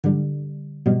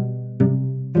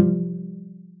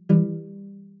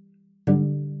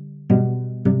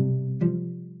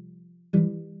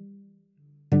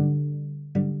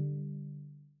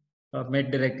met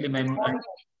directly.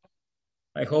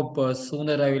 I hope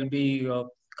sooner I will be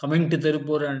coming to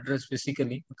Tirupur and address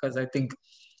physically, because I think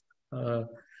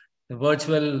the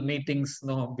virtual meetings,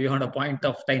 beyond a point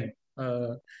of time.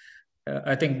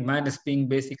 I think man is being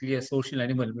basically a social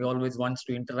animal. We always wants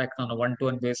to interact on a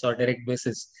one-to-one basis or direct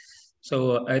basis. So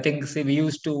I think, see, we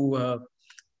used to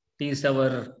teach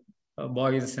our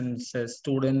boys and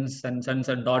students and sons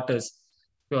and daughters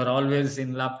who are always in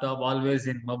laptop, always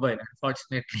in mobile.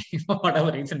 Unfortunately, for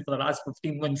whatever reason, for the last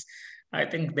 15 months, I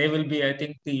think I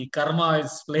think the karma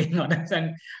is playing on us. And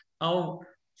how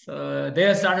they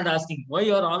have started asking, why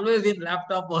you are always in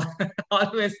laptop or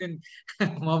always in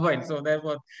mobile. So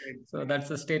therefore, so that's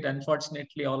the state,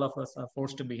 unfortunately, all of us are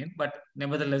forced to be in. But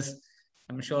nevertheless,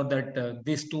 I'm sure that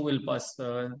these two will pass.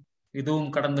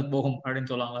 இதுவும் கடந்து போகும் அப்படின்னு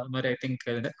சொல்லுவாங்க. அது மாதிரி I think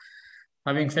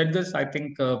having said this, I think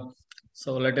so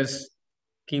let us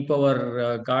keep our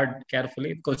guard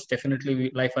carefully, because definitely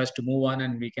life has to move on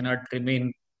and we cannot remain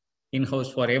in-house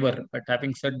forever. But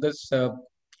having said this,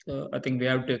 I think we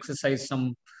have to exercise some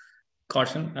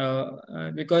caution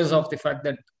because of the fact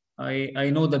that I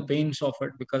know the pains of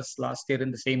it, because last year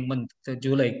in the same month,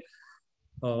 July,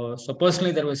 so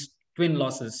personally there was twin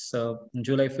losses,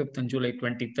 July 5th and July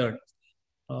 23rd.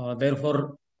 Therefore,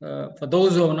 for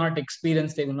those who have not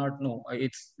experienced, they will not know.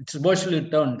 It's virtually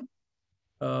turned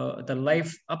the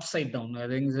life upside down. I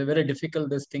think it's a very difficult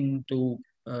this thing to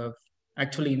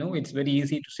actually, it's very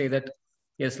easy to say that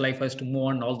yes, life has to move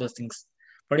on, all those things.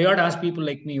 But you have to ask people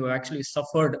like me who actually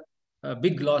suffered a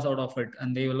big loss out of it, and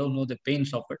they will know the pains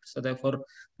of it. So therefore,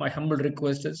 my humble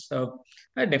request is,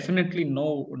 I definitely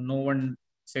know no one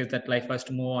says that life has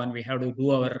to move on. We have to do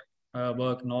our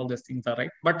work and all these things are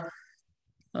right. But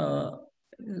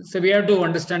so we have to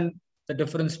understand the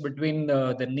difference between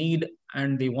the need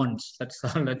and the wants.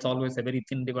 That's always a very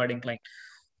thin dividing line.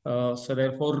 So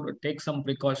therefore, take some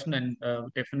precaution and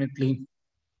definitely.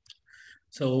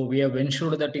 So we have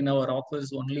ensured that in our office,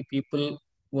 only people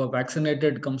who are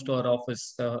vaccinated comes to our office.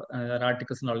 Our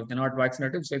articles and all. If they're not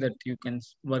vaccinated, say that you can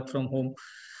work from home.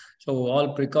 So all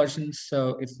precautions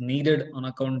is needed on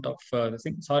account of the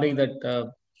thing. Sorry that.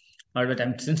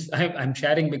 Since I'm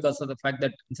sharing because of the fact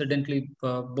that incidentally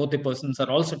both the persons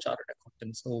are also chartered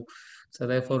accountants. So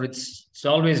therefore it's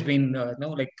always been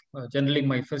generally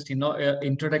my first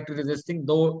introductory to this thing,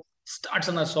 though starts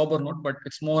on a sober note, but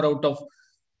it's more out of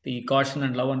the caution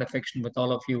and love and affection with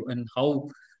all of you, and how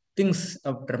things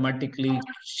have dramatically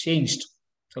changed.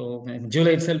 So in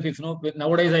July itself, if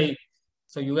nowadays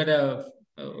so you get a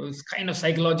kind of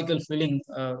psychological feeling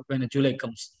when July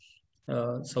comes.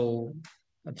 So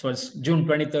that was June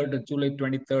 23rd to July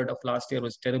 23rd of last year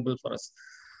was terrible for us.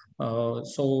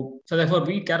 So therefore,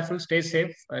 be careful, stay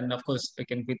safe, and of course,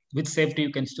 with safety,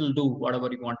 you can still do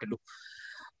whatever you want to do.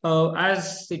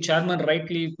 As the chairman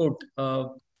rightly put,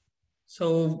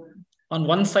 so on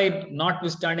one side,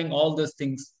 notwithstanding all those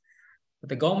things,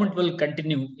 the government will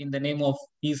continue in the name of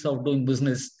ease of doing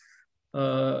business.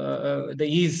 The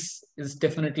ease is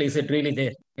definitely, is it really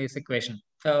there? Is a question.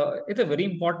 It's a very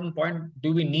important point.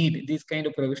 Do we need these kind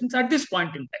of provisions at this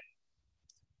point in time?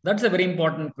 That's a very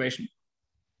important question.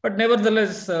 But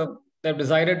nevertheless, they've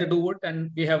decided to do it,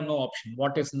 and we have no option.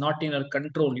 What is not in our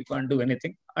control, you can't do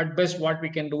anything. At best, what we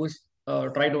can do is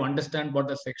try to understand what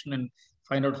the section and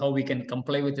find out how we can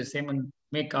comply with the same and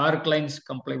make our clients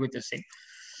comply with the same.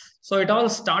 So it all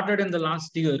started in the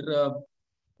last year,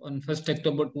 on 1st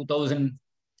October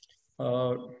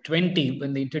 2020,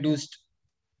 when they introduced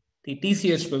the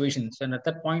TCS provisions. And at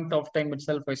that point of time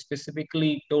itself, I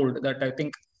specifically told that I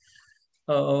think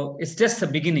it's just the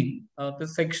beginning.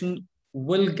 This section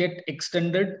will get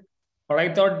extended, but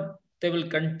I thought they will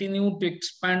continue to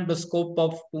expand the scope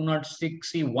of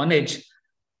 206C1H.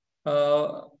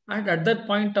 And at that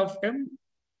point of time,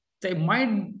 they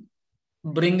might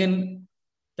bring in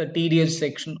the TDS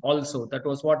section also. That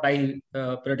was what I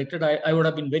predicted. I would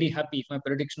have been very happy if my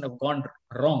prediction have gone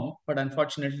wrong, but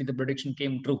unfortunately the prediction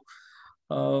came true.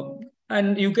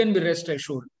 And you can be rest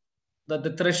assured that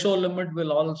the threshold limit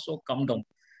will also come down.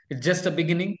 It's just the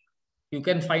beginning. You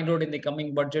can find out in the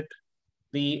coming budget,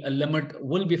 the limit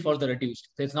will be further reduced.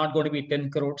 So it's not going to be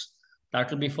 10 crores. That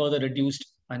will be further reduced,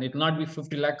 and it will not be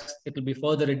 50 lakhs. It will be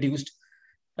further reduced.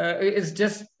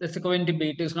 It's going to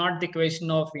be, it is not the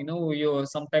question of,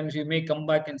 sometimes you may come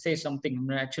back and say something,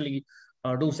 actually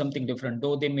do something different,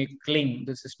 though they may claim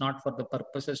this is not for the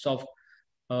purposes of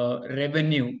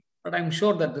revenue. But I'm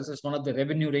sure that this is one of the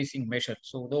revenue raising measures.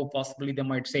 So though possibly they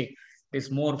might say it's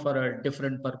more for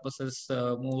different purposes,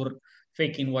 more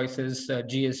fake invoices,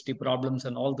 GST problems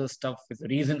and all this stuff is the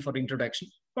reason for introduction.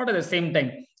 But at the same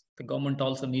time, the government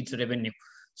also needs revenue.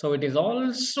 So it is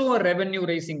also a revenue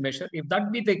raising measure. If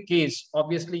that be the case,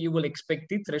 obviously you will expect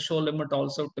the threshold limit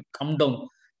also to come down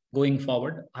going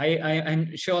forward.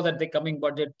 I'm sure that the coming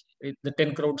budget, the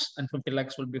 10 crores and 50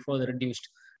 lakhs will be further reduced,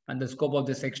 and the scope of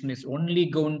the section is only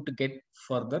going to get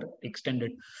further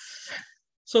extended.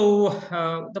 So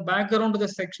the background to the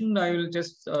section, I will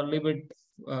just leave it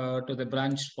to the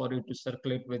branch for you to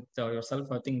circulate with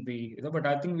yourself. I think but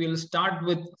I think we'll start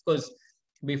with, of course,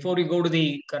 before we go to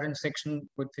the current section,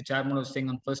 which the chairman was saying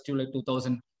on 1st July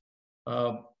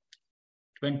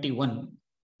 2021,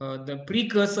 the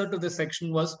precursor to the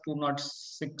section was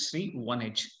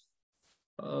 2063-1H,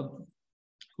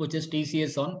 which is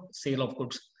TCS on sale of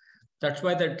goods. That's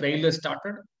why the trailer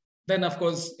started. Then, of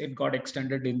course, it got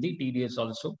extended in the TDS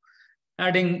also,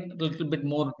 adding a little bit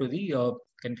more to the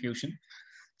confusion.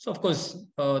 So, of course,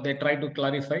 they try to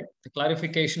clarify. The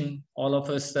clarification, all of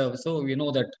us, so we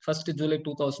know that 1st July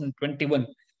 2021,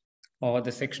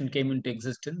 the section came into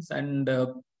existence, and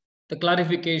the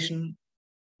clarification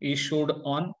issued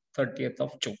on 30th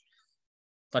of June.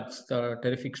 That's the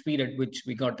terrific speed at which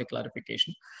we got the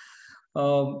clarification.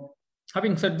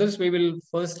 Having said this, we will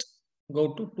first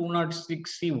go to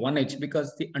 206C1H,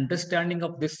 because the understanding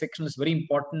of this section is very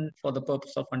important for the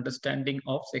purpose of understanding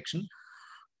of section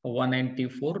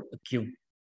 194Q.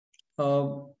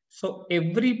 So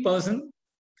every person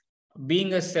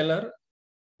being a seller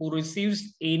who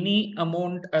receives any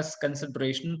amount as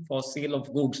consideration for sale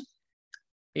of goods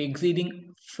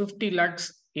exceeding 50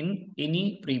 lakhs in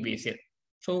any previous year.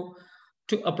 So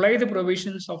to apply the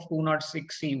provisions of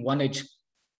 206C1H,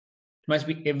 must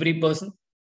be every person.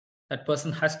 That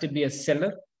person has to be a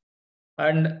seller,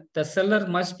 and the seller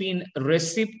must be in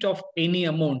receipt of any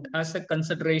amount as a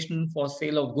consideration for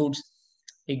sale of goods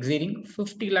exceeding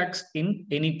 50 lakhs in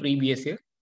any previous year,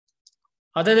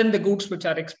 other than the goods which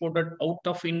are exported out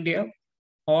of India,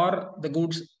 or the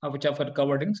goods which are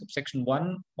covered in subsection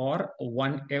 1 or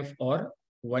 1F or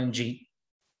 1G,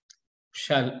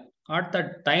 shall, at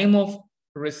the time of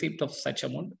receipt of such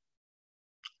amount,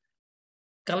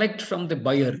 collect from the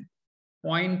buyer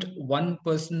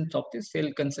 0.1% of the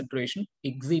sale consideration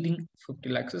exceeding 50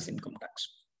 lakhs as income tax.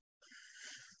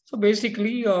 So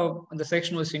basically, when the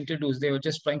section was introduced, they were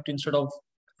just trying to, instead of,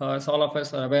 as all of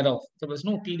us are aware of, there was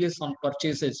no TDS on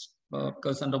purchases,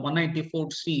 because under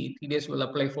 194C, TDS will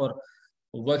apply for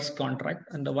works contract,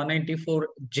 and the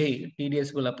 194J,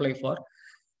 TDS will apply for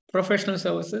professional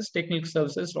services, technical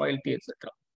services, royalty, etc.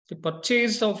 The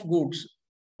purchase of goods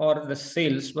or the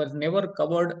sales were never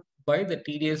covered by the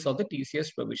TDS or the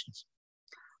TCS provisions.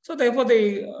 So therefore,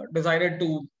 they decided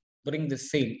to bring the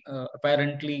sale.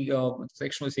 Apparently, the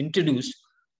section was introduced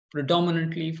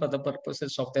predominantly for the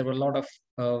purposes of, there were a lot of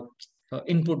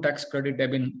input tax credit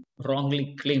have been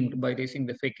wrongly claimed by raising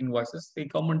the fake invoices. The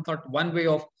government thought one way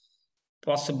of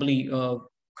possibly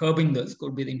curbing this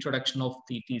could be the introduction of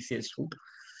the TCS route.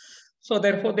 So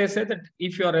therefore, they said that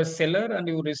if you are a seller and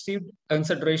you received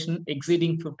consideration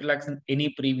exceeding 50 lakhs in any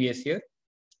previous year,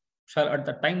 shall at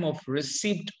the time of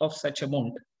receipt of such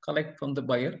amount collect from the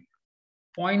buyer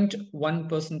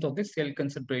 0.1% of the sale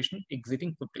consideration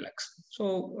exceeding 50 lakhs.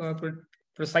 So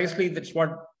precisely that's what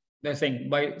they're saying.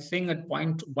 By saying at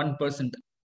 0.1%,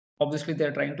 obviously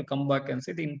they're trying to come back and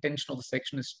say the intention of the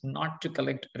section is not to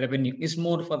collect revenue, is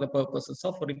more for the purposes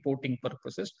of reporting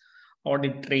purposes,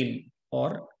 audit trail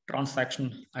or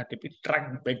transaction had to be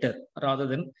tracked better rather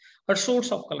than a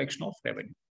source of collection of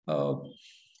revenue.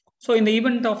 So in the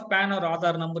event of PAN or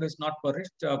Aadhaar number is not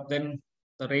furnished, then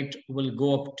the rate will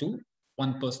go up to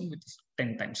 1%, which is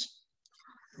 10 times.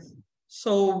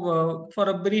 So for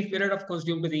a brief period, of course,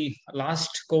 due to the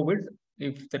last COVID,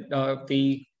 if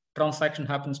the transaction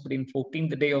happens between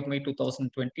 14th day of May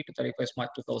 2020 to 31st March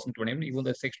 2021, even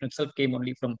the section itself came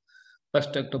only from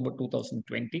 1st October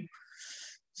 2020.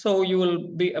 So you will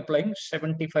be applying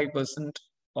 75%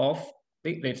 of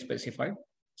the rate specified.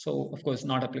 So of course,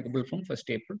 not applicable from 1st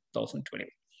April 2020.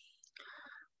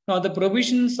 Now the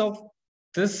provisions of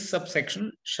this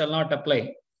subsection shall not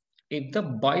apply if the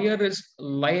buyer is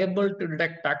liable to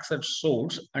deduct tax at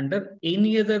source under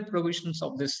any other provisions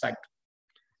of this act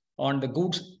on the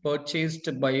goods purchased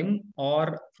by him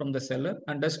or from the seller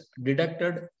and has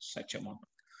deducted such amount.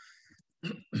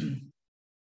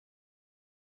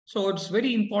 So it's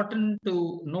very important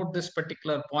to note this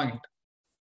particular point.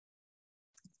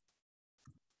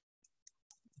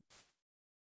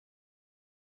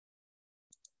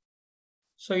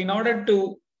 So in order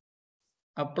to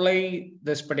apply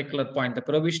this particular point, the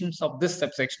provisions of this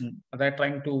subsection, they're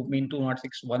trying to mean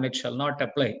 206(1), shall not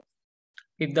apply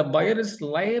if the buyer is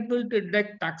liable to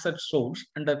deduct tax at source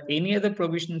under any other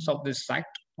provisions of this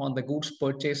act on the goods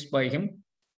purchased by him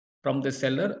from the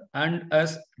seller and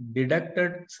has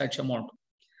deducted such amount.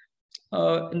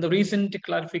 In the recent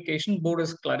clarification, board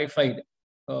has clarified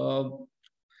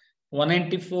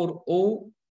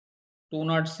 194O,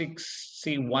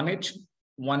 206C1H,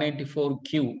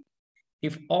 184Q.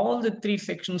 If all the three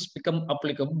sections become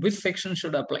applicable, which section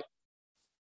should apply?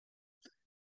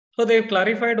 So they've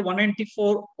clarified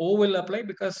 194O will apply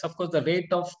because, of course, the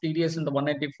rate of TDS in the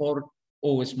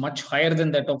 194O is much higher than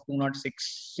that of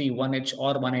 206C1H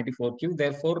or 184Q.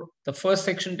 Therefore, the first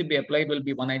section to be applied will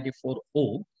be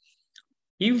 194O.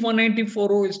 If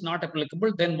 194O is not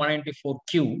applicable, then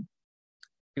 194Q.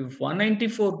 If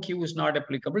 194Q is not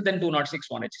applicable, then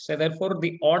 206.1H. So therefore,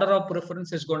 the order of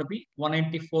preference is going to be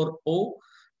 194O,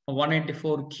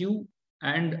 194Q,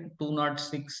 and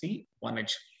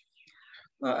 206C1H.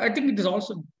 I think it is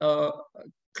also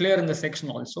clear in the section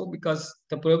also, because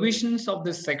the provisions of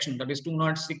this section, that is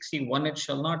 206C1H,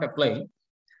 shall not apply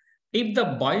if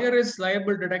the buyer is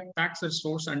liable to deduct tax at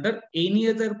source under any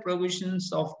other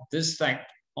provisions of this act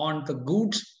on the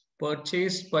goods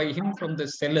purchased by him from the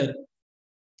seller,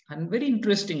 and very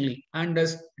interestingly, and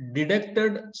has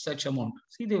deducted such amount.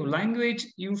 See, the language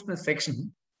used in the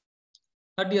section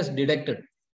that he has deducted.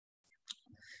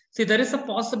 See, there is a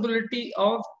possibility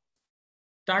of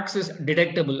tax is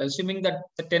deductible, assuming that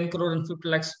the 10 crore and 50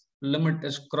 lakhs limit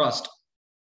is crossed.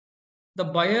 The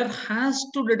buyer has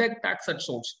to deduct tax at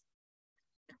source.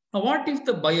 Now, what if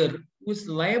the buyer who is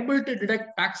liable to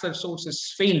deduct tax at source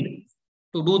is failed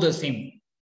to do the same?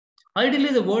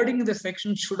 Ideally, the wording in the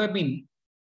section should have been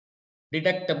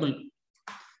deductible.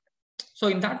 So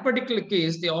in that particular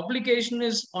case, the obligation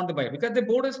is on the buyer, because the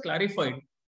board has clarified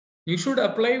you should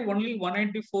apply only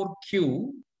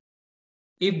 194Q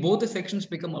if both the sections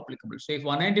become applicable. So if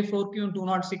 194Q and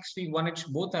 206C1H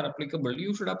both are applicable,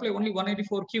 you should apply only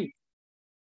 194Q.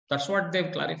 That's what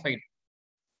they've clarified.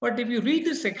 But if you read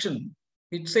this section,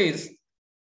 it says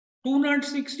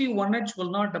 206C1H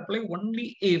will not apply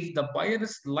only if the buyer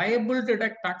is liable to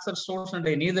deduct tax at source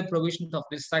under any other provisions of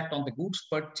this act on the goods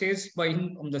purchased by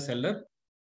him from the seller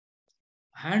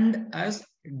and has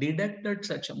deducted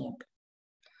such amount.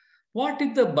 What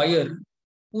if the buyer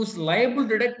who's liable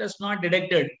to deduct has not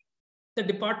deducted? The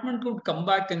department would come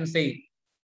back and say,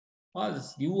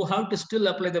 you have to still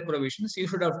apply the provisions. You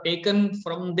should have taken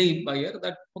from the buyer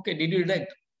that, okay, did you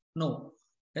deduct? No,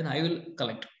 then I will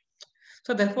collect.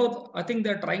 So therefore, I think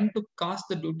they're trying to cast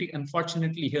the duty,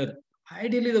 unfortunately, here.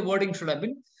 Ideally, the wording should have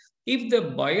been, if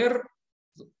the buyer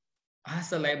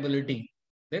has a liability,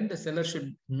 then the seller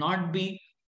should not be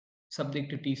subject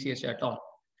to TCS at all.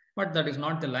 But that is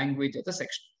not the language of the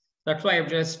section. That's why I've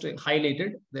just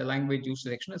highlighted the language used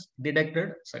section as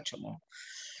deducted such amount.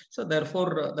 So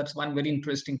therefore, that's one very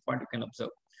interesting point you can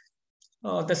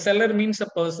observe. The seller means a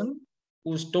person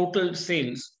whose total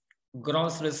sales,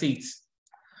 gross receipts,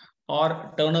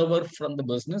 or turnover from the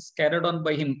business carried on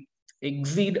by him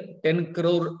exceed 10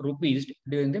 crore rupees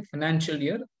during the financial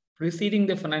year preceding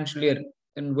the financial year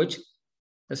in which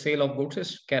the sale of goods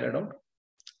is carried out,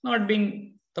 not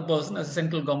being the person as a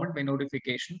central government by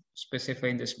notification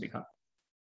specifying this behalf.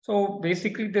 So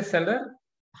basically, the seller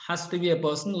has to be a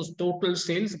person whose total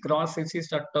sales, gross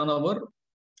receipts, or turnover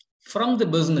from the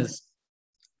business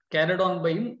carried on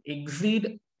by him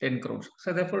exceed 10 crores.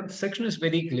 So therefore, the section is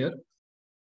very clear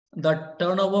that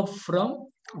turnover from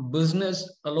business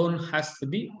alone has to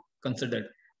be considered.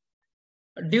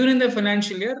 During the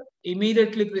financial year,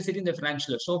 immediately preceding the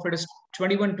financial year. So if it is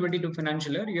 21-22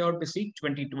 financial year, you have to see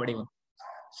 2021.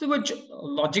 So which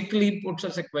logically puts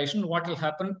us a question, what will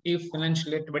happen if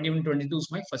financial year 21-22 is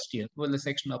my first year? Will the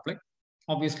section apply?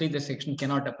 Obviously, the section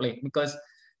cannot apply, because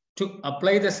to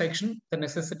apply the section, the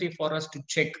necessity for us to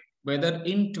check whether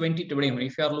in 2021,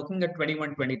 if you are looking at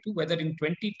 21-22, whether in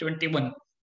 2021,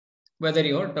 whether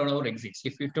your turnover exceeds.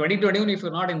 If you 2021, if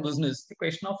you're not in business, the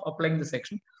question of applying the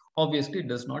section obviously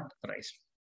does not arise.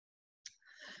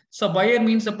 So buyer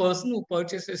means a person who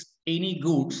purchases any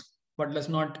goods but does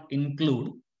not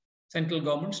include central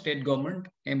government, state government,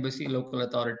 embassy, local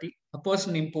authority, a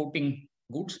person importing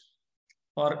goods,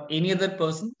 or any other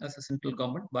person as a central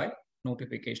government by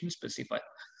notification specified.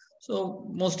 So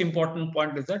most important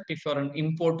point is that if you're an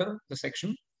importer, the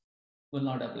section will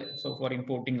not apply. So for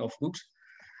importing of goods.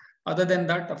 Other than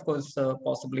that, of course,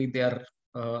 possibly there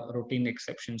are routine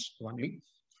exceptions only.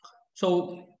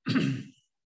 So,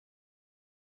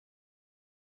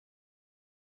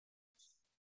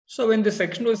 so when the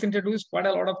section was introduced, quite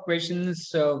a lot of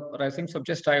questions rising. So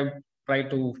just I try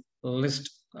to list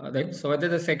them. So whether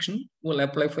the section will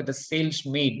apply for the sales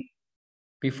made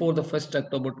before the 1st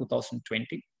October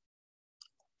 2020,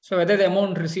 So whether the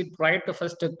amount received prior to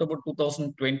 1st October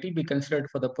 2020 be considered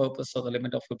for the purpose of the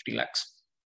limit of 50 lakhs.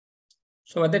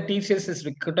 So whether TCS is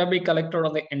could be collected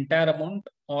on the entire amount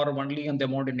or only on the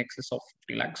amount in excess of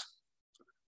 50 lakhs.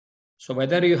 So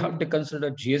whether you have to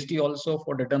consider GST also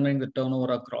for determining the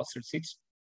turnover or gross receipts.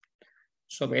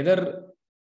 So whether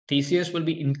TCS will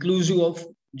be inclusive of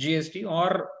GST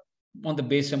or on the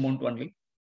base amount only.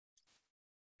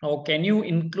 Now, can you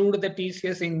include the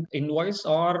TCS in invoice,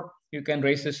 or you can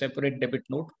raise a separate debit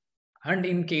note? And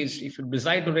in case if you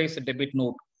decide to raise a debit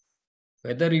note,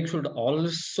 whether you should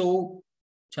also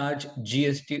charge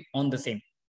GST on the same,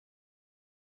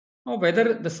 or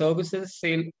whether the services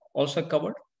sale also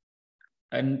covered,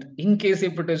 and in case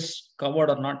if it is covered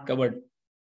or not covered,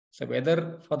 so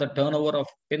whether for the turnover of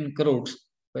 10 crores,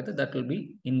 whether that will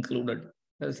be included,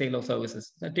 the sale of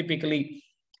services. Typically,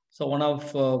 so one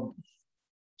of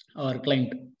our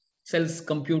client sells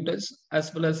computers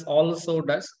as well as also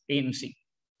does AMC.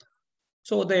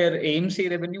 So their AMC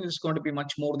revenue is going to be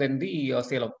much more than the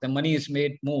sale of the money is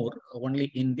made more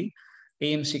only in the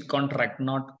AMC contract,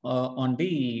 not on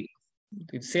the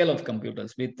sale of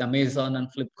computers. With Amazon and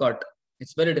Flipkart,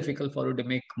 it's very difficult for you to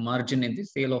make margin in the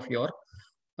sale of your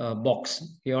box.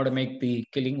 You have to make the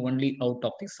killing only out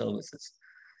of the services.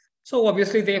 So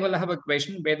obviously they will have a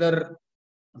question whether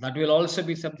that will also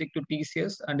be subject to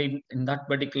TCS, and in that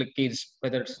particular case,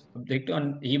 whether it's subject to,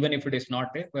 and even if it is not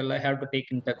there, well, I have to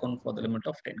take into account for the limit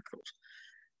of 10 crores.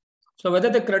 So whether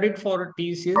the credit for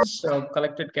TCS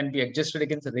collected can be adjusted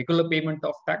against the regular payment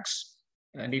of tax,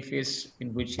 and if yes,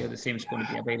 in which year the same is going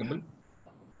to be available.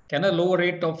 Can a lower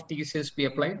rate of TCS be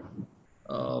applied?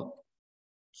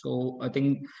 So I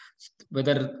think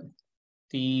whether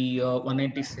the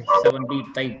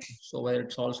 187B type, so whether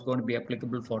it's also going to be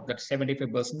applicable for that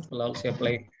 75% will also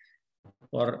apply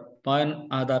for PAN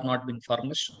Aadhaar not been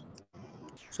furnished.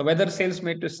 So whether sales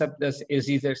made to is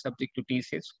either subject to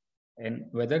TCS, and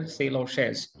whether sale of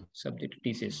shares subject to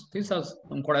TCS. These are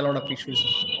quite a lot of issues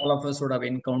all of us would have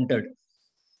encountered.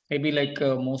 Maybe like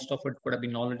most of it could have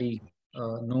been already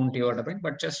known to your domain,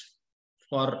 but just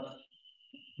for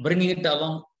bringing it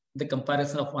along the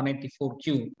comparison of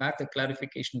 184Q, where the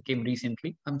clarification came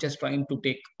recently. I'm just trying to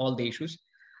take all the issues.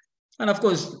 And of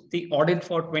course, the audit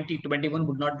for 2021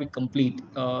 would not be complete.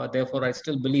 Therefore, I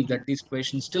still believe that this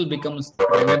question still becomes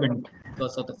relevant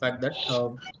because of the fact that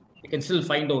we can still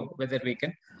find out whether we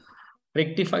can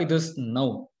rectify this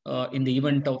now in the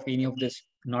event of any of this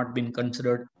not been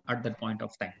considered at that point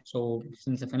of time. So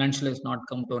since the financial has not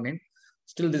come to an end,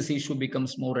 still this issue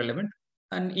becomes more relevant.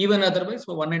 And even otherwise,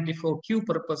 for 194Q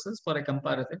purposes, for a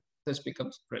comparison, this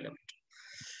becomes relevant.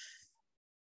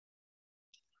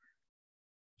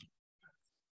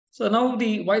 So now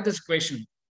why this question?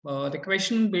 The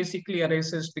question basically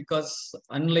arises because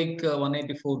unlike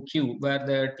 184Q, where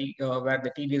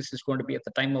the TDS is going to be at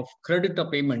the time of credit or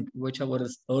payment, whichever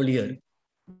is earlier,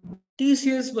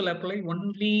 TCS will apply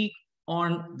only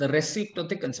on the receipt of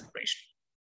the consideration.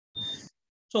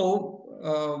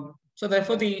 So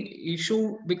therefore, the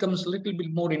issue becomes a little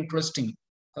bit more interesting.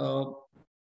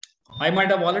 I might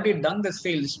have already done the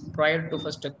sales prior to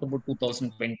 1st October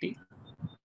 2020.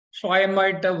 So I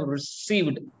might have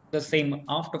received the same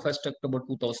after 1st October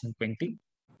 2020.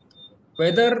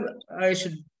 Whether I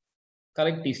should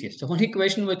collect TCS. The only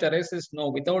question which arises now,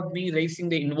 without me raising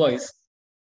the invoice,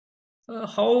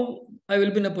 how I will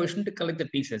be in a position to collect the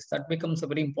TCS. That becomes a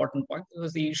very important point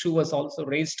because the issue was also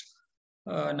raised.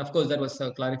 And of course, there was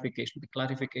a clarification. The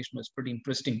clarification was pretty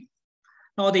interesting.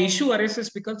 Now, the issue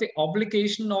arises because the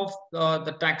obligation of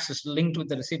the tax is linked with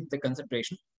the receipt of the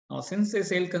consideration. Now, since the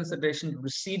sale consideration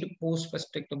received post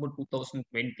 1st October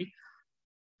 2020,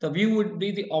 the view would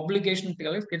be the obligation to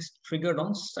collect gets triggered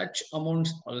on such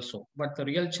amounts also. But the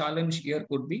real challenge here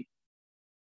could be,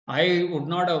 I would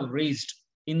not have raised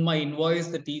in my invoice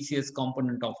the TCS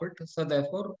component of it. So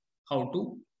therefore, how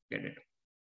to get it?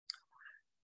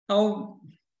 Now,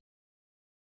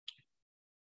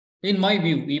 in my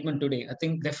view, even today, I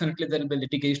think definitely there will be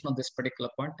litigation on this particular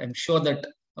point. I'm sure that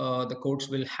the courts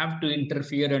will have to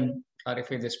interfere and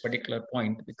clarify this particular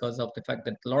point because of the fact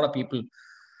that a lot of people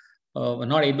were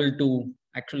not able to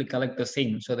actually collect the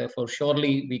same. So therefore,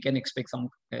 surely we can expect some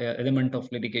element of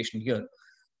litigation here.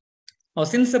 Now,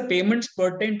 since the payments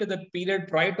pertain to the period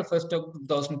prior to 1st of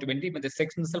 2020, but the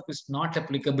section itself is not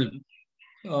applicable.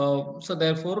 So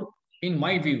therefore, in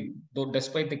my view, though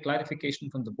despite the clarification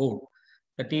from the board,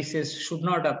 the TCS should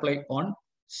not apply on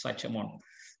such amount.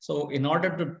 So in order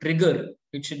to trigger,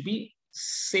 it should be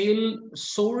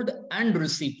sold and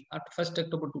received after 1st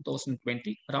October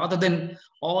 2020, rather than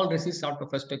all receipts after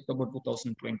 1st October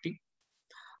 2020.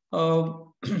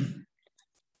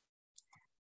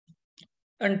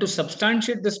 And to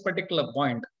substantiate this particular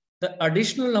point, the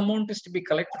additional amount is to be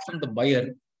collected from the buyer,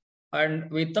 and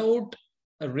without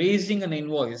raising an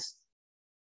invoice,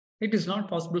 it is not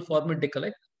possible for me to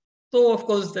collect. So, of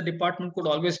course, the department could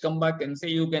always come back and say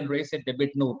you can raise a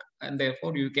debit note and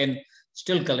therefore you can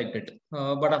still collect it.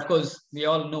 But of course, we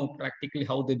all know practically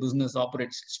how the business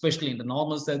operates, especially in the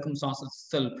normal circumstances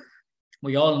itself.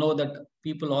 We all know that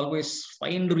people always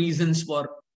find reasons for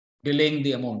delaying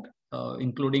the amount,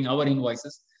 including our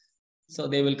invoices. So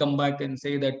they will come back and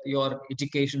say that your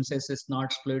education cess is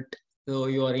not split. So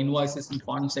your invoices in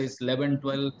font size 11,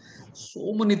 12.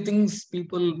 So many things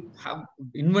people have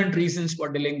invent reasons for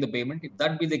delaying the payment. If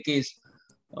that be the case,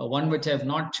 one which I have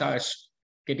not charged,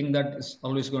 getting that is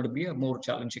always going to be a more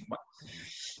challenging one.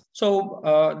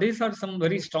 So these are some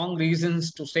very strong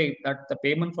reasons to say that the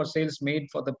payment for sales made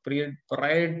for the period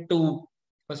prior to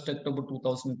 1st October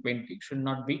 2020 should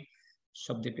not be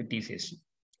subject to TCS.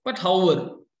 But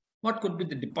however, what could be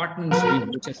the department's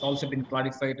view, which has also been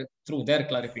clarified through their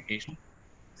clarification?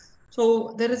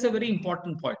 So there is a very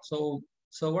important point. So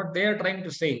what they are trying to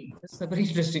say is a very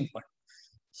interesting point.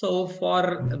 So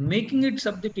for making it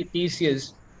subject to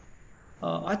TCS,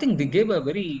 I think they gave a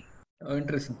very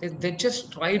interesting. They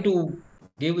just try to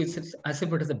give it as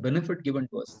if it is a benefit given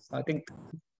to us. I think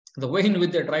the way in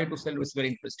which they try to sell is very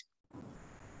interesting.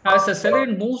 As a seller,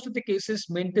 in most of the cases,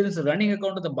 maintains a running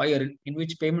account of the buyer in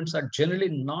which payments are generally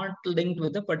not linked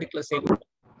with a particular sale.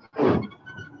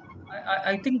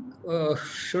 I think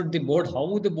should the board,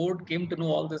 how the board came to know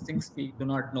all these things, we do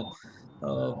not know.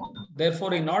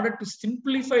 Therefore, in order to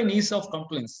simplify ease of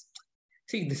complaints,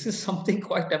 see, this is something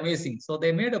quite amazing. So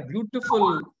they made a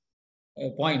beautiful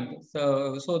point.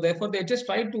 So therefore, they just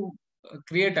try to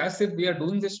create as if we are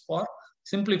doing this for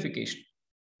simplification.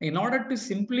 In order to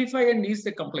simplify and ease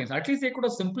the complaints, at least they could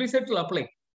have simplified to apply.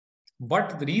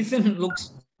 But the reason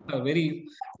looks very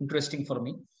interesting for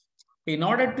me. In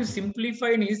order to simplify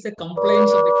and ease the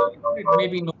complaints of the collector, it may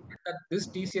be noted that this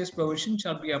TCS provision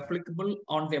shall be applicable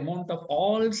on the amount of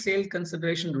all sale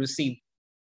consideration received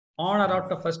on or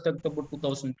after 1st October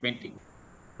 2020,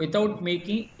 without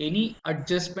making any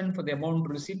adjustment for the amount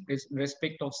received in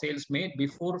respect of sales made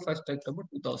before 1st October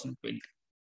 2020.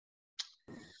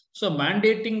 So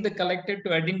mandating the collector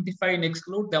to identify and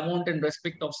exclude the amount in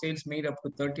respect of sales made up to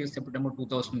 30th September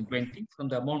 2020 from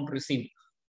the amount received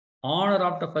on or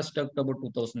after 1st October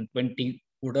 2020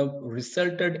 would have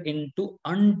resulted into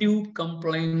undue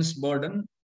compliance burden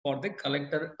for the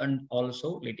collector and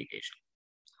also litigation.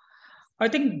 I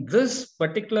think this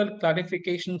particular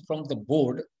clarification from the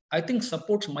board, I think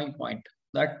supports my point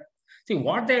that, see,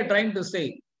 what they are trying to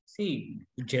say, see,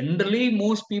 generally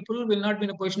most people will not be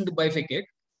in a position to bifurcate.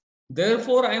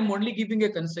 Therefore, I am only giving a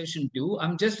concession to you.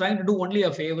 I'm just trying to do only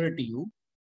a favor to you.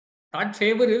 That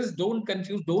favor is don't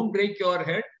confuse, don't break your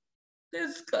head.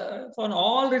 This for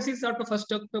all receipts after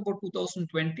 1st October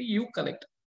 2020, you collect.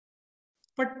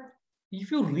 But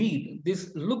if you read,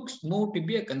 this looks more to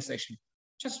be a concession.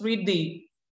 Just read the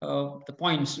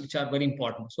points which are very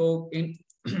important. So in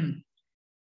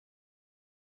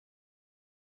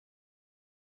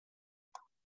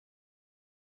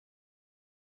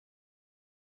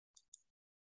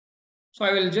so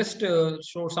I will just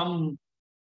show some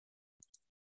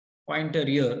pointer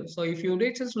here. So if you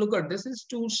just look at this, is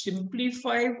to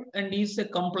simplify and ease the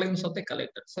complaints of the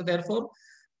collector. So therefore,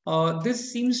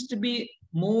 this seems to be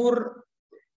more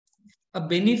a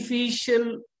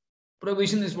beneficial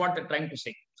provision is what they're trying to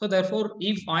say. So therefore,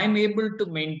 if I'm able to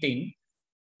maintain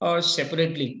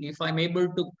separately, if I'm able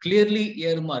to clearly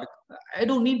earmark, I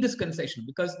don't need this concession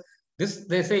because this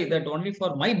they say that only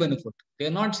for my benefit.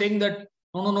 They're not saying that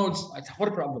no, it's our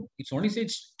problem. It's only say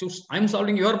it's to I'm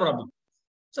solving your problem.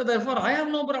 So therefore, I have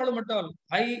no problem at all.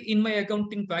 I, in my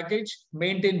accounting package,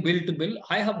 maintain bill to bill.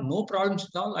 I have no problems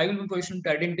at all. I will be positioned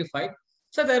to identify.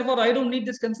 So therefore, I don't need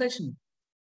this concession.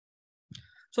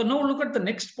 So now look at the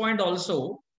next point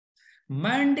also.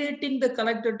 Mandating the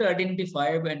collector to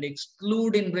identify and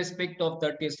exclude in respect of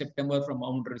 30th September from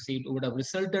amount received would have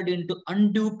resulted into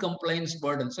undue compliance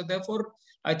burden. So therefore,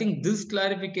 I think this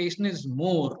clarification is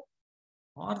more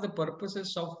for the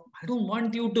purposes of, I don't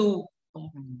want you to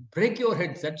break your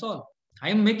heads, that's all. I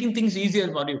am making things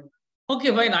easier for you.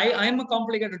 Okay, fine. I am a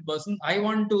complicated person. I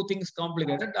want to things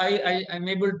complicated. I'm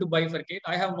able to bifurcate.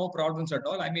 I have no problems at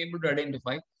all. I'm able to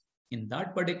identify. In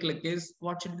that particular case,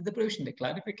 what should be the provision? The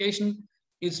clarification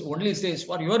is only says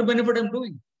for your benefit I'm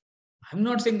doing. I'm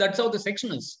not saying that's how the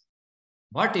section is.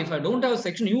 But if I don't have a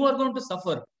section, you are going to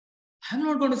suffer. I'm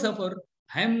not going to suffer.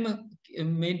 I'm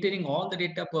maintaining all the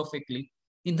data perfectly.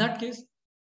 In that case,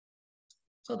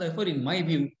 so therefore, in my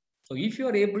view, so if you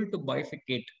are able to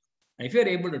bifurcate, if you are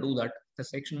able to do that, the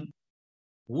section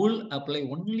will apply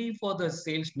only for the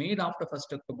sales made after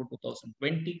 1st October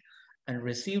 2020 and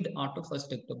received after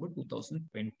 1st October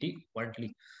 2020 only.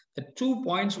 The 2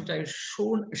 points which I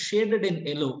shaded in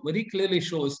yellow very clearly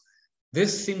shows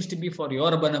this seems to be for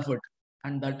your benefit,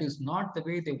 and that is not the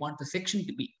way they want the section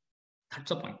to be. That's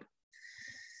the point.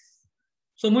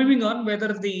 So moving on,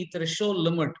 whether the threshold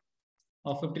limit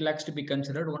of 50 lakhs to be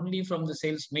considered only from the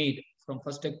sales made from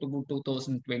 1st October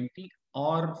 2020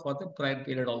 or for the prior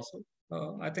period also.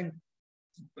 I think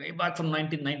way back from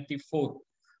 1994,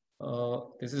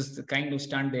 this is the kind of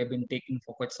stand they have been taking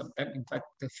for quite some time. In fact,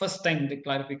 the first time the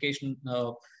clarification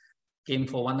came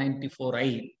for 194I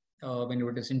when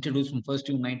it was introduced from 1st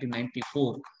June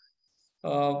 1994.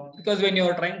 Because when you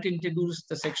are trying to introduce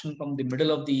the section from the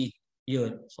middle of the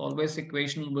year, so always the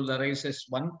question will arise as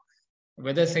one,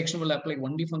 whether section will apply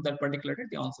only from that particular date,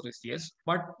 the answer is yes.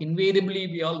 But invariably,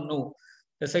 we all know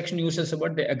the section uses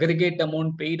about the aggregate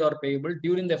amount paid or payable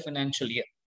during the financial year.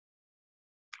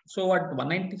 So at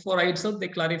 194 itself, they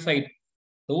clarified,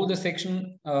 though the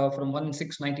section from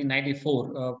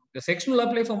 1/6/1994, the section will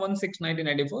apply from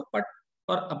 1/6/1994, but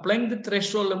for applying the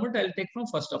threshold limit, I'll take from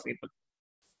 1st of April.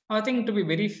 I think to be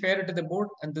very fair to the board,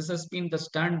 and this has been the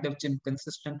stand they've been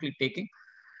consistently taking,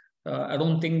 I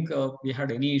don't think we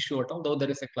had any issue at all, though there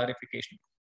is a clarification.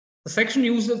 The section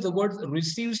uses the word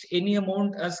receives any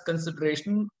amount as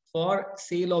consideration for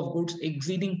sale of goods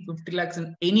exceeding 50 lakhs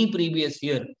in any previous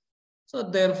year. So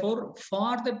therefore,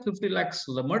 for that 50 lakhs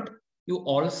limit, you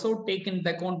also take into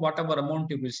account whatever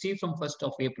amount you receive from 1st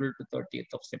of April to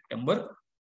 30th of September.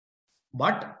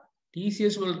 But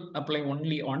TCS will apply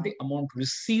only on the amount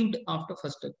received after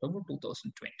 1st October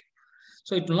 2020.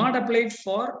 So it will not apply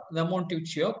for the amount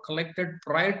which you have collected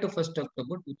prior to 1st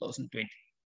October 2020.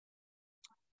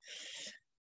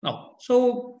 Now,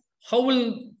 so how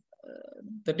will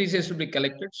the TCS will be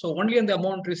collected? So only on the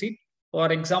amount received.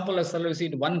 For example, a seller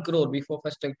received 1 crore before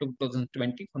 1st October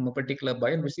 2020 from a particular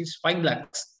buyer and receives 5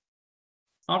 lakhs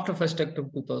after 1st October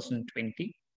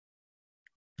 2020.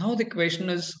 Now the question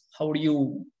is, how do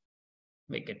you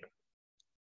make it?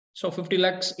 So 50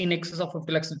 lakhs, in excess of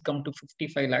 50 lakhs, it come to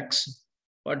 55 lakhs.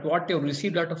 But what you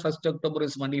received after 1st October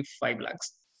is only 5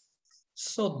 lakhs.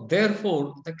 So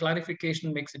therefore, the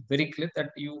clarification makes it very clear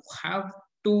that you have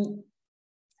to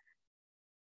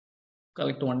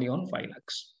collect only on 5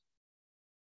 lakhs.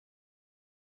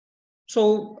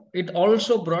 So it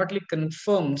also broadly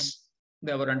confirms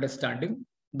our understanding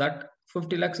that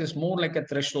 50 lakhs is more like a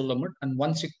threshold limit, and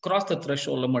once you cross the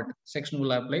threshold limit, section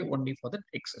will apply only for the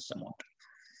excess amount.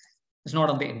 It's not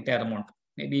on the entire amount.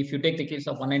 Maybe if you take the case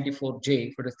of 194J,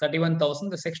 if it is 31,000,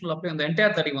 the section will apply on the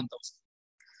entire 31,000.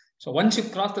 So once you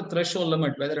cross the threshold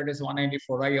limit, whether it is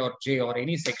 194I or J or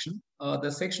any section,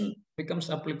 the section becomes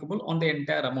applicable on the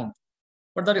entire amount.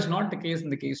 But that is not the case in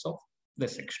the case of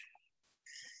this section.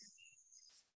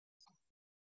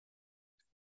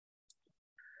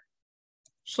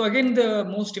 So again, the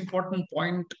most important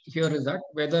point here is that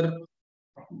whether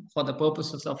for the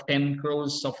purposes of 10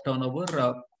 crores of turnover,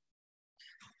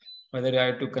 whether I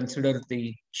have to consider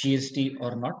the GST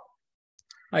or not.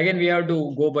 Again, we have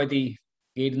to go by the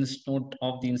guidance note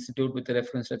of the institute with the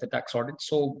reference to the tax audit.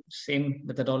 So same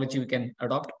methodology we can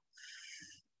adopt.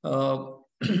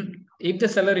 If the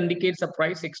seller indicates a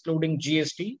price excluding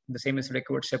GST, the same is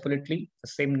recovered separately. The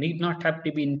same need not have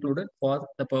to be included for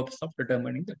the purpose of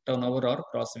determining the turnover or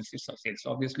gross receipts of sales.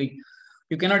 Obviously,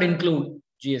 you cannot include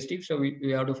GST, so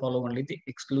we have to follow only the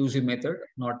exclusive method,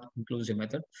 not inclusive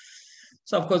method.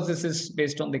 So of course, this is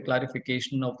based on the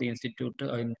clarification of the institute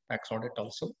in tax audit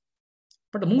also.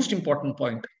 But the most important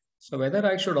point, so whether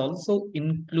I should also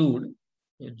include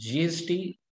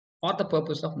GST for the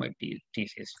purpose of my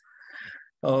TCS.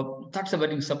 That's a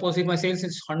very, suppose if my sales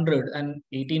is 100 and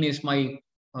 18 is my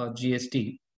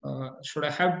GST, should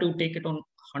I have to take it on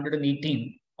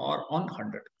 118 or on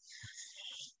 100?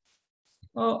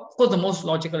 Of course, the most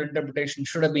logical interpretation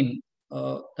should have been,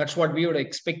 that's what we would have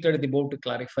expected the board to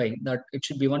clarify, that it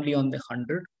should be only on the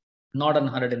 100, not on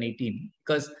 118,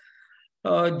 because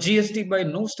GST by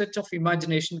no stretch of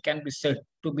imagination can be said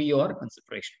to be your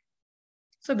consideration.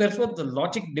 So therefore, the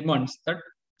logic demands that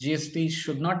GST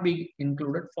should not be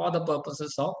included for the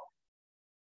purposes of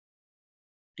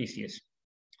TCS.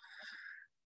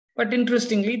 But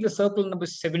interestingly, the circular number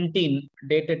 17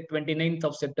 dated 29th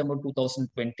of September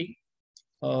 2020,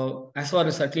 as far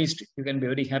as at least you can be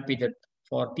very happy that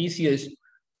for TCS,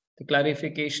 the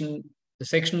clarification, the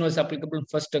section was applicable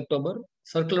 1st October,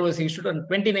 circular was issued on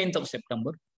 29th of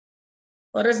September.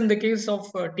 Whereas in the case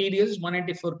of TDS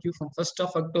 194Q from 1st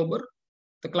of October,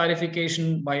 the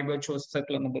clarification by virtue of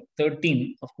circular number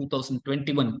 13 of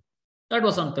 2021 That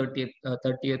was on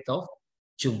 30th of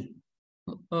June.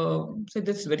 So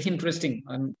that's very interesting,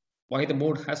 and why the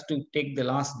board has to take the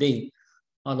last day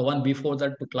or the one before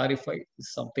that to clarify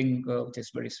is something which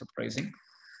is very surprising.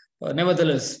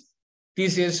 Nevertheless,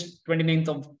 TCS 29th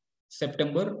of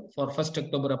September for 1st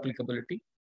October applicability.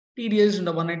 TDS in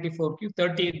the 194Q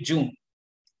 30th June,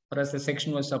 whereas the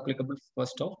section was applicable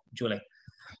 1st of July.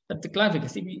 But the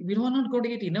clarification, we are not going to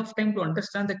get enough time to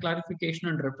understand the clarification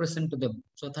and represent to them.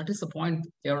 So that is the point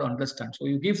they have to understand. So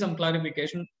you give some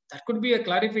clarification, that could be a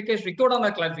clarification, record on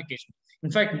that clarification.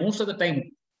 In fact, most of the time,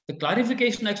 the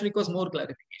clarification actually causes more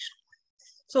clarification.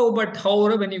 So, but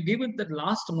however, when you give it the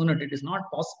last minute, it is not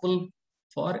possible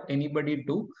for anybody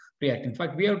to react. In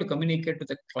fact, we have to communicate to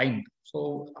the client.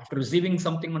 So after receiving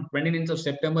something on 29th of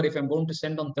September, if I'm going to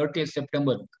send on 30th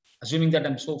September, assuming that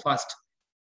I'm so fast,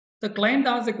 the client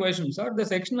asks the question, sir, the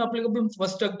section applicable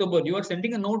 1st October, you are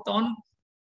sending a note on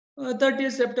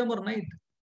 30th September night.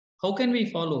 How can we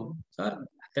follow? Sir,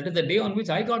 that is the day on which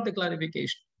I got the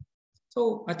clarification.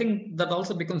 So I think that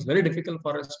also becomes very difficult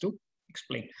for us to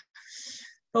explain.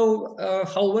 So,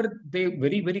 however, they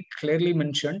very, very clearly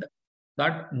mentioned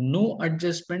that no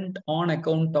adjustment on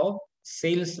account of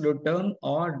sales return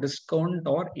or discount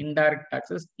or indirect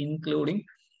taxes, including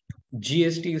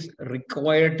GST, is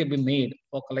required to be made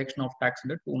for collection of tax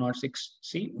under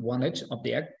 206C(1)(h) of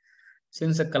the Act,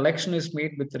 since the collection is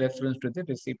made with reference to the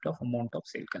receipt of amount of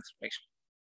sale consideration.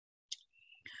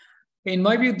 In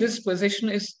my view, this position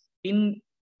is in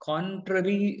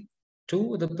contrary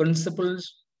to the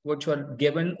principles which were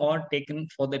given or taken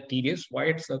for the TDS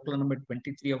via circular number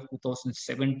 23 of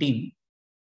 2017,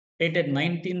 dated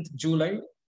 19th July,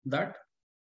 that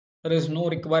there is no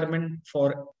requirement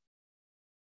for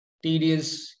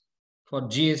TDS for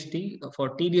GST.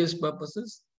 For TDS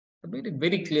purposes, I made it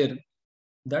very clear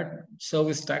that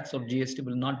service tax or GST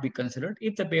will not be considered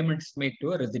if the payment is made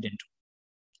to a resident.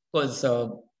 Because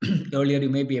earlier you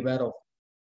may be aware of,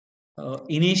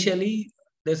 initially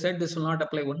they said this will not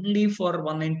apply only for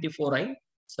 194I,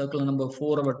 circular number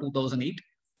 4 over 2008.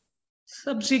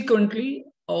 Subsequently,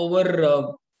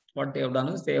 over what they have done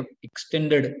is they have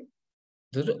extended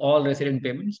all resident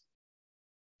payments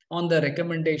on the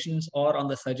recommendations or on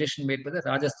the suggestion made by the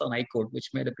Rajasthan High Court, which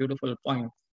made a beautiful point.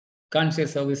 Can't say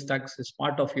service tax is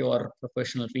part of your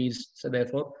professional fees. So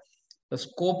therefore, the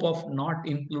scope of not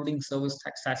including service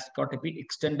tax has got to be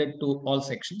extended to all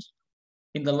sections.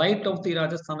 In the light of the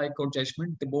Rajasthan High Court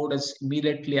judgment, the board has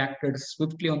immediately acted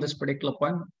swiftly on this particular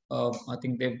point. I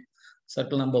think they've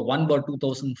circle number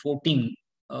 1/2014.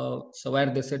 So where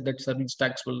they said that service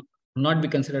tax will not be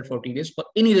considered for TDS for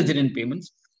any resident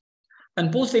payments.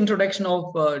 And post the introduction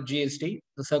of GST,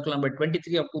 the circle number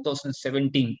 23 of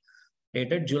 2017,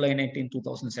 dated July 19,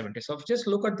 2017. So if you just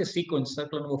look at the sequence,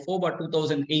 circle number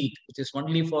 4/2008, which is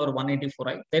only for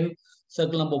 184I, then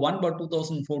circle number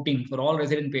 1/2014 for all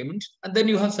resident payments, and then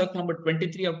you have circle number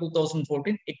 23 of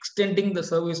 2014 extending the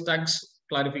service tax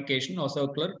clarification or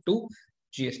circular to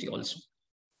GST also.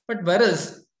 But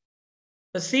whereas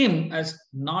the same has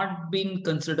not been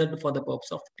considered for the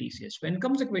purpose of TCS. When it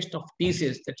comes to the question of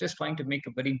TCS, they're just trying to make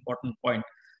a very important point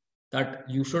that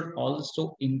you should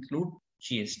also include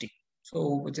GST.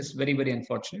 So, which is very, very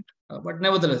unfortunate. But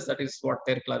nevertheless, that is what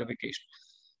their clarification.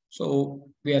 So,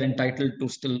 we are entitled to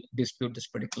still dispute this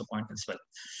particular point as well.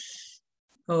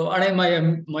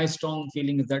 And my strong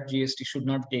feeling is that GST should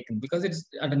not be taken because it's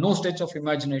at no stretch of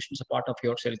imagination is a part of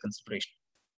your sale consideration.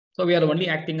 So we are only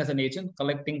acting as an agent,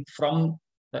 collecting from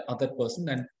the other person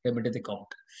and debiting the account.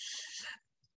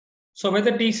 So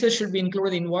whether TCS should be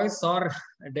included in invoice or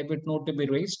a debit note to be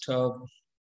raised,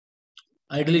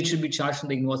 ideally it should be charged in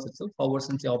the invoice itself. However,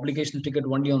 since the obligation to get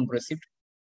only on receipt,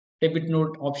 debit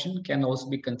note option can also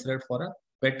be considered for a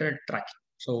better tracking.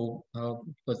 So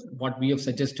what we have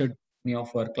suggested, many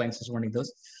of our clients is one of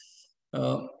those.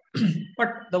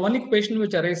 But the only question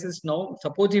which arises now,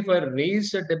 suppose if I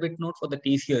raise a debit note for the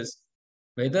TCS,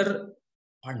 whether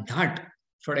or not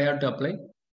should I have to apply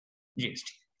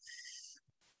GST?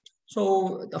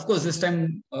 So, of course, this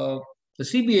time the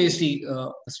CBIC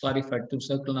has clarified to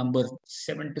circle number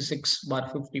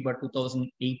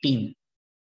 76/50/2018.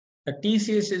 The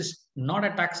TCS is not a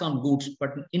tax on goods,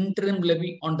 but an interim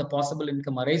levy on the possible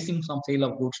income arising from sale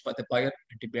of goods by the buyer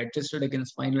and to be adjusted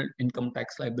against final income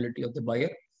tax liability of the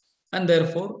buyer. And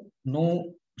therefore,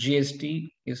 no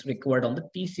GST is required on the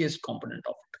TCS component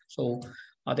of it. So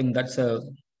I think that's a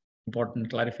important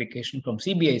clarification from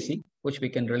CBIC, which we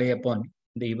can rely upon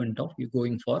in the event of you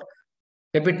going for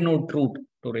debit note route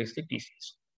to raise the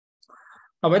TCS.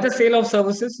 Whether sale of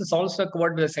services is also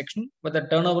covered by the section, but the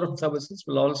turnover of services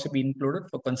will also be included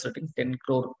for considering 10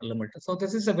 crore limit. So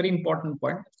this is a very important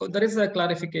point. So there is a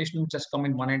clarification which has come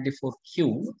in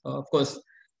 194Q. Of course,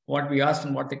 what we asked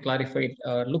and what they clarified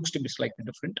looks to be slightly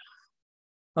different.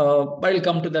 But I'll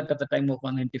come to that at the time of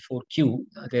 194Q,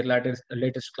 their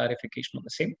latest clarification of the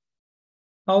same.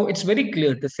 Now, it's very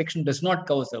clear the section does not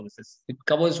cover services. It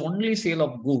covers only sale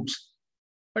of goods.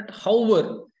 But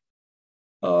however,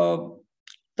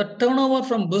 the turnover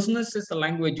from business is the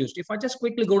language used. If I just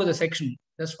quickly go to the section,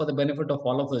 just for the benefit of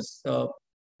all of us,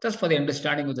 just for the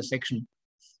understanding of the section.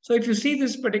 So if you see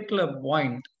this particular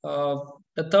point,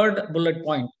 the third bullet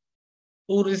point,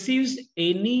 who receives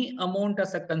any amount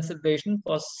as a consideration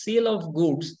for sale of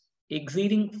goods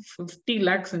exceeding 50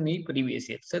 lakhs in the previous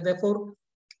year. So therefore,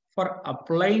 for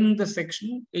applying the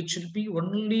section, it should be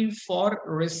only for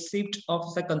receipt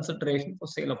of the consideration for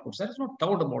sale of goods. There is no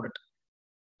doubt about it.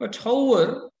 But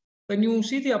however, when you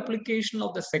see the application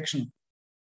of the section,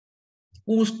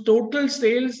 whose total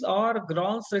sales or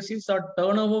gross receipts or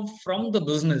turnover from the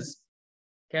business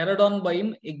carried on by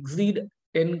him exceed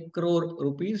 10 crore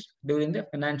rupees during the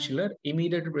financial year,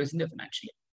 immediately preceding the financial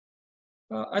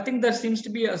year. I think there seems to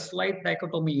be a slight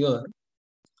dichotomy here.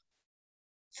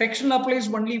 Section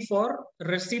applies only for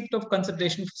receipt of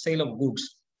consideration for sale of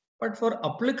goods. But for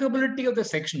applicability of the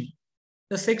section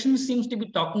seems to be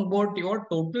talking about your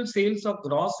total sales of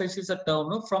gross receipts or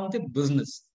turnover from the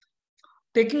business.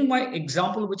 Taking my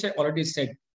example, which I already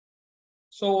said.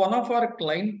 So one of our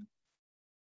client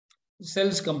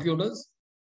sells computers,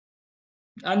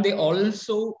 and they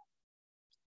also,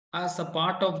 as a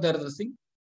part of their thing,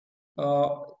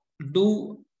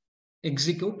 do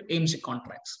execute AMC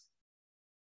contracts.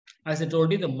 As I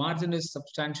told you, the margin is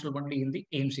substantial only in the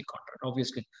AMC contract.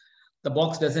 Obviously, the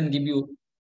box doesn't give you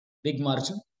big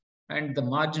margin, and the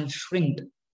margin shrinked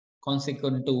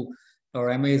consequent to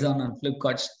Amazon and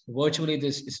Flipkart's. Virtually,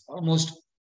 this is almost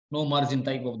no margin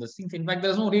type of this things. In fact,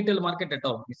 there's no retail market at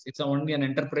all. It's only an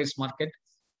enterprise market.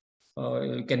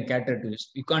 You can cater to it.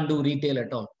 You can't do retail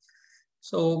at all.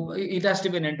 So it has to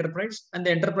be an enterprise, and the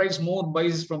enterprise more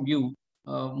buys from you,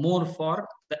 more for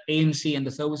the AMC and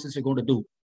the services you're going to do.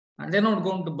 And they're not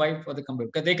going to buy for the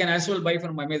computer, because they can as well buy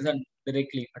from Amazon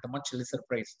directly at a much lesser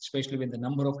price, especially when the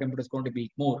number of computers is going to be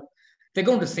more. They're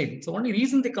going to save. So only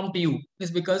reason they come to you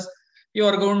is because you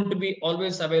are going to be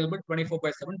always available 24/7,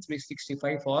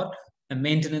 365 for the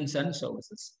maintenance and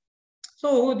services.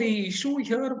 So the issue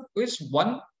here is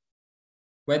one,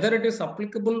 whether it is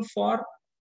applicable for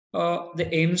the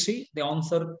AMC. The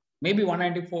answer maybe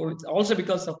 194. It's also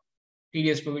because of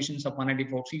TDS provisions of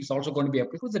 194C is also going to be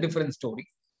applicable. It's a different story.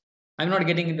 I'm not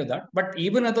getting into that. But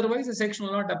even otherwise, the section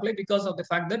will not apply because of the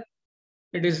fact that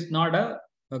it is not a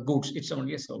goods. It's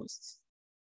only a services.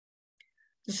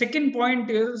 The second point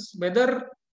is whether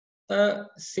the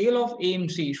sale of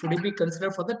AMC should it be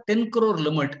considered for the 10 crore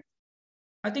limit.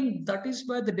 I think that is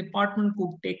where the department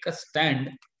could take a stand.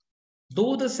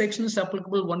 Though the section is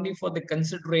applicable only for the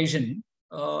consideration,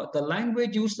 the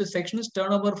language used in the section is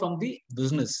turnover from the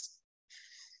business.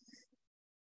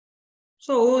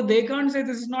 So they can't say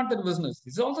this is not that business.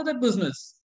 This is also that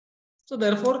business. So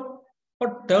therefore,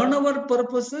 for turnover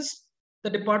purposes,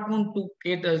 the department could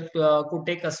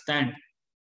take a stand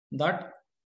that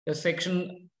the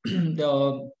section,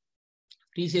 the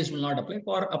TCS will not apply.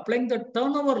 For applying the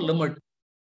turnover limit,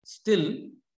 still,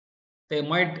 they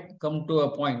might come to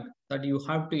a point that you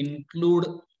have to include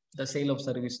the sale of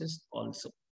services also.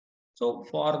 So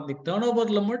for the turnover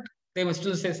limit, they will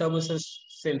still say services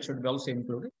sale should be also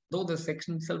included, though the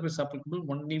section itself is applicable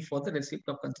only for the receipt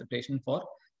of consideration for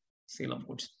sale of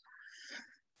goods.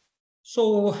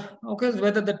 So, okay,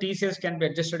 whether the TCS can be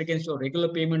adjusted against your regular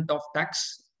payment of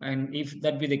tax, and if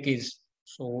that be the case,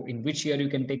 so in which year you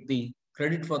can take the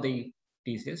credit for the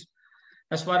TCS.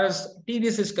 As far as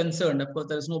TDS is concerned, of course,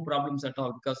 there is no problems at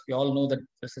all, because we all know that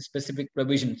there's a specific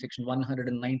provision, section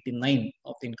 199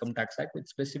 of the Income Tax Act, which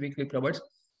specifically provides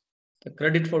the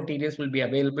credit for TDS will be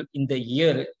available in the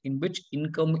year in which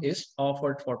income is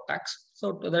offered for tax.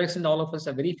 So to that extent, all of us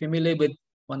are very familiar with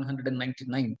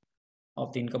 199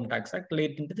 of the Income Tax Act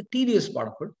relating to the TDS part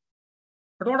of it.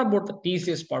 But what about the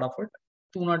TCS part of it?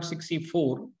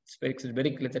 2064 is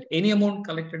very clear that any amount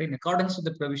collected in accordance with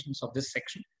the provisions of this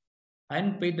section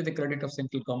and paid to the credit of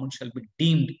central government shall be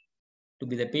deemed to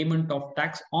be the payment of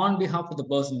tax on behalf of the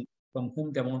person from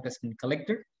whom the amount has been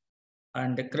collected,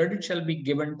 and the credit shall be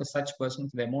given to such person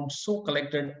for the amount so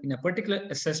collected in a particular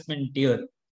assessment year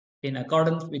in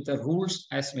accordance with the rules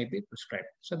as may be prescribed.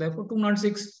 So therefore,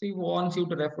 206 wants you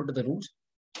to refer to the rules.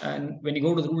 And when you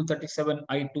go to the rule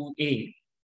 37I2A,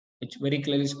 which very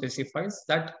clearly specifies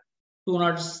that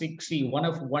 206C,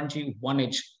 1F1G,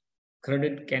 1H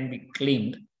credit can be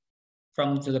claimed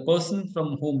from the person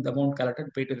from whom the amount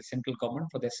collected paid to the central government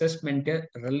for the assessment year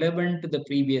relevant to the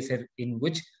previous year in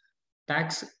which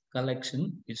tax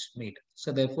collection is made.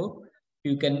 So therefore,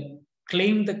 you can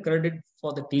claim the credit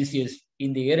for the TCS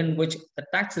in the year in which the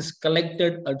tax is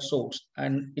collected at source,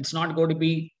 and it's not going to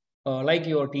be like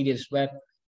your TDS where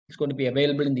it's going to be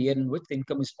available in the year in which the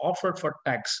income is offered for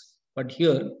tax. But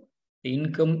here, the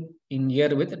income in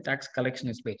year with the tax collection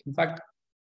is made. In fact,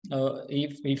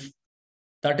 if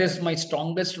that is my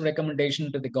strongest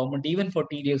recommendation to the government, even for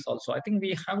TDS also. I think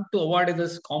we have to avoid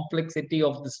this complexity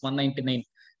of this 199,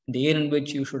 the year in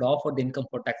which you should offer the income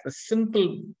for tax. A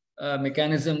simple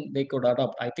mechanism they could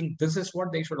adopt. I think this is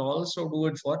what they should also do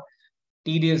it for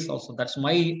TDS also. That's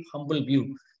my humble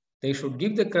view. They should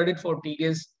give the credit for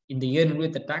TDS in the year in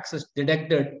which the tax is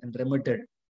deducted and remitted.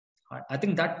 I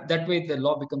think that way the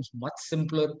law becomes much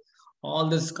simpler. All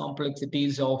these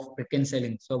complexities of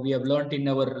reconciling. So we have learned in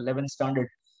our 11th standard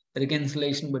the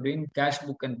reconciliation between cash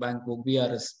book and bank book,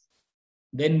 VRS.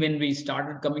 Then when we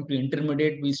started coming to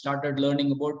intermediate, we started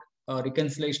learning about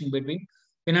reconciliation between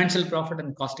financial profit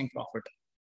and costing profit.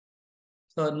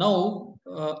 So now,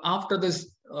 after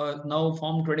this, now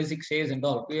Form 26 says and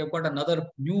all, we have got another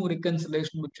new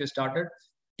reconciliation which we started.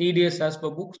 TDS as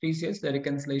per books, TCS, the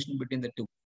reconciliation between the two.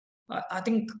 I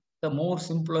think the more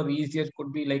simpler, easier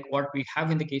could be like what we have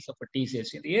in the case of a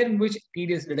TCS. In the year in which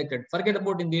TDS deducted, forget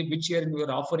about in the which year we are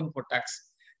offering for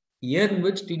tax. Year in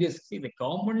which TDS, see, the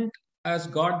government has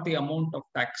got the amount of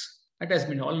tax that has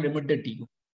been all remitted to you.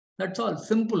 That's all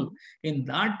simple. In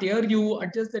that year, you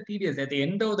adjust the TDS. At the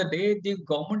end of the day, the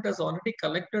government has already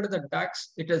collected the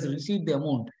tax. It has received the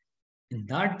amount. In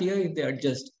that year, if they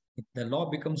adjust, the law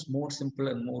becomes more simple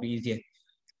and more easier.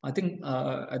 I think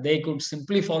they could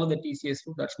simply follow the TCS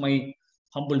route. That's my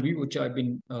humble view, which I've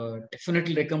been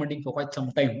definitely recommending for quite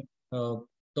some time. Though,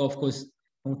 of course,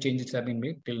 no changes have been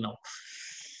made till now.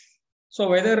 So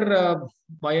whether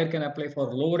buyer can apply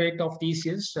for low rate of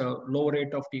TCS, low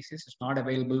rate of TCS is not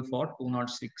available for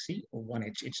 206C or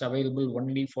 1H. It's available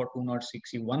only for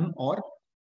 206C 1 or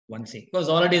 1C because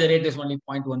already the rate is only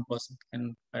 0.1%,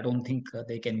 and I don't think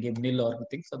they can give nil or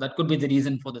anything. So that could be the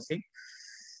reason for the same.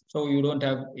 So you don't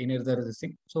have any other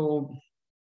thing. So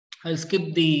I'll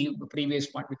skip the previous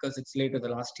part because it's later the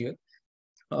last year.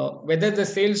 Whether the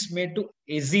sales made to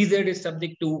SEZ is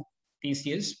subject to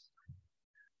TCS.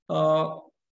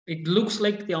 It looks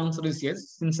like the answer is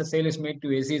yes. Since the sale is made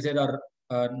to SEZ or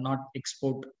not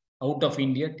export out of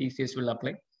India, TCS will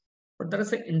apply. But there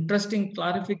is an interesting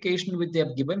clarification which they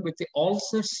have given, which they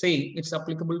also say it's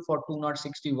applicable for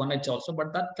 2061H also,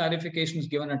 but that clarification is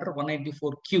given under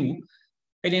 194Q.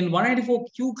 And in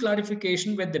 194Q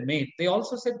clarification when they made, they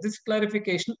also said this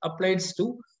clarification applies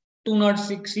to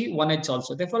 206C 1H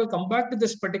also. Therefore, I'll come back to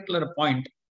this particular point.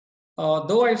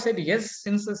 Though I said yes,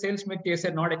 since the sales made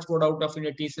TSA not export out of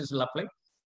India, TCS will apply.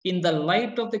 In the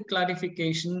light of the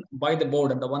clarification by the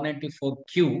board and the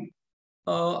 194Q,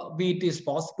 it is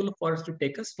possible for us to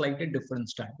take a slightly different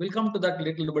stand. We'll come to that a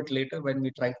little bit later when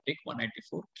we try to take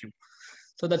 194Q.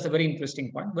 So that's a very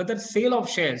interesting point. Whether sale of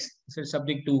shares is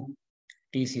subject to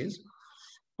TCS,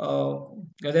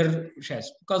 other shares,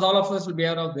 because all of us will be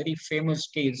aware of very famous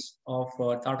case of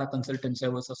Tata Consultant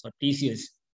Services or TCS.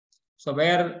 So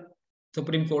where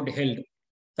Supreme Court held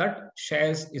that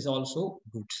shares is also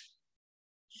goods.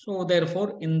 So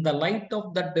therefore, in the light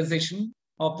of that decision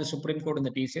of the Supreme Court in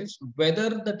the TCS, whether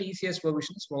the TCS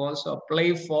provisions will also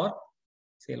apply for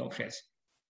sale of shares.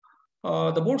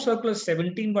 The Board Circular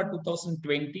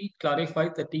 17/2020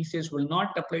 clarified that TCS will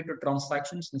not apply to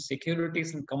transactions in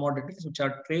securities and commodities which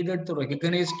are traded through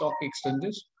recognized stock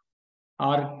exchanges,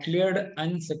 are cleared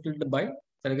and settled by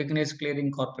the recognized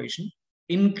clearing corporation,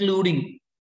 including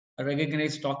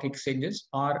recognized stock exchanges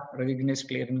or recognized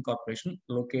clearing corporation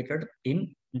located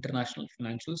in International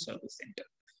Financial Service Center.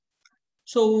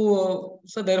 So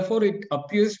therefore, it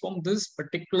appears from this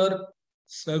particular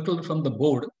circle from the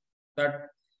board that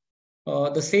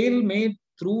the sale made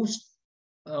through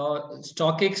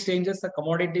stock exchanges, the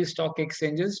commodity stock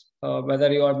exchanges,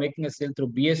 whether you are making a sale through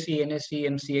BSE, NSE,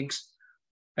 MCX,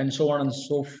 and so on and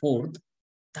so forth,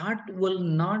 that will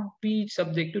not be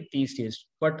subject to TCS.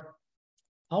 But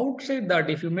outside that,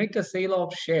 if you make a sale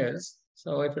of shares,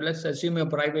 so if let's assume a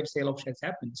private sale of shares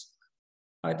happens,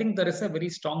 I think there is a very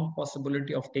strong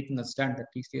possibility of taking a stand that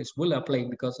TCS will apply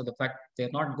because of the fact they're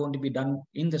not going to be done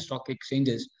in the stock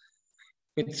exchanges.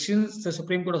 Since the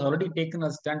Supreme Court has already taken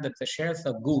a stand that the shares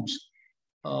are goods,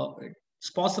 it's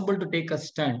possible to take a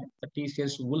stand that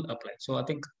TCS will apply. So I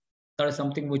think that is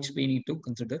something which we need to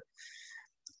consider.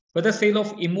 Whether sale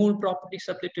of immovable property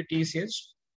subject to TCS?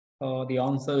 The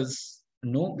answer is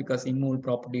no, because immovable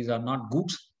properties are not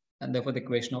goods, and therefore the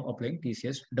question of applying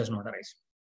TCS does not arise.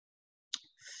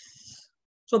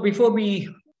 So before we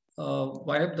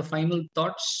wind up the final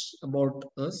thoughts about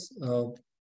us, so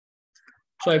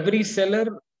every seller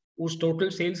whose total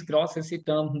sales gross SC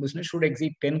term business should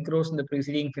exceed 10 crores in the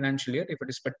preceding financial year, if it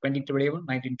is for 2021,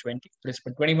 1920, if it is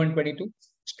for 21-22,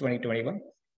 it's 2021,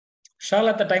 shall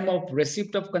at the time of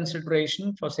receipt of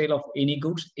consideration for sale of any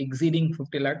goods exceeding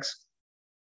 50 lakhs,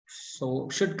 so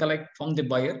should collect from the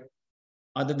buyer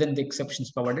other than the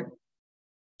exceptions provided.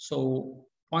 So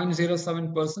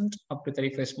 0.07% up to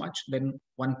 31st March, then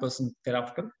 1%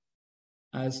 thereafter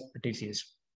as TCS.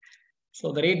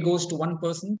 So the rate goes to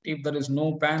 1% if there is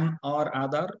no PAN or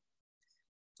Aadhaar.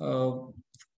 So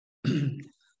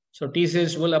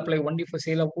TCS will apply only for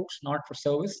sale of goods, not for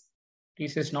service.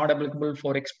 TCS not applicable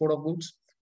for export of goods.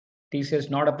 TCS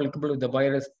not applicable if the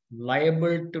buyer is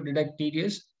liable to deduct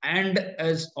TDS and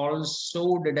is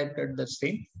also deducted the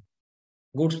same.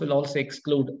 Goods will also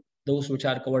exclude those which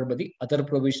are covered by the other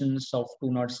provisions of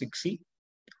 206C.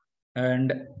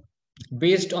 And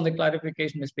based on the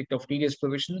clarification aspect of TDS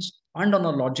provisions and on a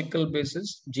logical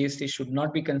basis, GST should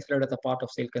not be considered as a part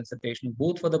of sale consideration,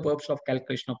 both for the purpose of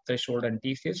calculation of threshold and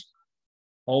TCS.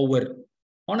 However,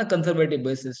 on a conservative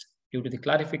basis, due to the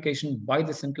clarification by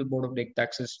the Central Board of Direct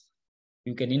Taxes,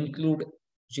 you can include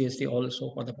GST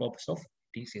also for the purpose of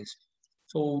TCS.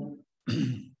 So,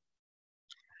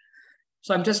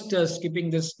 so I'm just skipping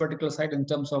this particular slide in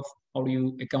terms of how do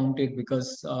you account it,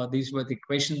 because these were the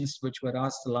questions which were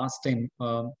asked last time,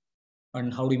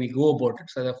 and how do we go about it.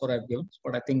 So therefore I've given,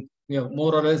 but I think we have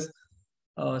more or less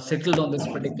settled on this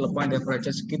particular point. Therefore I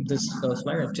just skip this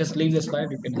slide. I'll just leave the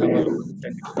slide. You can have a look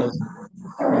at it. If there's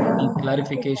any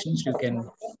clarifications, you can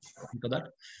look into that.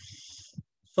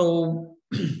 So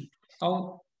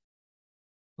now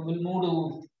we'll move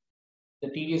to the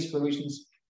TDS provisions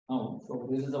now. So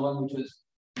this is the one which was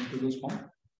introduced from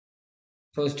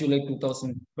 1st July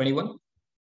 2021.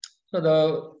 So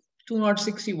the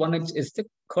 2061 is the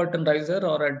curtain riser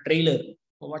or a trailer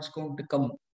for what's going to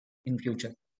come in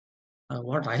future.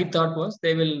 What I thought was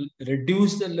they will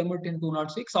reduce the limit in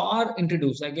 206 or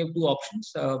introduce. I gave two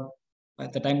options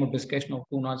at the time of discussion of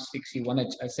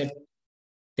 2061H. I said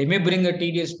they may bring a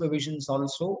TDS provisions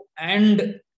also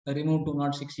and remove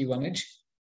 2061H.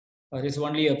 There is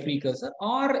only a precursor,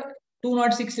 or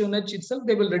 2061H itself,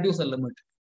 they will reduce the limit.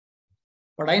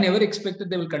 But I never expected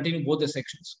they will continue both the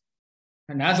sections.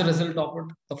 And as a result of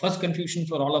it, the first confusion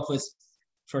for all of us,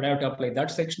 should I have to apply that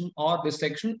section or this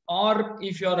section, or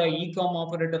if you're an e-com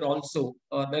operator also,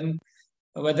 then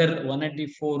whether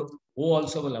 194O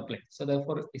also will apply. So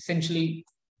therefore, essentially,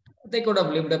 they could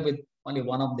have lived up with only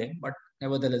one of them, but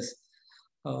nevertheless,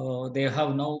 they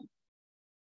have now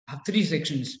three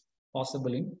sections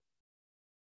possible in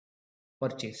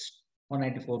purchase: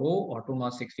 194O or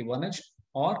 2061H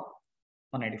or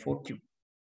 194Q.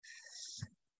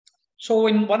 So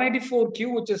in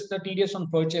 194Q, which is the TDS on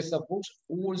purchase of goods,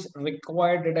 who is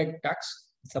required to deduct tax?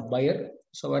 It's a buyer.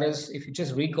 So whereas if you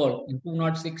just recall in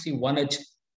 2061H,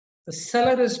 the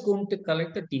seller is going to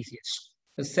collect the TCS.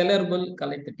 The seller will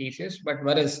collect the TCS, but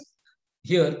whereas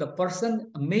here the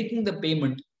person making the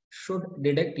payment should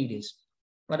deduct TDS.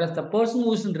 Whereas the person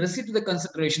who is in receipt of the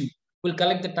consideration will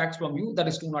collect the tax from you, that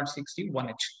is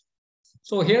 2061H.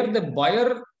 So here the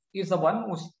buyer is the one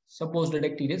who is supposed to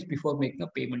deduct TDS before making a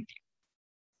payment.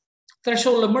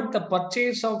 Threshold limit: the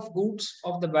purchase of goods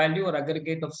of the value or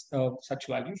aggregate of such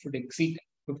value should exceed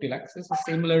 50 lakhs. This is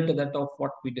similar to that of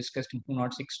what we discussed in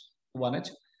 2061H.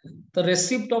 The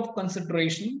receipt of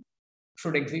consideration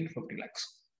should exceed 50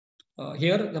 lakhs.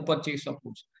 Here, the purchase of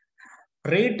goods.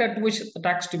 Rate at which the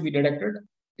tax to be deducted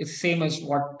is same as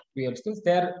what we have discussed.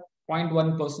 There,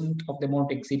 0.1% of the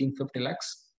amount exceeding 50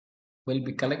 lakhs will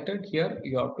be collected. Here,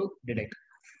 you have to deduct.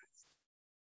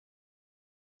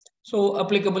 So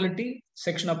applicability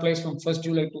section applies from 1st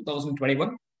July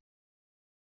 2021.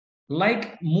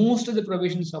 Like most of the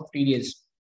provisions of TDS,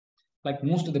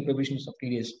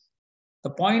 the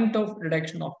point of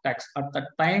deduction of tax at the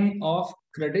time of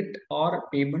credit or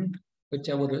payment,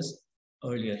 whichever is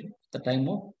earlier. The time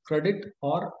of credit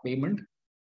or payment,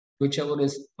 whichever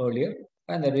is earlier,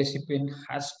 and the recipient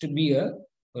has to be a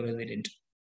resident.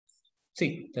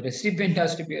 See, the recipient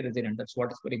has to be a resident. That's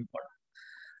what is very important.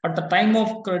 At the time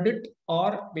of credit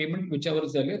or payment, whichever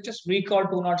is earlier, just recall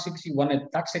 2061.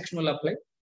 That section will apply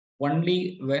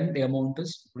only when the amount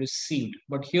is received.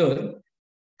 But here,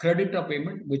 credit or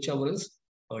payment, whichever is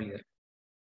earlier.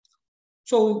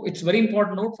 So it's very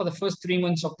important note for the first 3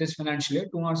 months of this financial year,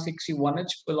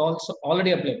 261H will also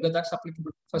already apply because that's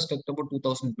applicable 1st October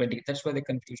 2020. That's where the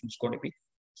confusion is going to be.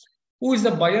 Who is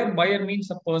the buyer? Buyer means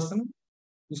a person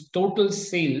whose total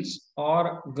sales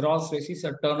or gross receipts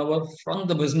or turnover from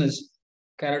the business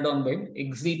carried on by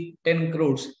exceed 10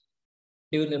 crores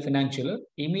during the financial year,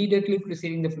 immediately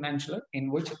preceding the financial year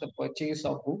in which the purchase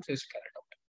of goods is carried out.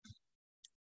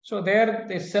 So there,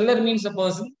 the seller means a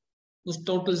person whose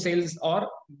total sales or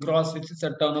gross receipts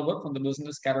or turnover from the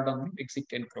business carried on exceed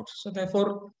 10 crores. So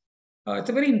therefore, it's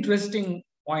a very interesting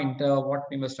point what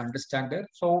we must understand there.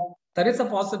 So there is a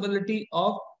possibility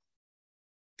of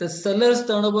the seller's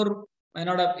turnover may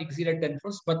not have exceeded 10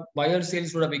 crores, but buyer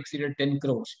sales would have exceeded 10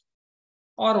 crores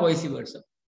or vice versa.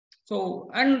 So,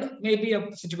 and maybe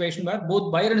a situation where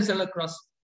both buyer and seller cross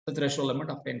the threshold limit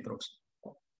of 10 crores.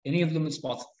 Any of them is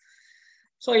possible.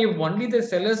 So, if only the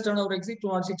seller's turnover exceeds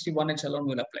 261H alone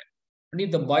will apply. And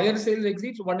if the buyer sales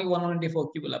exceeds, only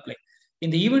 194Q will apply. In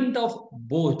the event of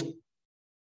both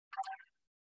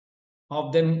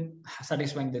of them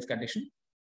satisfying this condition,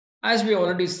 as we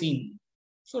already seen,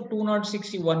 so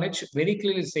 2061H very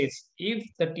clearly says if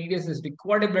the TDS is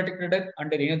required to be deducted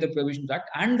under any of the Provisions Act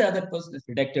and the other person is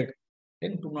deducted,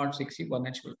 then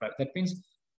 2061H will apply. That means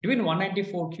between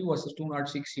 194Q versus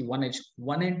 2061H,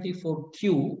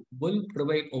 194Q will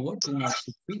provide over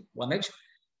 2061H.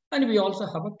 And we also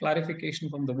have a clarification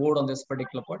from the board on this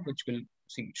particular point, which we'll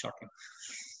see shortly.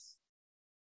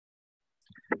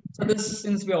 So this,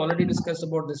 since we already discussed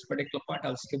about this particular point,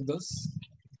 I'll skip this.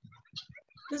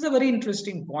 This is a very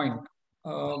interesting point.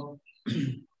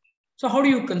 So how do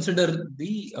you consider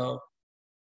the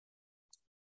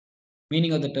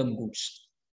meaning of the term goods?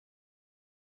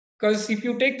 Because if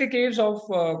you take the case of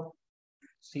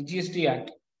CGST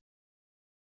Act,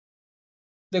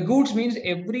 the goods means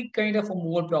every kind of a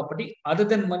movable property other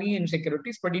than money and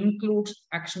securities, but includes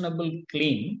actionable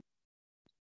claim.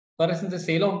 Whereas in the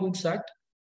Sale of Goods Act,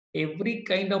 every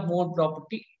kind of movable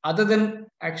property other than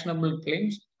actionable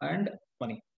claims and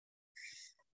money.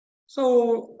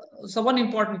 So one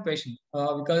important question,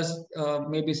 because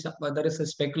maybe there is a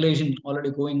speculation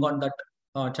already going on that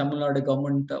Tamil Nadu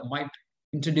government might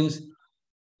introduce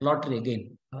lottery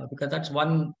again, because that's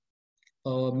one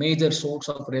major source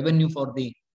of revenue for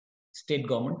the state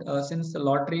government. Since the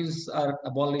lotteries are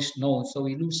abolished now, so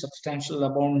we lose substantial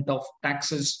amount of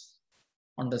taxes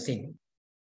on the same.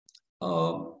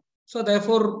 So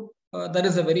therefore, there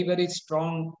is a very, very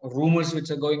strong rumors which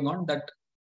are going on that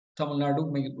Tamil Nadu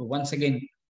may once again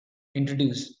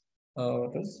introduce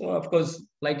this. So of course,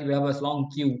 like we have a long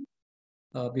queue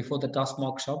before the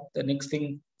Taskmark shop. The next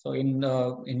thing, so in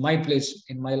my place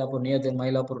in Mylapore, near the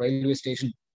Mylapore railway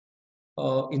station,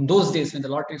 in those days when the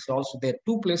lotteries are also there,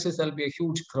 two places there will be a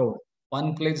huge crowd.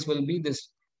 One place will be this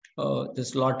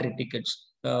lottery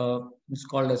tickets. It's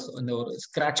called as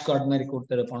scratch card மாதிரி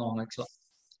கொடுத்துருப்பாங்க actually.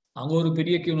 அங்கே ஒரு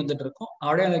பெரிய Q வந்துட்டு இருக்கும்.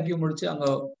 அப்படியே அந்த Q முடிச்சு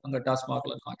அங்கே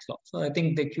டாஸ்மார்க்ல இருக்கும் ஆக்சுவலா. So I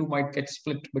think the Q might get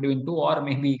split between two or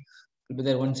maybe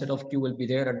there one set of queue will be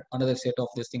there and another set of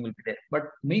this thing will be there. But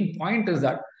main point is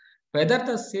that whether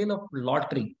the sale of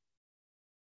lottery,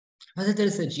 whether there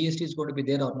is a GST is going to be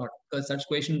there or not, because that's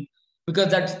question, because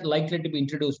that's likely to be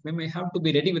introduced, we may have to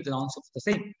be ready with the answer for the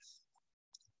same.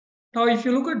 Now, if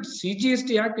you look at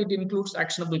CGST Act, it includes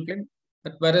actionable claim,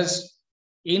 but whereas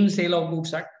in Sale of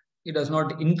Goods Act, it does not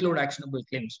include actionable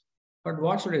claims. But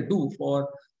what should I do for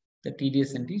the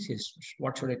TDS and TCS?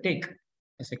 What should I take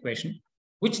as a question?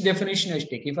 Which definition I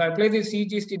should take? If I apply the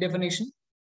CGST definition,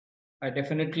 I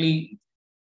definitely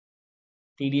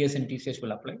TDS and TCS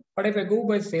will apply. But if I go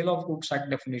by Sale of Goods Act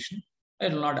definition,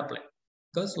 it will not apply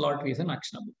because lottery is an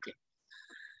actionable claim.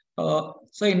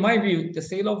 So in my view, the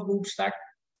Sale of Goods Act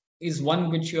is one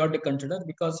which you have to consider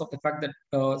because of the fact that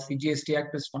CGST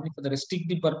Act is only for the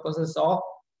restrictive purposes of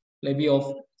levy of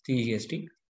CGST.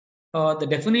 The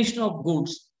definition of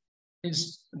goods is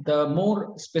the more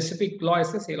specific law is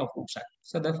the Sale of Goods Act.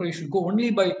 So therefore, you should go only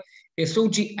by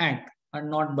SOG Act and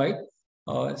not by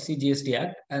CGST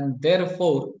Act. And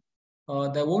therefore,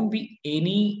 there won't be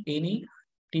any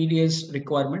TDS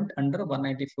requirement under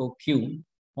 194Q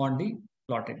on the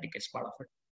lottery tickets part of it.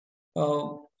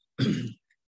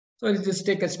 So I'll just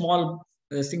take a small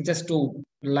thing just to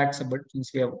relax a bit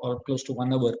since we have close to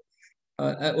 1 hour.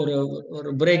 Or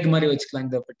a break மாதிரி வச்சுக்கலாம்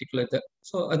இந்த particular.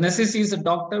 So a necessity is a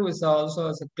doctor who is also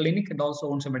as a clinic and also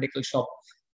owns a medical shop.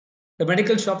 The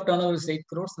medical shop turnover is 8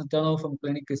 crores. The turnover from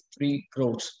clinic is 3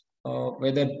 crores.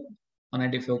 Whether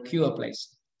 194Q applies.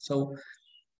 So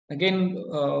again,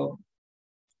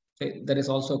 there is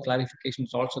also clarification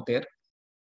is also there.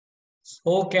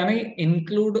 So can I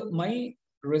include my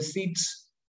receipts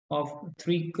of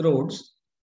 3 crores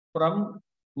from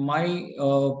my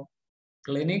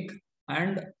clinic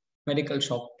and medical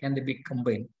shop, can they be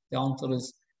combined? The answer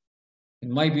is,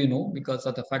 in my view, no, because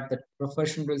of the fact that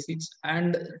professional receipts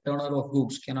and turnover of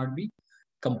goods cannot be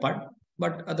compared.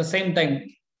 But at the same time,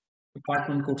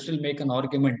 department could still make an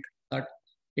argument that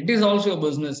it is also a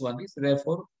business only, so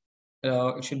therefore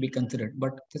it should be considered.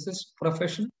 But this is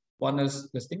profession. One is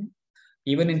this thing.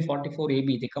 Even in 44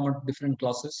 AB, they come out different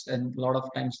clauses, and a lot of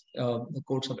times the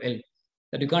courts have held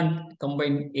that you can't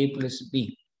combine A plus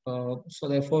B. So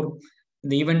therefore, in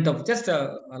the event of just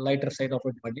a lighter side of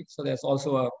it, buddy. So there's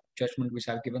also a judgment which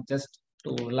I've given just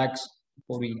to relax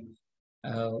before we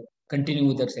uh, continue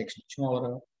with that section.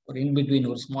 Or in between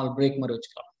or small break marriage.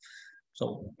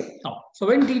 So now, so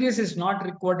when TDS is not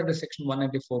required under section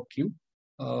 194Q,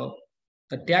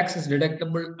 the tax is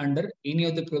deductible under any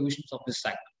of the provisions of this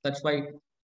act. That's why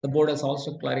the board has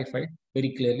also clarified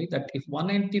very clearly that if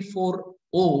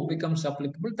 194O becomes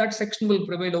applicable, that section will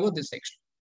prevail over this section.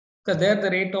 Because there the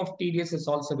rate of TDS is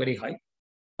also very high.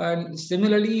 And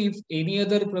similarly, if any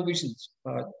other provisions,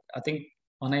 I think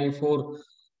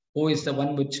 194O is the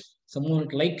one which is the more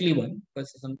likely one,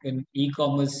 because in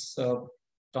e-commerce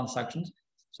transactions,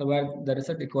 so where there is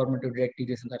a requirement to deduct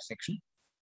TDS in that section.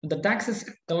 The tax is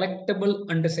collectible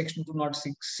under section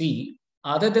 206C,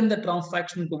 other than the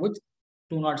transaction to which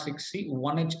 206C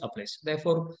 1H applies.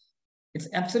 Therefore, it's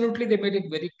absolutely, they made it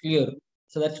very clear.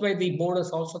 So that's why the board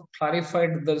has also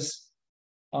clarified this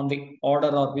on the order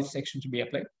or which section to be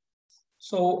applied.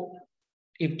 So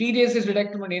if TDS is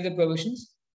deducted on either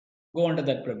provisions, go under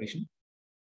that provision.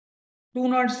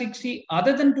 206C,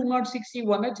 other than 206C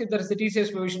 1H, if there is a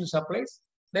TCS provision applies,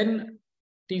 then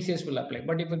TCS will apply.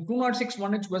 But if a 206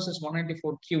 1H versus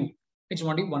 194Q, it's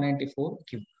only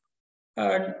 194Q.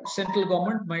 And central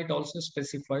government might also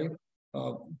specify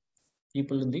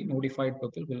people in the notified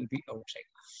people will be outside.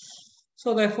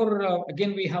 So therefore,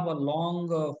 again, we have a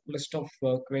long list of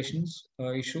questions,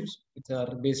 issues, which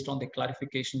are based on the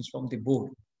clarifications from the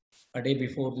board a day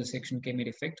before the section came in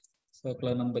effect.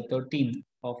 Circular number 13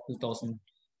 of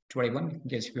 2021, in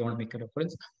case you want to make a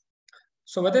reference.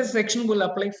 So whether section will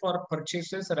apply for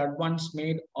purchases or advance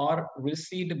made or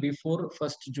received before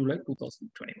 1st July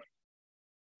 2021.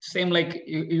 Same like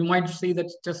you might see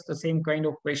that's just the same kind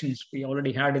of questions we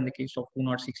already had in the case of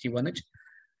 261H,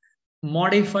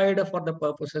 modified for the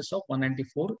purposes of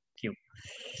 194Q.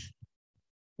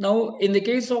 Now, in the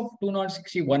case of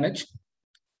 261H,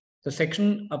 the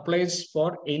section applies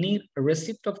for any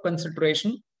receipt of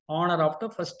consideration on or after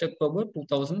 1st October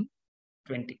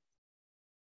 2020.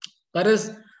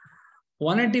 Whereas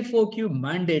 194Q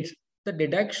mandates the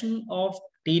deduction of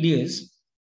TDS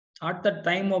at the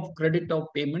time of credit of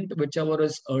payment, whichever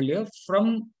is earlier,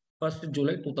 from 1st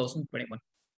July 2021.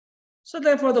 So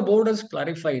therefore, the board has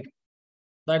clarified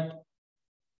that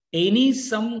any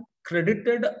sum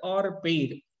credited or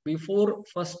paid before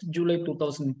 1st July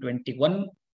 2021,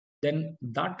 then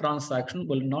that transaction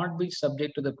will not be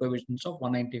subject to the provisions of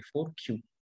 194Q.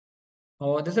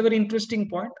 This is a very interesting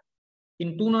point.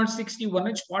 In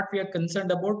 261H, what we are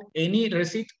concerned about, any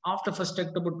receipt after 1st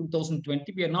October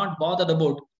 2020, we are not bothered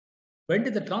about when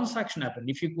did the transaction happen,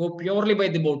 if you go purely by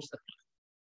the board circular.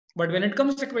 But when it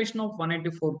comes to the question of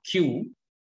 194Q,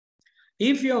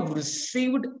 if you have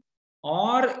received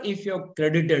or if you have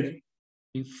credited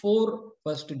before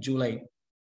 1st July,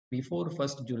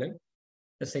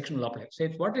 the section will apply. So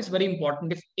what is very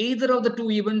important, if either of the two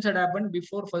events had happened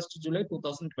before 1st July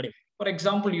 2020, for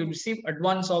example, you receive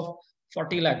advance of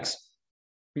 40 lakhs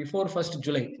before 1st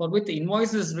July, for which the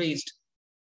invoice is raised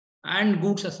and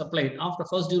goods are supplied after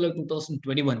 1st July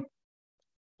 2021,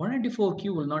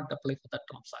 194Q will not apply for that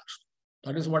transaction.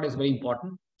 That is what is very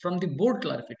important from the board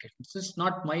clarification. This is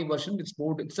not my version, it's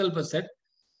board itself has said,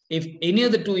 if any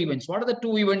of the two events, what are the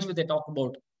two events which they talk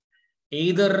about?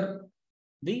 Either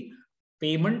the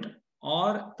payment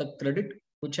or the credit,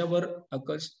 whichever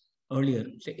occurs earlier.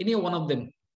 So any one of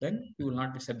them, then you will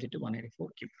not be subject to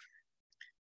 184Q.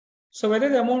 So whether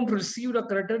the amount received or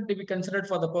credited to be considered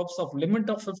for the purpose of limit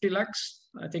of 50 lakhs,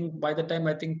 I think by the time,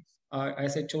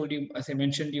 as I told you, as I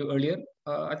mentioned you earlier,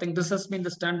 I think this has been the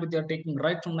stand which they are taking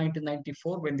right from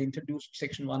 1994 when they introduced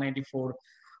section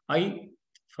 194I.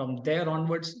 From there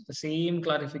onwards, the same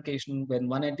clarification when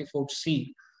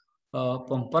 194C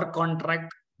from per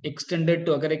contract extended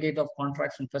to aggregate of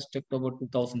contracts from 1st October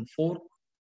 2004.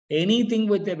 Anything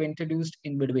which they've introduced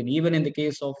in between, even in the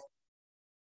case of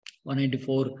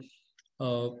 194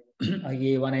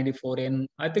 IA 194N.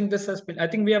 I think this has been, I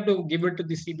think we have to give it to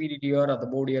the CBDDR or the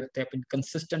board here. They have been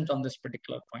consistent on this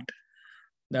particular point.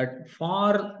 That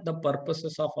for the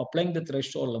purposes of applying the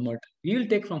threshold limit, we will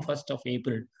take from 1st of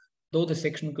April though the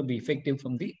section could be effective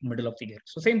from the middle of the year.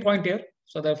 So same point here.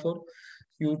 So therefore,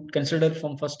 you consider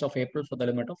from 1st of April for the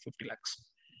limit of 50 lakhs.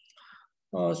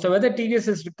 So whether TDS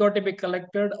is required to be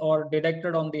collected or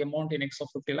deducted on the amount in excess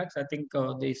of 50 lakhs, I think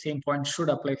the same point should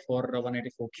apply for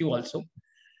 184Q also.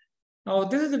 Now,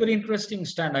 this is a very interesting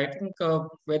stand. I think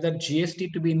whether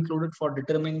GST to be included for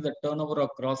determining the turnover of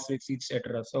gross receipts,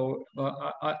 etc. So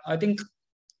I think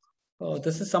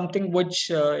this is something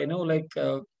which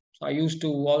I used to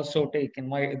also take in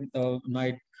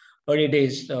my early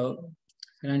days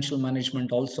financial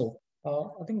management also.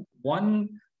 I think one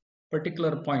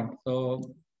particular point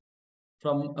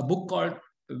from a book called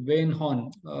Wayne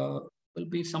Horn will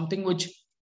be something which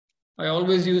I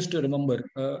always used to remember.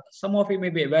 Some of you may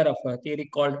be aware of a theory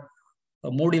called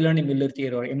Modigliani-Miller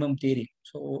theory or MM theory.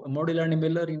 So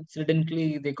Modigliani-Miller,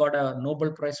 incidentally, they got a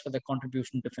Nobel Prize for their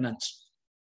contribution to finance.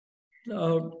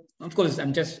 Of course,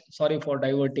 I'm just sorry for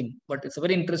diverting, but it's a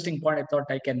very interesting point. I thought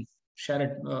I can share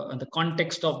it in the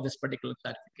context of this particular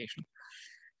clarification.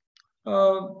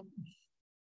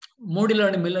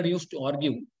 Modigliani-Miller used to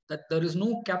argue that there is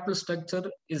no capital structure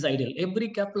is ideal. Every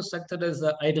capital structure is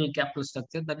an ideal capital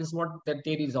structure. That is what that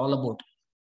theory is all about.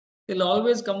 They'll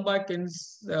always come back and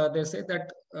they say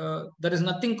that there is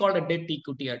nothing called a debt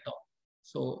equity at all.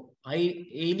 So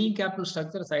any capital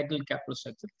structure is ideal capital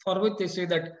structure, for which they say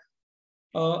that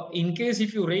in case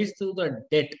if you raise through the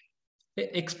debt,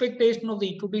 the expectation of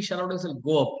the equity shareholders will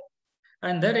go up,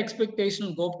 and their expectation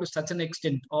will go up to such an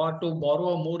extent, or to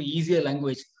borrow a more easier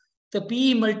language, the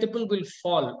PE multiple will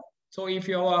fall. So if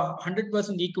you have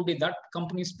 100% equity, that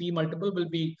company's PE multiple will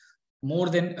be more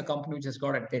than a company which has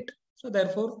got a debt. So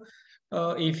therefore,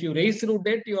 if you raise through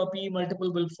debt, your PE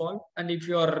multiple will fall, and if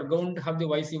you are going to have the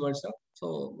vice versa.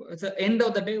 So at the end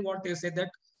of the day, what they say that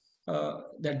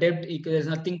the debt, there's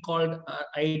nothing called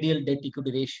ideal debt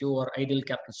equity ratio or ideal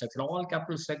capital structure. All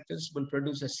capital structures will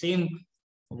produce the same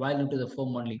value to the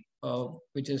firm only,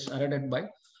 which is added by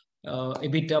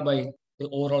EBITDA by the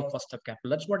overall cost of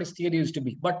capital. That's what his theory used to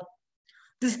be. But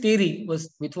this theory was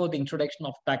before the introduction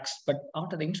of tax. But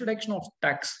after the introduction of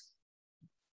tax,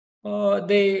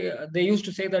 they used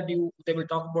to say that they will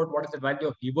talk about what is the value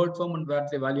of levered firm and what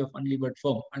is the value of unlevered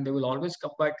firm, and they will always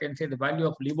come back and say the value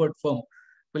of levered firm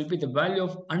will be the value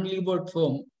of unlevered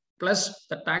firm plus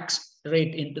the tax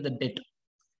rate into the debt.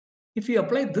 If you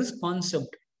apply this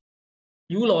concept,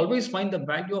 you will always find the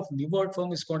value of levered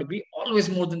firm is going to be always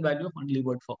more than value of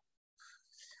unlevered firm.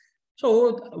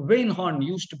 So Wayne Horn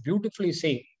used to beautifully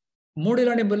say,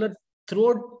 Modigliani-Miller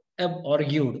throughout they've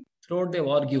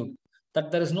argued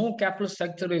that there is no capital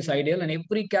structure is ideal and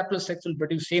every capital structure will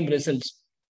produce same results.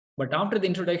 But after the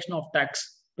introduction of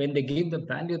tax, when they gave the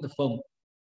value of the firm,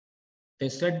 they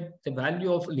said the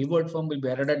value of levered firm will be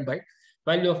added by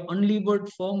value of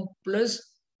unlevered firm plus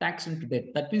tax into debt.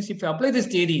 That means if you apply this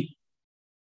theory,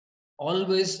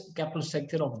 always capital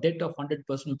structure of debt of 100%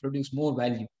 will produce more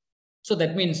value. So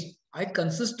that means I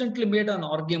consistently made an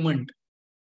argument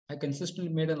that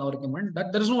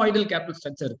there is no ideal capital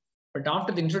structure. But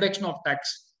after the introduction of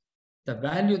tax, the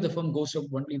value of the firm goes up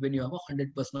only when you have 100%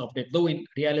 of debt. Though in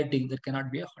reality, there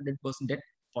cannot be a 100% debt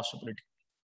possibility.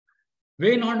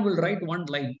 Wayne Horn will write one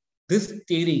line. This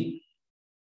theory,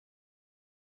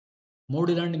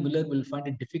 Modigliani-Miller will find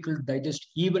it difficult to digest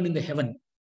even in the heaven.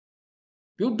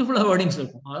 Beautiful wordings.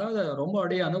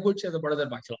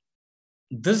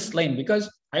 This line, because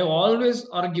I always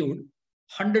argued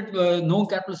 100 no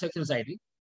capital structure is ideal.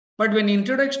 But when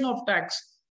introduction of tax,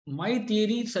 my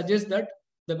theory suggests that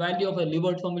the value of a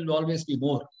levered firm will always be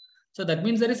more. So that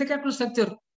means there is a capital structure.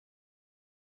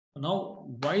 Now,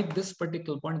 why this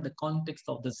particular point in the context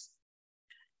of this?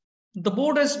 The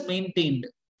board has maintained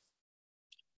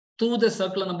through the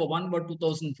circular number 1 by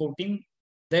 2014.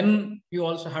 Then you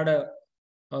also had a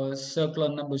circular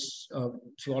numbers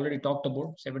which you already talked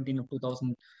about, 17 of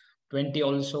 2020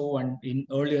 also, and in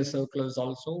earlier circulars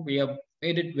also, we have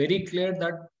made it very clear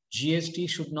that GST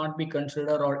should not be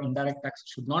considered or indirect tax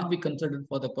should not be considered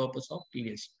for the purpose of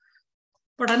TDS.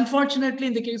 But unfortunately,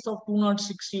 in the case of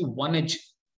 2061H,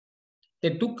 they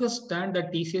took a stand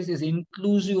that TCS is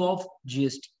inclusive of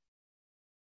GST.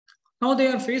 Now they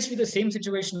are faced with the same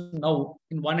situation now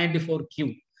in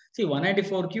 194Q. See,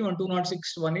 194Q and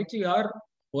 2061H are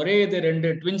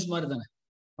the twins.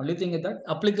 Only thing is that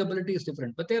applicability is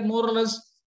different, but they are more or less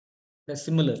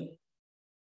similar.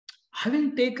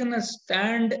 Having taken a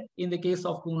stand in the case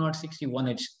of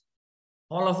 2061H,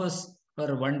 all of us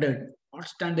were wondered what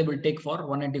stand they will take for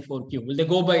 194Q. Will they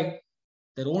go by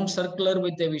their own circular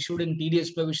which they've issued in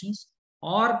TDS provisions,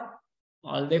 or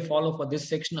will they follow for this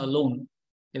section alone?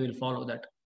 They will follow that.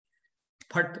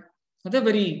 But they're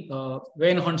very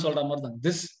Wayne Horn solda more than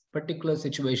this particular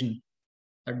situation,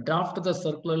 the draft of the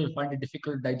circular will find it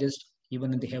difficult to digest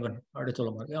even in the heaven.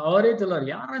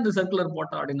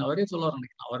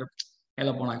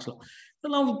 So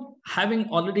now, having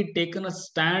already taken a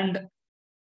stand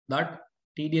that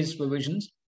TDS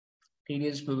provisions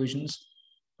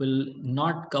will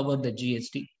not cover the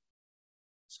GST.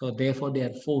 So therefore, they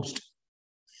are forced.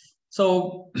 So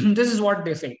this is what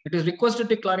they say. It is requested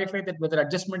to clarify that whether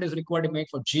adjustment is required to make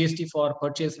for GST for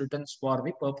purchase returns for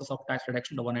the purpose of tax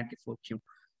reduction to 194Q.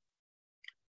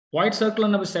 White Circular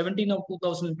number 17 of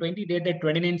 2020, dated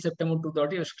 29 September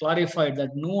 2030, has clarified that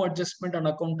no adjustment on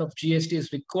account of GST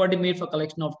is required to be made for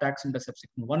collection of tax under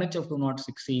subsection 1H of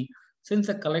 206C, since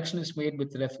the collection is made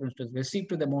with reference to receipt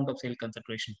to the amount of sale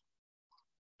consideration.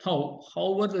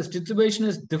 However, the situation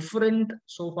is different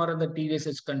so far as the TDS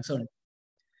is concerned.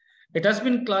 It has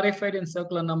been clarified in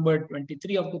Circular number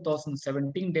 23 of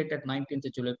 2017, dated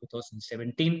 19th July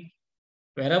 2017.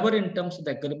 Wherever in terms of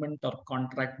the agreement or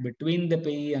contract between the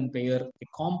payee and payer, the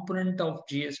component of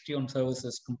GST on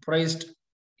services comprised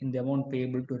in the amount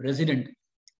payable to resident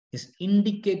is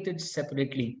indicated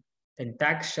separately, then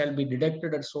tax shall be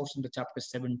deducted at source under Chapter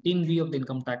 17B of the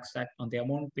Income Tax Act on the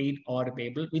amount paid or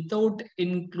payable without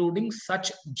including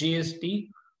such GST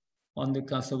on the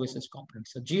services component.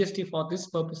 So GST for this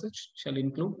purposes shall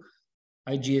include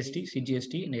IGST,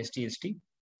 CGST, and SGST.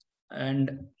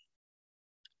 And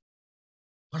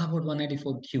what about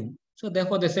 194Q? So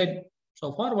therefore they said,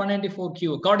 so for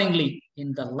 194Q, accordingly,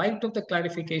 in the light of the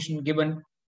clarification given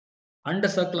under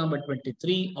Circular number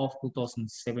 23 of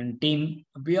 2017,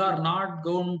 we are not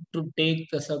going to take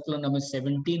the Circular number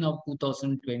 17 of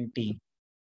 2020.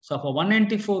 So for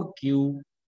 194Q,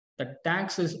 the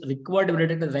tax is required to be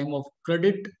related at the time of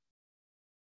credit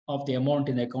of the amount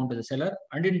in the account of the seller,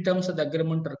 and in terms of the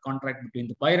agreement or contract between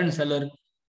the buyer and seller,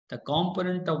 the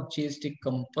component of GST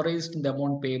comprised in the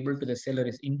amount payable to the seller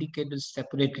is indicated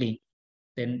separately,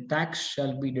 then tax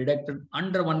shall be deducted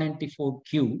under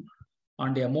 194Q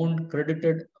on the amount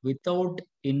credited without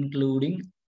including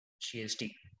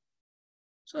GST.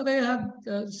 So they have,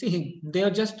 they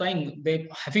are just trying, they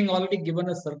having already given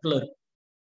a circular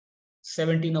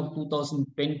 17 of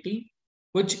 2020,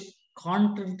 which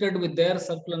contradicted with their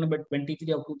circular number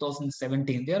 23 of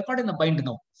 2017. They are caught in a bind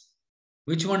now.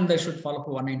 Which one they should follow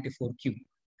for 194Q?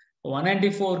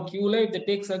 194Q, if they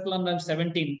take circular number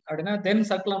 17, then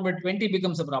circular number 20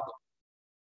 becomes a problem.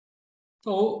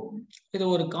 So, இது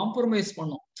ஒரு compromise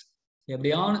பண்ணும்.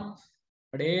 எப்படியான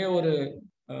அப்படியே ஒரு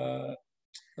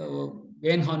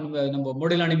வேன்ஹான் நம்ம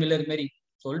மோடிலானி Miller மாரி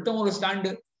சொல்லிட்டோம் ஒரு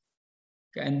ஸ்டாண்டு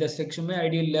இந்த செக்ஷனுமே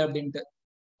ஐடியா இல்லை அப்படின்ட்டு.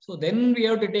 So then we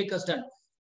have to take a stand.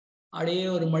 அப்படியே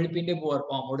ஒரு மழுப்பின்ண்டே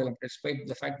போவார்ப்பான் மோடல் despite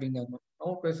the fact being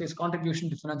no his contribution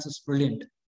to finance is brilliant.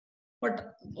 But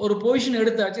ஒரு பொசிஷன்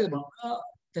எடுத்தாச்சு இது பண்ணும்.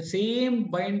 The same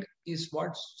bind is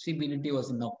what CBDT was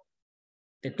now.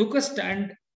 They took a stand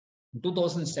in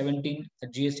 2017 that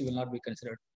GST will not be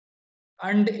considered.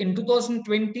 And in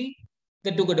 2020,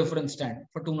 they took a different stand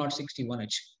for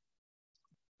 261H.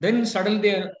 Then suddenly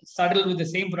they saddled with the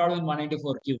same problem in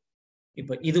 194Q.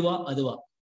 இப்போ இதுவா அதுவா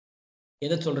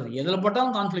எதை சொல்றது எதில்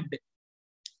போட்டாலும் conflict.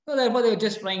 So therefore they were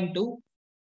just trying to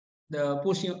the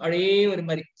push அடையே ஒரு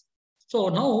மாதிரி. So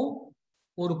now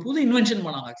ஒரு புது இன்வென்ஷன்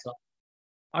பண்ணாங்க ஆக்சுவலா.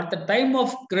 At the time of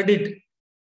credit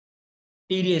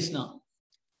TDSனா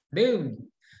அப்படியே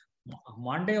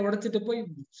மண்டையை உடைச்சிட்டு போய்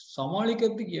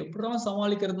சமாளிக்கிறதுக்கு எப்படிதான்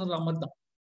சமாளிக்கிறதுன்ற மாதிரி தான்.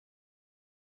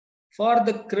 For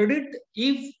the credit,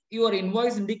 if your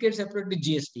invoice indicates separately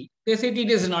GST, they say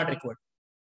TDS is not required.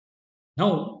 Now,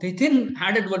 they then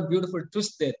added one beautiful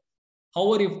twist there.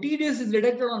 However, if TDS is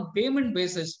deducted on payment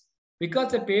basis, because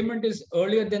the payment is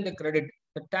earlier than the credit,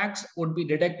 the tax would be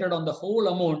deducted on the whole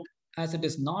amount, as it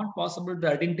is not possible to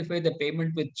identify the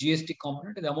payment with GST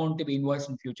component, the amount to be invoiced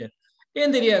in future.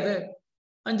 ஏன் தெரியாது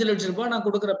 5 லட்சம் ரூபாய் நான்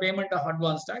கொடுக்குற payment of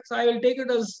advance tax I will take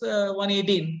it as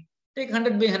 118, take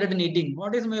 100 by 118.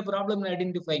 What is my problem in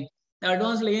identifying?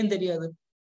 அட்வான்ஸ்ல ஏன் தெரியாது?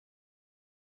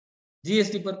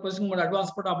 GST purpose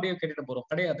advance போட்டு அப்படியே கேட்டுட்டு போறோம்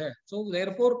கிடையாது. So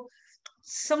therefore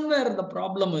somewhere the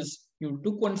problem is you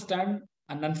took one stand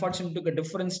and unfortunately took a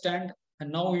different stand and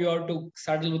now you have to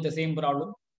saddle with the same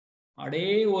problem.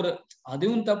 அப்படியே ஒரு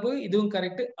அதுவும் தப்பு இதுவும்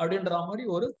கரெக்ட் அப்படின்ற மாதிரி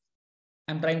ஒரு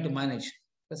I'm trying to manage.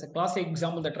 That's a classic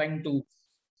example. They're trying to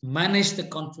manage the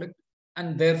conflict, and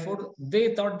therefore they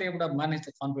thought they would have managed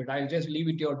the conflict. I'll just leave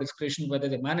it to your discretion whether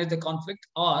they managed the conflict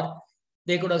or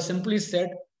they could have simply said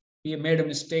we made a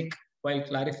mistake while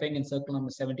clarifying in circular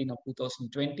number 17 of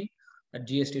 2020 that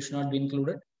GST should not be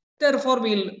included. Therefore,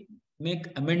 we'll make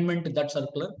amendment to that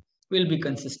circular. We'll be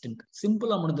consistent.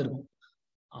 Simple amundirkum.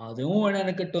 அதுவும் வேணும்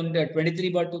எனக்கு 23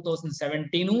 by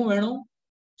 2017 வேணும்.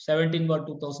 17 bar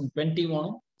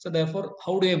 2021. So therefore,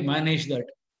 how do I manage that?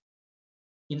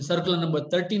 In circular number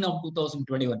 13 of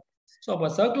 2021. So for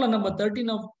circular number 13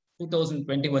 of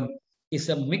 2021 is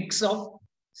a mix of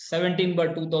 17 by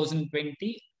 2020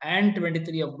 and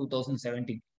 23 of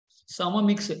 2017. Some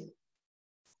mix.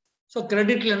 So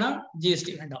credit lana GST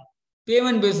and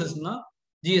payment basis na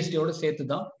GST oda சேர்த்து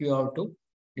தான் you have to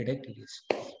deduct TDS.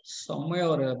 செம்மையா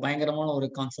ஒரு பயங்கரமான ஒரு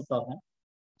concept ஆகும்.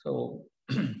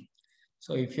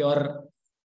 So if you are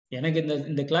எனக்கு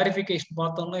இந்த clarification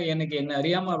பார்த்தோம்னா எனக்கு என்ன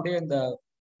அறியாம அப்படியே இந்த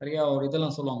நிறைய ஒரு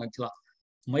இதெல்லாம் சொல்லுவாங்க ஆக்சுவலா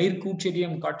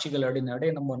மயிர்கூச்செடியும் காட்சிகள் அப்படின்னு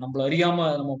அப்படியே நம்மள அறியாம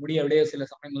நம்ம முடிய அப்படியே சில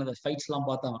சமயங்கள் அந்த ஃபைட்ஸ் எல்லாம்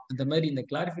பார்த்தாங்க. அந்த மாதிரி இந்த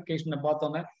கிளாரிஃபிகேஷனை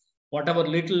பார்த்தோன்னே what ever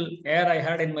little air I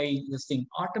had in my this thing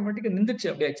ஆட்டோமேட்டிக்கா நின்றுச்சு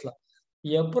அப்படியே ஆக்சுவலா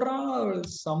எப்பரா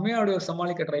செம்மையா அப்படியே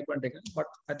சமாளிக்க ட்ரை பண்றீங்க.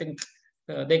 But I think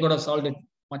they could have solved it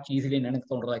much easily in எனக்கு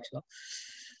தோன்றது actually.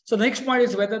 So the next point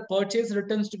is whether purchase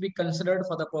returns to be considered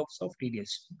for the purpose of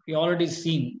TDS. We already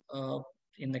seen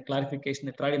in the clarification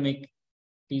they try to make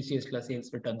TCS plus sales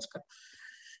returns.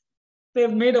 They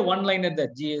have made a one liner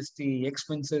that GST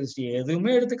expenses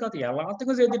எதுவுமே எடுத்துக்காது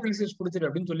எல்லாத்துக்கும் சேர்த்து TCS கொடுத்துரு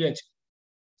அப்படின்னு சொல்லியாச்சு.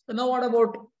 So now what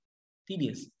about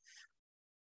TDS?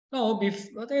 No,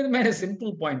 they made a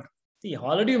simple point. See,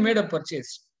 already you made a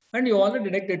purchase and you already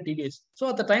deducted TDS. So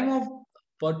at the time of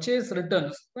purchase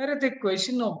returns, where is the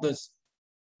question of this?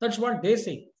 That's what they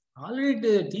say. Already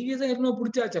the TDS is no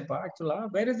pudichachappa. Actually,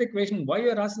 where is the question? Why you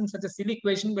are asking such a silly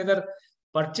question whether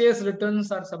purchase returns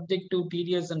are subject to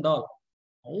TDS and all?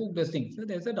 All these things. So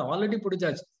they said already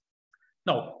pudichach.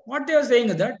 Now, what they are saying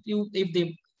is that if the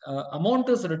amount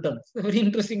is returned, it's a very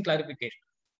interesting clarification.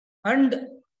 And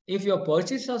if your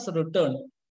purchase is returned,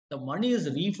 the money is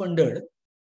refunded,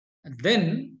 then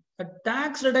the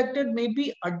tax deducted may be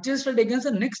adjusted against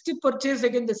the next purchase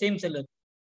against the same seller.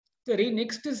 சரி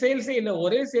next சேல்ஸே இல்லை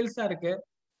ஒரே sales தான் இருக்கு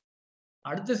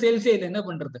அடுத்த சேல்ஸே இல்லை என்ன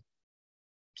பண்றது?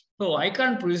 So I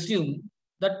Khan presume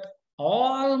that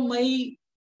all my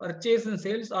purchase and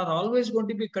sales are always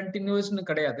going to be கண்டினியூஸ்னு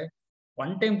கிடையாது.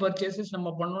 ஒன் டைம் பர்ச்சேசஸ்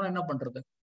நம்ம பண்ணோம்னா என்ன பண்றது?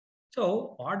 So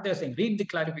what they're saying, read the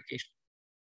clarification.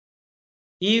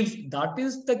 If that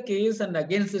is the case and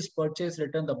against this purchase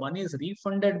return the money is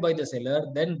refunded by the seller,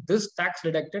 then this tax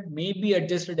deducted may be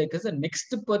adjusted against the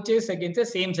next purchase against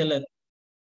the same seller.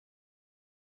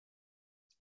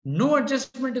 No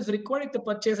adjustment is required if the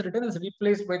purchase return is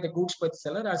replaced by the goods by the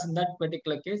seller, as in that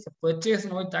particular case, the purchase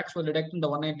no tax was deducted in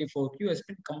the 194Q has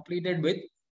been completed with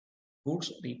goods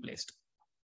replaced.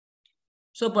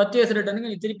 So purchase return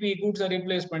திருப்பி goods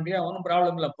replace பண்றியா ஒன்றும்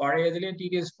problem இல்லை, பழையதுலேயே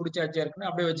TDS பிடிச்சாச்சா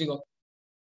இருக்குன்னு அப்படியே வச்சுக்கோ.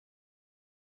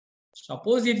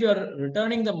 Suppose if you are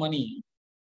returning the money,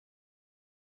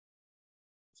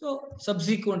 so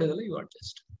subsequent you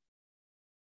adjust.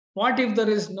 What if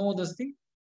there is no this thing?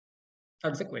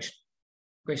 That's the question.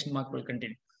 Question mark will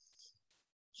continue.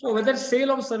 So whether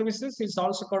sale of services is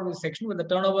also covered with section, whether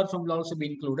turnover from will also be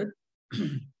included.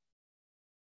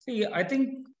 See, I think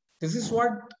this is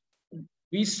what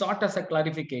we sought as a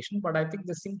clarification, but I think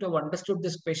they seem to have understood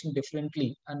this question differently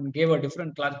and gave a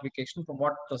different clarification from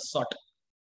what was sought.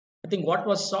 I think what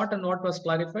was sought and what was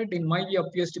clarified in my view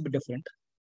appears to be different.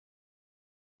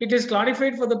 It is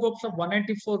clarified for the purpose of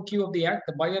 194Q of the Act,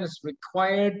 the buyer is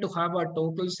required to have a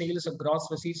total sales of gross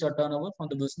receipts or turnover from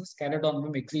the business carried on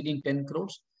them exceeding 10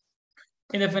 crores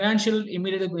in the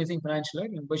immediately preceding financial year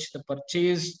in which the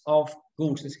purchase of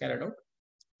goods is carried out.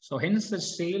 So hence the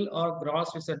sale or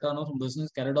gross receipt turnover from business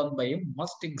carried on by him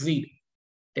must exceed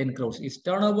 10 crores. His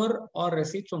turnover or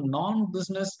receipt from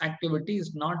non-business activity is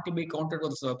not to be counted for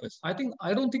the surplus.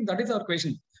 I don't think that is our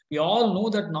question. We all know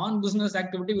that non-business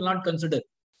activity will not consider.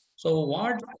 So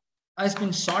what has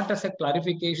been sought as a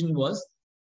clarification was,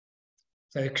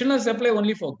 section is apply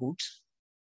only for goods.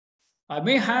 I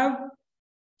may have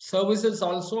services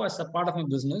also as a part of my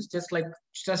business,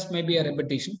 just maybe a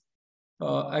repetition.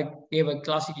 I gave a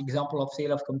classic example of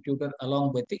sale of computer along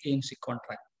with the AMC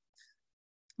contract.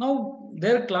 Now,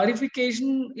 their clarification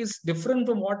is different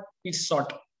from what we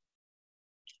sought.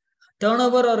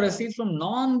 Turnover or receipts from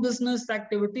non-business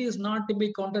activity is not to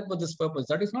be counted for this purpose.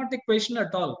 That is not the question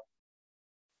at all.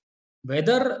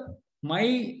 Whether my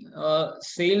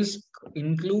sales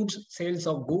includes sales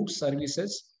of goods,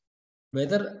 services,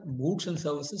 whether goods and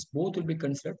services, both will be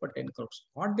considered for 10 crores.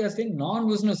 What they are saying,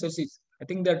 non-business receipts. I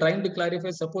think they are trying to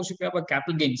clarify, suppose if you have a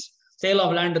capital gains, sale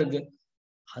of land இருக்கு,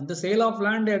 அந்த sale of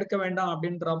land எடுக்க வேண்டாம்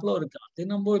அப்படின்றப்பல இருக்கு. அது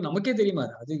நமக்கே தெரியுமா,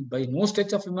 அது by no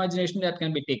stretch of imagination that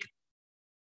can be taken.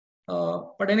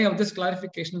 But any of this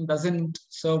clarification doesn't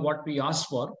serve what we asked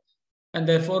for, and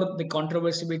therefore the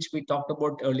controversy which we talked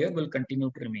about earlier will continue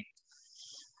to remain.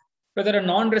 Whether a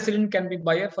non-resident can be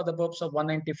buyer for the purpose of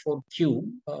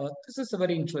 194Q. This is a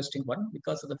very interesting one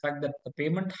because of the fact that the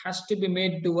payment has to be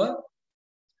made to a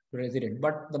resident,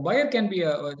 but the buyer can be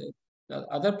the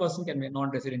other person can be a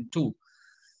non-resident too.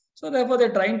 So therefore,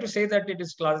 they're trying to say that it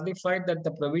is classified that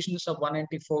the provisions of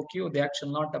 194Q, they shall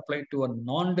not apply to a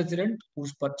non-resident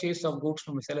whose purchase of goods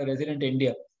from a seller resident in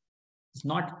India is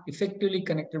not effectively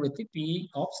connected with the PE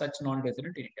of such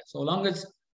non-resident in India. So long as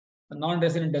a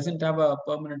non-resident doesn't have a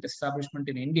permanent establishment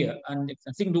in India and it's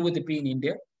nothing to do with the PE in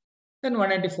India, then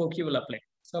 194Q will apply.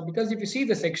 So because if you see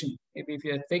the section, if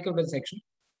you take out the section,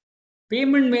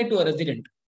 payment made to a resident,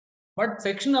 but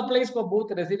section applies for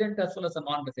both resident as well as a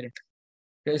non-resident.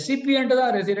 Recipient the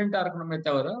resident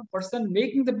person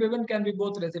making the payment can be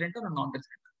both resident or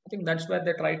non-resident. I think that's where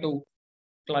they try to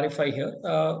clarify here.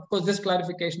 Because this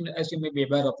clarification, as you may be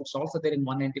aware of, it's also there in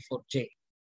 194J.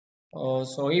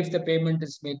 So if the payment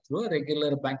is made through a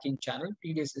regular banking channel,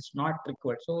 TDS is not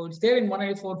required. So it's there in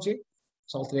 194J.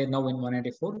 It's also there now in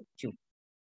 194Q.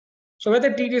 So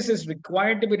whether TDS is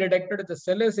required to be deducted if the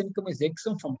seller's income is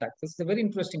exempt from tax. This is a very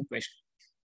interesting question.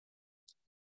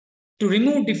 To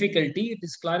remove difficulty, it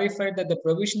is clarified that the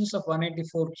provisions of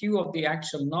 184Q of the Act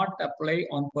shall not apply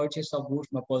on purchase of goods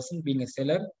from a person being a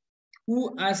seller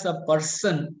who as a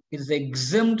person is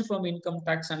exempt from income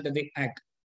tax under the Act,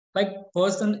 like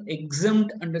person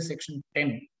exempt under Section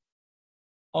 10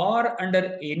 or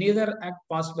under any other act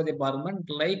passed by the Parliament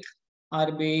like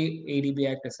RBI,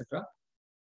 ADB Act, etc.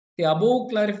 The above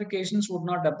clarifications would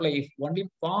not apply if only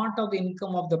part of the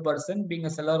income of the person being a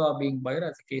seller or being buyer,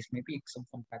 as the case may be, exempt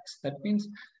from tax. That means,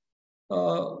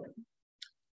 so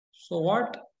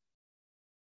what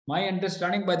my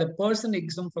understanding by the person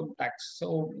exempt from tax.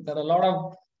 So there are a lot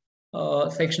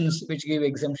of sections which give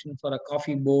exemption for a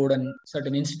coffee board and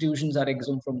certain institutions are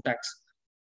exempt from tax.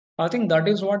 I think that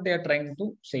is what they are trying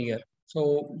to say here.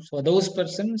 So for those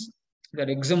persons, they are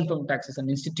exempt from tax as an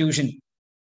institution.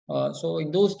 So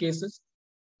in those cases,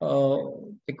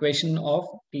 the question of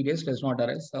TDS does not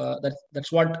arise.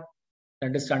 That's what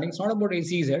understanding. It's not about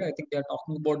ACZ. I think they are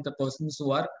talking about the persons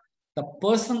who are the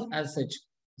person as such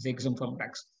is exempt from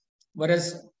tax.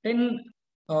 Whereas 10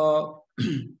 AA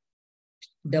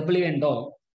and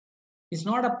all is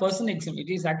not a person exempt. It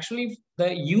is actually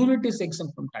the unit is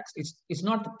exempt from tax. It's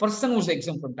not the person who's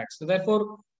exempt from tax. So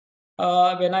therefore,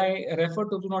 when I refer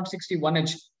to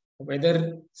 2061H,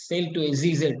 whether sale to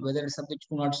SEZ, whether it's subject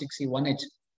to 2061H,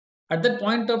 at that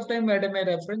point of time, I had my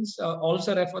reference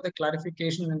also refer the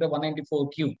clarification under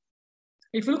 194Q.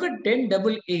 If you look at 10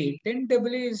 AA, 10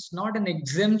 AA is not an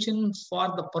exemption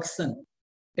for the person.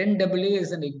 10 AA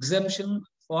is an exemption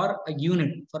for a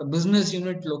unit, for a business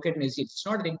unit located in SEZ. It's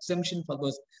not an exemption for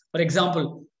those. For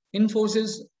example,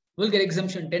 Infosys will get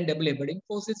exemption 10 AA, but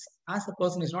Infosys as a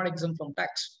person is not exempt from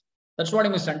tax. That's what I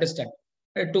must understand.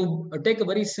 To take a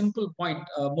very simple point,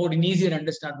 more and easier to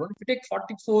understand, if you take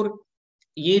 44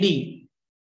 AD,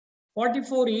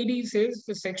 44 AD says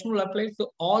the section will apply to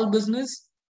all business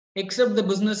except the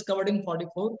business covered in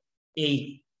 44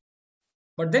 AE.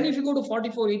 But then if you go to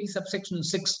 44 AD subsection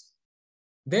 6,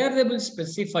 there they will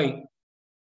specify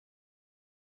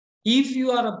if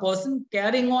you are a person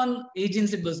carrying on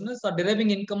agency business or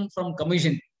deriving income from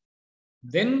commission,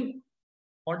 then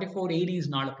 44 AD is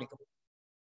not applicable.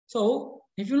 So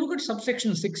if you look at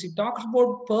subsection 6, it talks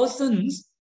about persons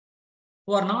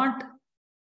who are not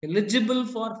eligible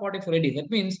for 44 AD. That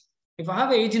means if I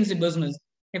have an agency business,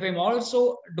 if I'm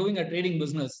also doing a trading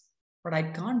business, but I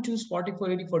can't choose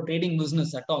 44 AD for trading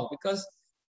business at all because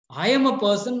I am a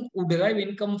person who derive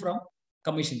income from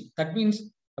commission. That means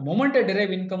the moment I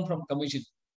derive income from commission,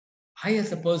 I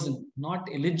as a person not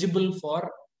eligible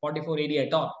for 44 AD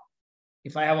at all.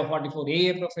 If I have a 44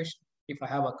 AA profession, if I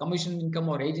have a commission income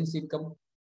or agency income,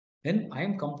 then I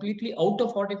am completely out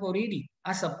of 44 AD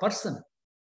as a person.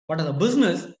 But as a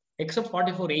business, except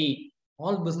 44 AE,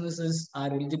 all businesses are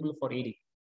eligible for AD.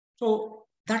 So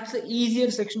that's the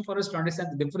easier section for us to understand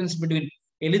the difference between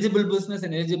eligible business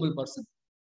and eligible person.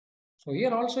 So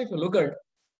here also, if you look at,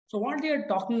 so what they are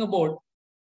talking about,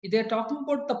 they are talking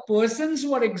about the persons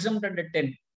who are exempt under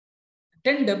 10.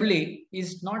 10 AA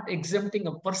is not exempting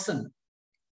a person.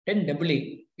 10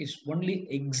 AA is only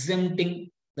exempting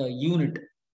the unit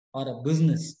or a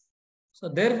business. So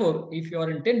therefore, if you are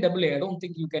in 10 AA, I don't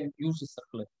think you can use this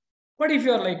circular. But if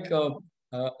you are like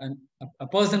a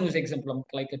person who is exempt from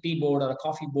like a tea board or a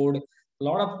coffee board, a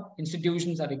lot of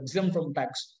institutions are exempt from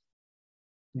tax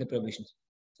in the provisions.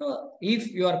 So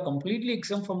if you are completely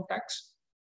exempt from tax,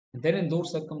 then in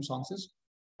those circumstances,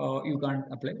 you can't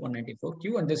apply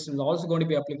 194Q, and this is also going to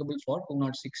be applicable for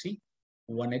 206C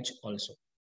 1H also.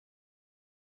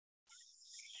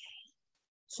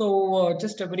 So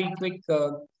just a very quick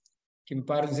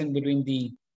comparison between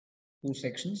the two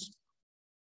sections.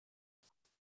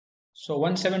 So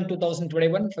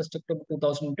 1/7/2021, 1st October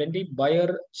 2020, buyer,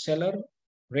 seller,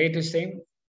 rate is same,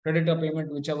 creditor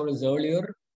payment, whichever is earlier,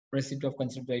 receipt of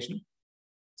consideration.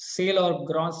 Sale or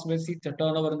gross receipt, the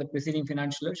turnover in the preceding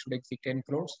financial year should exceed 10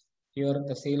 crores. Here,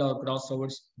 the sale or gross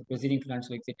hours, the preceding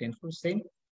financial year exceed 10 crores, same.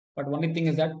 But only thing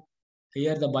is that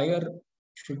here the buyer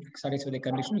should satisfy the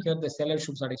condition. Here, the seller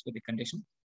should satisfy the condition.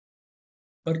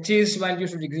 Purchase value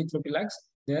should exceed 50 lakhs.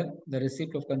 There, the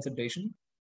receipt of consideration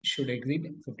should exceed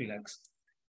 50 lakhs.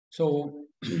 So,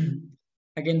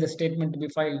 again, the statement to be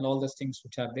filed and all those things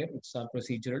which are there, which are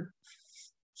procedural.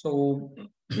 So,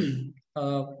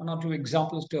 one or two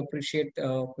examples to appreciate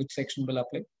which section will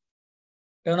apply.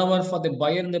 Turnover for the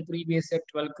buyer in the previous year,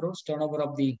 12 crores. Turnover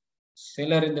of the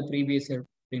seller in the previous year,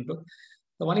 15 crores.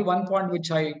 So, only one point which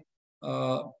I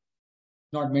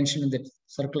not mentioned in the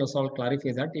circular, so I'll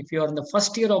clarify that. If you are in the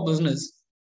first year of business,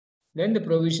 then the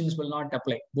provisions will not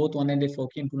apply, both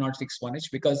 194Q and 206(1)H,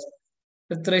 because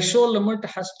the threshold limit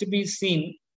has to be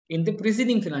seen in the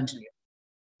preceding financial year.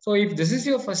 So if this is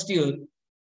your first year,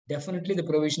 definitely the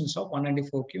provisions of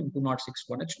 194Q and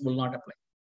 206(1)H will not apply.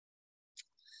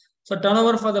 So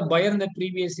turnover for the buyer in the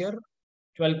previous year,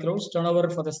 12 crores. Turnover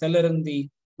for the seller in the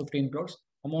 15 crores.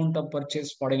 Amount of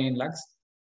purchase, 49 lakhs.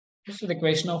 So the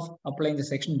question of applying the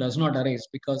section does not arise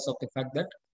because of the fact that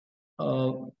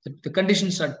the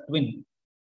conditions are twin.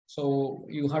 So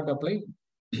you have to apply,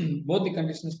 both the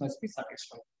conditions must be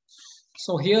satisfied.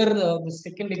 So here the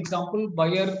second example,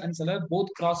 buyer and seller both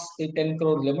cross the 10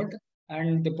 crore limit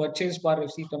and the purchase per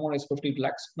receipt amount is 50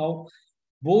 lakhs. Now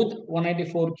both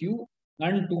 194Q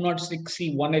and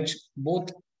 206(1)H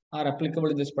both are applicable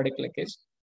in this particular case.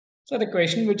 So the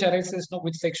question which arises is now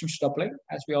which section should apply?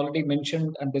 As we already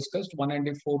mentioned and discussed,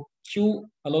 194Q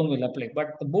alone will apply.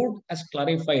 But the board has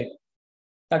clarified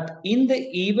that in the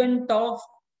event of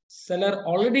seller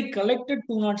already collected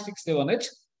 206(1)H,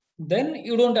 then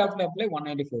you don't have to apply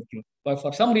 194Q. But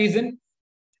for some reason,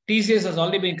 TCS has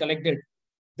already been collected,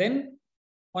 then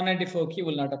 194Q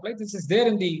will not apply. This is there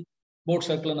in the board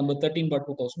circular number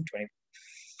 13/2020.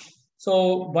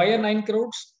 So buyer 9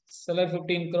 crores, seller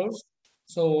 15 crores.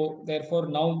 So therefore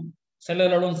now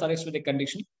seller alone satisfies the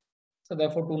condition. So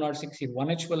therefore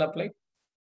 206(1)H will apply.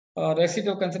 Receipt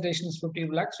of consideration is 50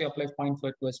 lakhs. You apply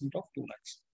 0.5% of 2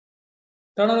 lakhs.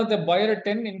 Turnover of the buyer at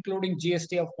 10, including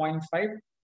GST of 0.5.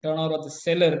 Turnover of the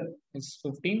seller is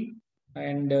 15.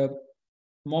 And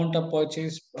amount of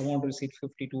purchase, amount received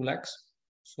 52 lakhs.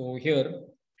 So here,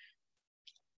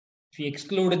 if we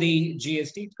exclude the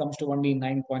GST, it comes to only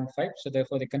 9.5. So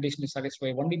therefore, the condition is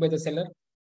satisfied only by the seller.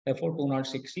 Therefore,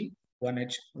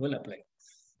 206(1)H will apply.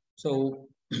 So,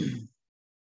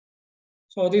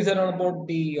 so these are about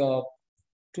the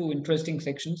two interesting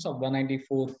sections of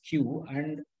 194Q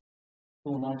and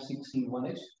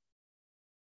 206(1)H.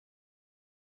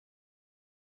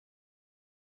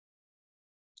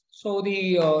 So the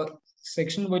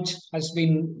section which has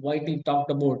been widely talked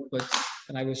about,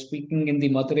 when I was speaking in the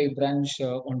Madurai branch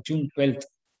on June 12th,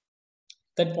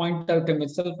 that point out in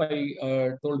itself, I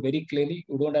told very clearly,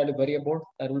 you don't have to worry about,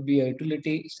 there will be a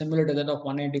utility similar to that of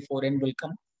 194N will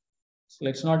come. So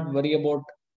let's not worry about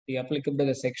the applicable to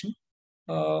the section.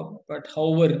 But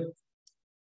however,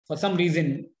 for some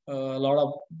reason, a lot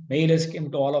of mailers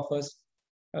came to all of us,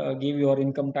 give your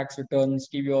income tax returns,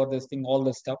 give your this thing, all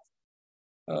this stuff.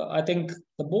 I think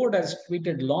the board has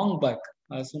tweeted long back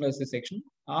as soon as the section.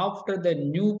 After the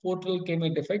new portal came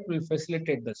into effect, we'll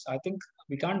facilitate this. I think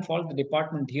we can't fault the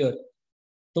department here.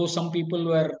 Though some people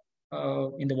were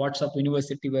in the WhatsApp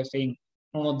university were saying,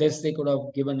 no, this they could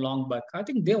have given long back. I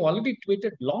think they've already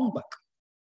tweeted long back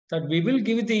that we will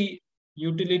give the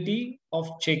utility of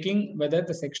checking whether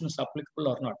the section is applicable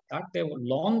or not. That they were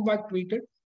long back tweeted.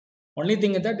 Only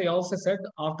thing is that they also said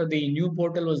after the new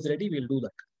portal was ready, we'll do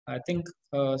that. I think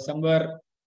somewhere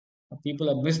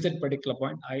people have missed that particular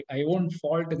point. I won't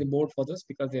fault the board for this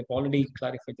because they've already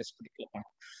clarified this particular point.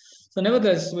 So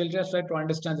nevertheless, we'll just try to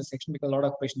understand the section because a lot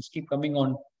of questions keep coming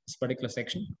on this particular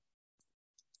section.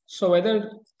 So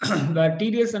whether the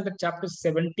TDS under chapter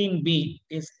 17B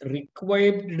is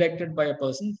required deducted by a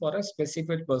person for a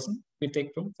specified person, we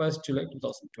take from 1st July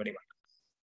 2021.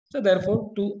 So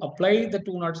therefore, to apply the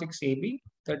 206AB,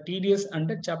 the TDS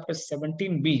under chapter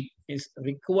 17B is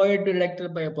required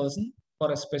deducted by a person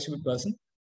for a specific person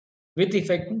with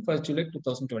effect from 1st July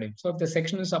 2020. So if the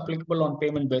section is applicable on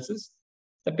payment basis,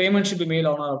 the payment should be made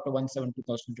on or after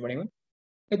 1/7/2021.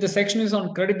 If the section is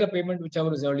on creditor payment,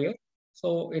 whichever is earlier,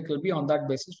 so it will be on that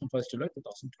basis from 1st July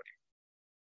 2020.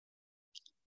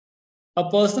 A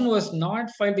person who has not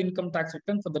filed the income tax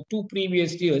return for the 2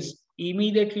 previous years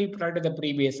immediately prior to the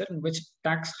previous year in which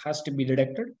tax has to be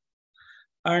deducted,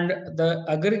 and the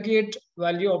aggregate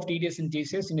value of TDS and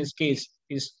TCS in his case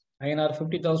is INR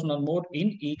 50,000 or more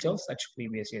in each of such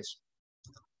previous years.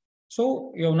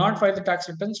 So you have not filed the tax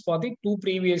returns for the 2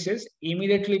 previous years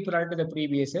immediately prior to the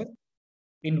previous year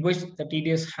in which the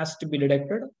TDS has to be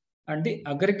deducted, and the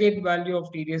aggregate value of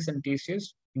TDS and TCS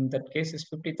in that case is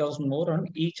 50,000 more on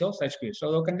each of such years.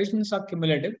 So the conditions are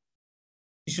cumulative.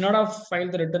 You should not have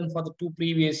filed the return for the 2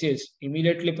 previous years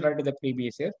immediately prior to the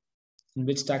previous year in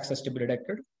which tax has to be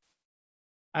deducted,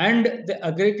 and the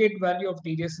aggregate value of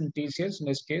TDS and TCS in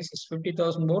this case is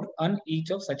 50,000 more on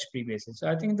each of such previous years. So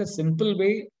I think the simple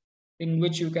way in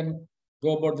which you can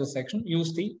go about this section,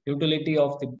 use the utility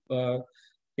of the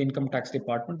income tax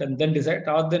department and then decide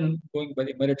rather than going by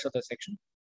the merits of the section.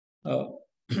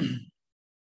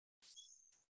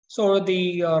 So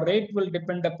the rate will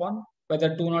depend upon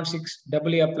whether 206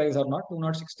 AA applies or not.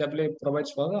 206 AA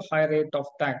provides for a high rate of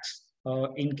tax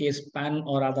in case PAN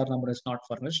or Aadhaar number is not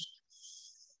furnished.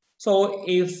 So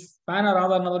if PAN or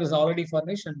Aadhaar number is already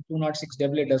furnished and 206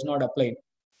 AA does not apply,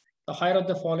 the higher of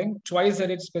the following, twice the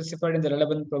rate specified in the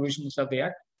relevant provisions of the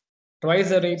Act, twice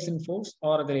the rates in force,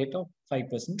 or at the rate of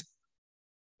 5%.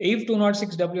 If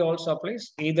 206 W also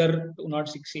applies, either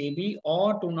 206 AB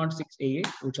or 206 AA,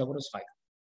 whichever is higher.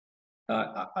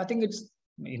 I think it's,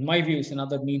 in my view, is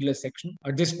another needless section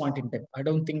at this point in time. I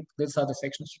don't think these are the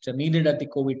sections which are needed at the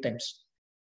COVID times,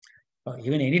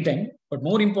 even any time, but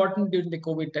more important during the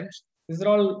COVID times. These are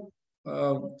all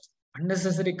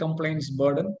unnecessary compliance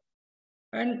burden.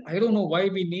 And I don't know why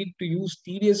we need to use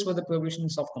TDS for the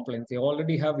provisions of compliance. They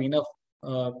already have enough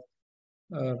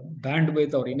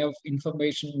bandwidth or enough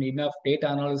information, enough data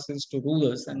analysis to do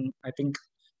this. And I think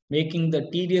making the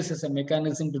TDS as a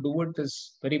mechanism to do it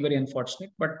is very, very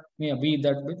unfortunate. But yeah, be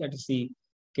that way, that is the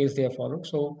case they have followed.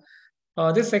 So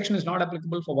this section is not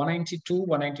applicable for 192,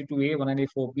 192A,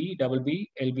 194B, BB,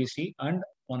 LBC, and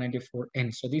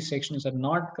 194N. So these sections are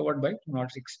not covered by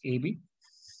 206AB.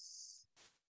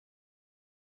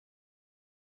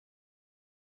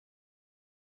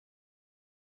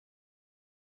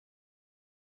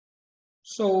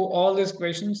 So all these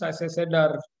questions, as I said,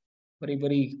 are very,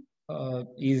 very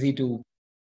easy to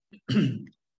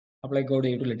apply go to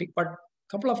utility. But a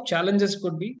couple of challenges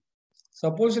could be,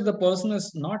 suppose if the person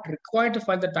is not required to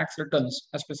file the tax returns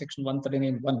as per section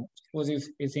 139(1), suppose if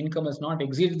his income has not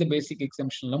exceeded the basic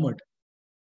exemption limit,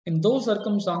 in those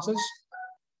circumstances,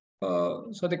 so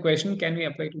the question, can we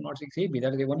apply to 206AB?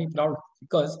 That is the only problem,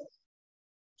 because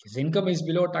his income is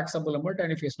below taxable limit,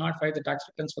 and if he has not filed the tax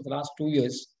returns for the last 2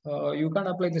 years, you can't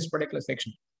apply this particular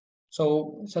section.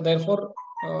 So therefore,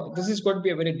 this is going to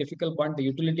be a very difficult point. The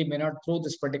utility may not throw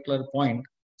this particular point.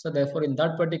 So therefore, in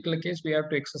that particular case, we have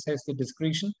to exercise the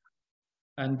discretion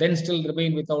and then still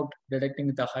remain without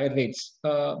deducting the higher rates.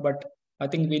 But I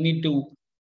think we need to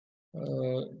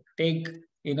take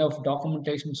enough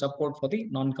documentation support for the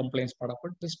non-compliance part of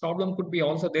it. This problem could be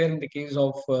also there in the case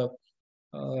of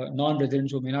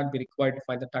non-residents who may not be required to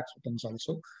file the tax returns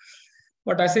also.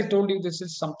 But as I told you, this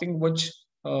is something which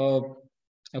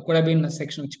could have been a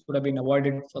section which could have been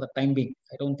avoided for the time being.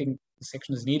 I don't think the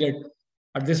section is needed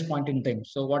at this point in time.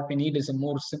 So what we need is a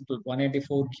more simple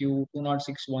 184Q,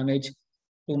 206(1)H,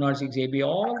 206AB.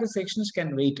 All the sections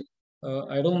can wait.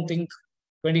 I don't think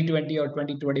 2020 or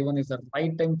 2021 is the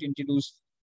right time to introduce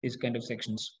these kind of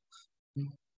sections.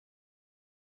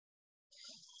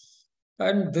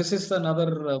 And this is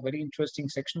another very interesting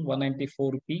section,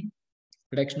 194P,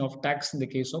 reduction of tax in the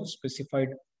case of specified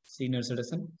senior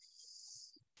citizen.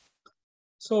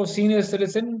 So senior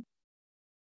citizen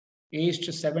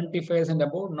aged 75 and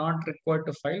above, not required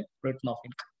to file return of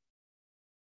income.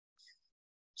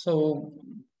 So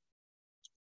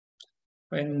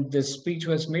when this speech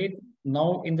was made,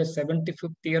 now in the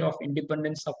 75th year of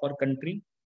independence of our country,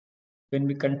 when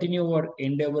we continue our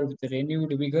endeavor with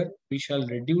renewed vigor, we shall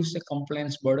reduce the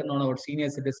compliance burden on our senior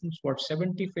citizens for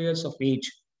 75 years of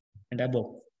age and above.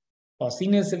 For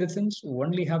senior citizens who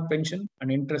only have pension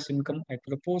and interest income, I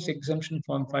propose exemption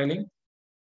from filing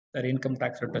their income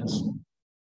tax returns.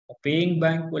 A paying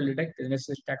bank will deduct the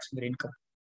necessary tax on their income.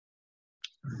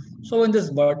 So in this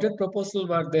budget proposal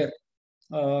were there,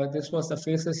 this was the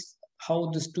faces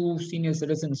how these two senior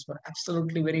citizens were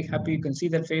absolutely very happy. You can see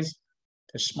their face,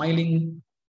 they're smiling.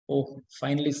 Oh,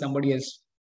 finally somebody has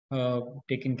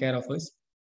taken care of us.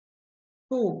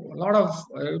 So a lot of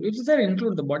it is there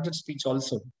include the budget speech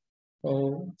also.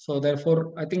 So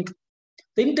therefore, I think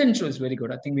the intent was very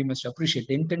good. I think we must appreciate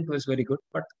the intent was very good,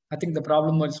 but I think the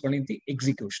problem was only the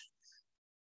execution.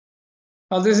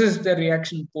 Now this is the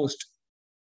reaction post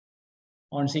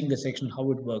on seeing the section, how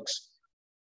it works.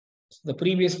 So the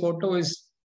previous photo is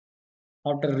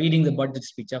after reading the budget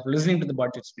speech, after listening to the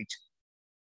budget speech.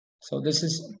 So this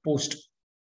is post.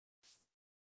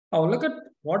 Now look at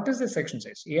what does the section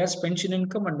says. He has pension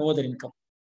income and no other income.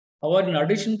 However, in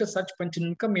addition to such pension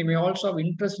income, he may also have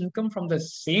interest income from the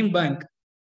same bank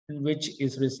in which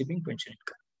is receiving pension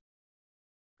income.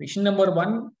 Question number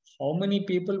 1, how many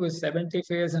people with 75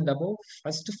 years and above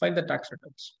first file the tax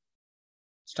returns?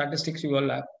 Statistics you all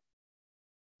have.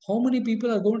 How many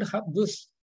people are going to have this?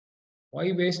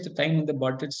 Why waste the time in the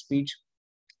budget speech?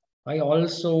 I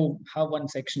also have one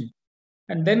section.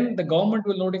 And then the government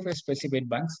will notify specified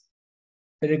banks.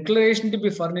 The declaration to be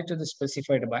furnished to the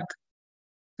specified bank.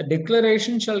 The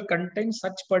declaration shall contain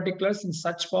such particulars in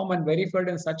such form and verified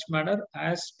in such manner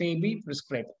as may be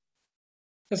prescribed.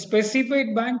 The specified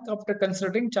bank, after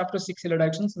considering Chapter 6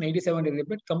 reductions and 87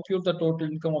 rebate, compute the total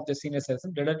income of the senior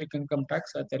citizen, deduct income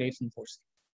tax at the rates in force.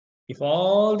 If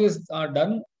all these are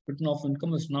done, written off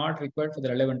income is not required for the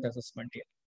relevant assessment here.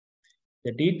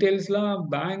 The details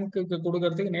bank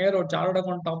கொடுக்கிறதுக்கு நேர ஒரு chart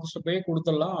account ஆஃபீஸ்ல போய்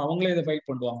கொடுத்துடலாம், அவங்களே இதை file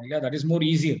பண்ணுவாங்க இல்லையா? That is more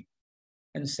easier.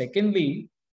 And secondly,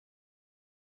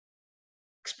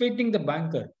 expecting the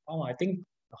banker, I think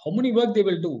how many work they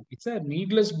will do. It's a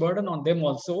needless burden on them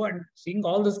also. And seeing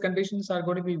all these conditions are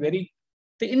going to be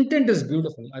the intent is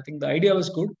beautiful. I think the idea was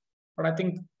good, but I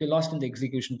think we lost in the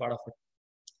execution part of it.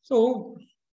 So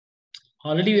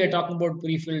already we are talking about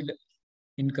pre-filled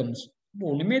incomes.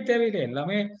 ஒண்ணுமே தேவையில்லை,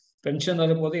 எல்லாமே pension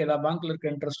வரப்போது எல்லா பேங்க்ல இருக்க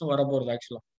இன்ட்ரெஸ்டும் வரப்போகுது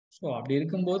ஆக்சுவலா. So அப்படி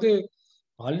இருக்கும்போது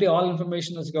already all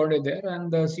information is got there and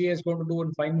the CA is going to do in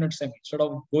 5 minutes time. Instead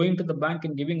of going to the bank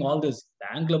and giving all this,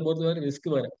 bankல பொறுத்த வரை ரிஸ்க்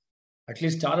வேறு.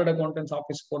 அட்லீஸ்ட் சார்ட்டர்ட் அக்கௌண்டன்ஸ்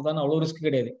ஆஃபீஸ் போகிறதான அவ்வளோ risk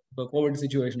கிடையாது இப்போ Covid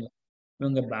சுச்சுவேஷன்ல.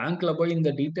 இவங்க பேங்க்ல போய்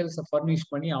இந்த டீட்டெயில்ஸை ஃபர்னிஷ்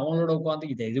பண்ணி அவங்களோட உட்காந்து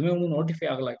இது எதுவுமே ஒன்றும் நோட்டிஃபை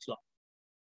ஆகல ஆக்சுவலா.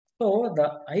 So the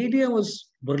idea was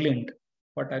brilliant,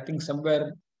 but I think somewhere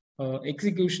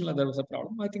execution there was a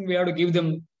problem. I think we have to give them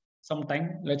some time.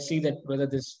 Let's see that whether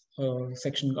this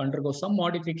section undergoes some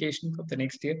modification for the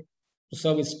next year to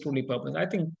serve its truly purpose. I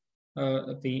think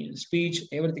the speech,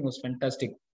 everything was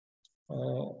fantastic.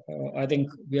 I think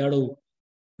we have to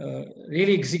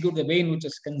really execute the way in which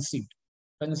it's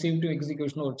conceived to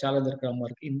execution or challenge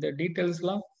grammar in the details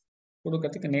la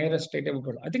கொடுக்கிறதுக்கு nearest state.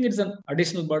 I think it's an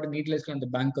additional burden needlessly on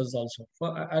the bankers also.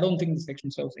 I don't think the section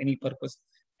serves any purpose.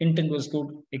 Intent was good,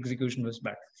 execution was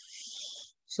bad.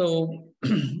 So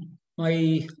my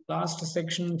last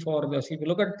section for this, if you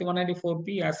look at the 194p,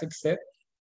 as it said,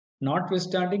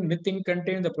 notwithstanding anything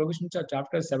contained in the provisions of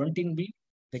Chapter 17b,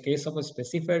 the case of a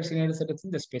specified senior citizen,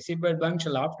 the specified bank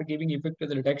shall, after giving effect to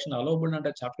the reduction allowable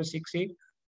under Chapter 6a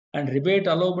and rebate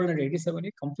allowable under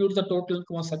 87a, compute the total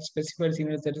income of such specified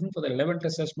senior citizen for the relevant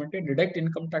assessment and deduct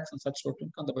income tax on such total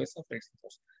income on the basis of rates in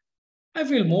force. I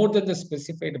feel more than the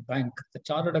specified bank, the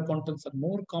chartered accountants are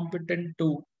more competent to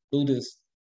do this,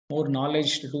 more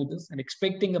knowledge to do this, and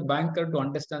expecting a banker to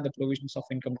understand the provisions of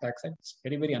income tax act is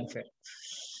very, very unfair.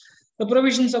 The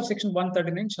provisions of section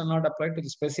 139 shall not apply to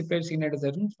the specified senior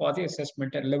citizen for the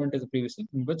assessment relevant to the previous year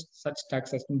in which such tax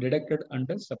has been deducted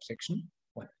under subsection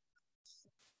 1.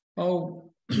 Oh,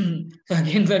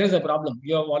 again, there is a problem.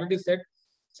 You have already said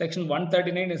section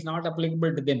 139 is not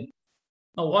applicable to them.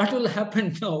 Now, what will happen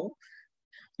now?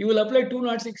 You will apply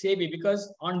 206 AB because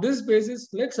on this basis,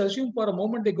 let's assume for a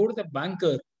moment they go to the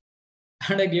banker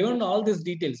and are given all these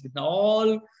details with all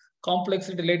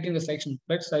complexity related to the section.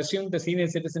 Let's assume the senior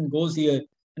citizen goes here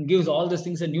and gives all these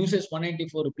things and uses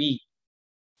 194B.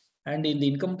 And in the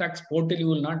income tax portal, you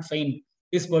will not find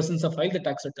this person's filed the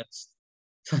tax returns.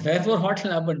 So therefore, what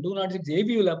will happen? 206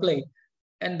 AB will apply,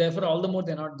 and therefore all the more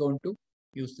they're not going to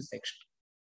use the section.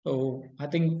 So I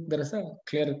think there is a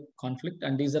clear conflict,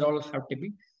 and these are all have to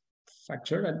be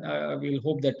factored, and we'll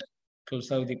hope that it will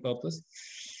serve the purpose.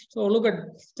 So look at,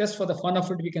 just for the fun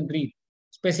of it, we can read.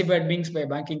 Specified means by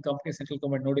banking company, central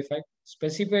government notified.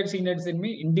 Specified senior citizen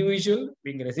means individual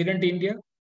being resident in India,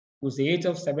 whose age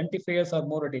of 75 years or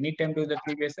more at any time during the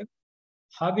previous year,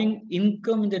 having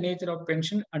income in the nature of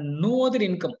pension and no other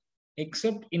income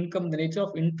except income in the nature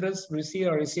of interest received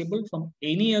or receivable from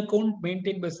any account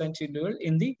maintained by such individual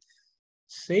in the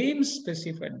same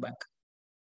specified bank.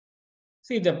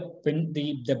 See,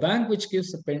 the bank which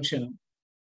gives the pension,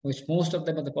 which most of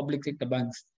them are the public sector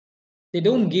banks, they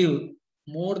don't give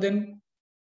more than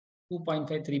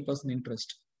 2.53%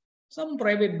 interest. Some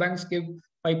private banks give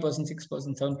 5%,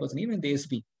 6%, 7%, even the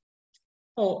SB.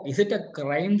 Oh, is it a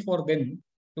crime for them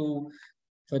to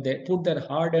put their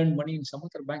hard-earned money in some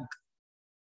other bank?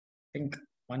 I think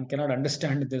one cannot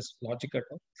understand this logic at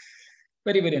all.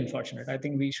 Very, very unfortunate. I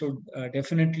think we should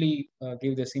definitely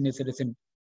give the senior citizen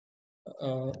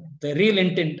the real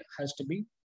intent has to be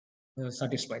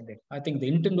satisfied there. I think the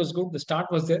intent was good. The start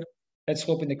was there. Let's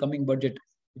hope in the coming budget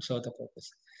it serve the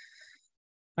purpose.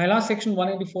 My last section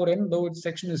 184N, though its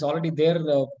section is already there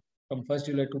from 1st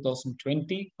July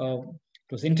 2020.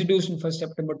 It was introduced in 1st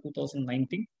September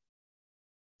 2019.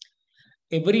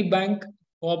 Every bank,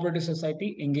 cooperative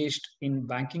society engaged in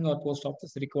banking or post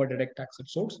office required direct tax at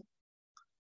source.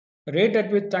 The rate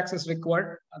at which tax is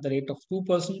required at the rate of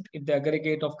 2% if the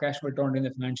aggregate of cash withdrawn in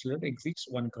the financial year exceeds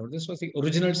 1 crore. This was the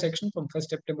original section from 1st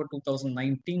September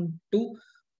 2019 to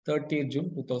 30th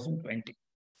June 2020.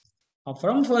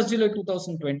 From 1st July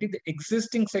 2020, the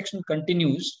existing section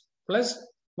continues plus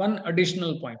one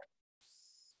additional point.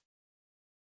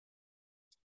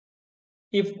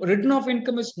 If return of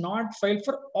income is not filed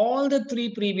for all the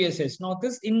 3 previous years, now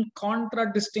this in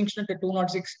contradistinction to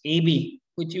 206 AB,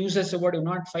 which uses the word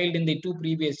not filed in the 2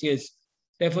 previous years.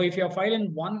 Therefore, if you are filed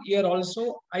in 1 year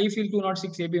also, I feel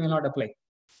 206 AB will not apply.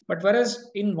 But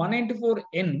whereas in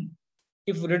 194N,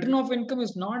 if return of income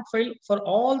is not filed for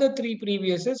all the 3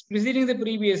 previous years preceding the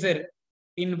previous year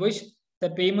in which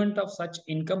the payment of such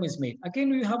income is made. Again,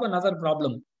 we have another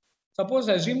problem. Suppose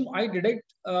assume I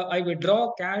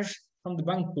withdraw cash from the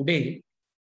bank today,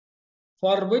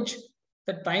 for which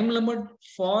the time limit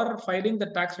for filing the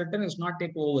tax return is not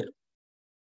yet over.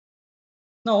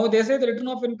 Now, they say the return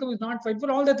of income is not filed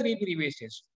for all the 3 previous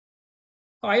years.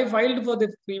 I filed for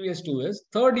the previous 2 years.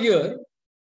 3rd year,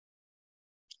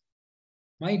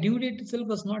 my due date itself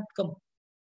has not come.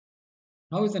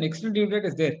 Now, if an extended due date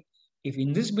is there, if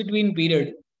in this between period,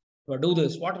 if I do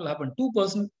this, what will happen?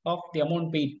 2% of the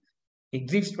amount paid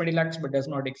exceeds 20 lakhs but does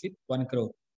not exceed 1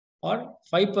 crore. Or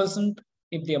 5%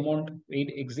 if the amount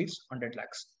paid exceeds 100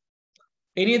 lakhs.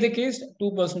 Any other case,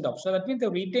 2% up. So that means they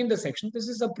retain the section. This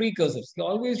is a precursor. So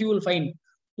always you will find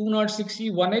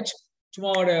 206C, 1H,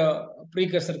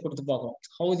 precursor.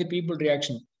 How is the people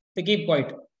reaction? They keep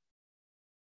quiet.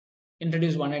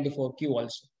 Introduce 194Q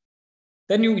also.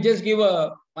 Then you just give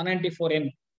a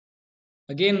 194N.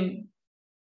 Again,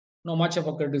 not much of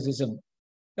a criticism.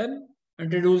 Then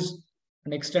introduce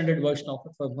an extended version of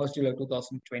it for 1st July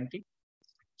 2020.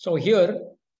 So here,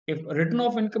 if return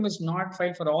of income is not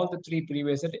filed for all the 3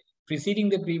 previous years, preceding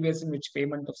the previous in which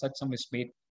payment of such sum is made,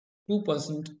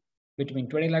 2% between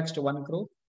 20 lakhs to 1 crore,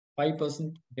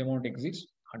 5% the amount exceeds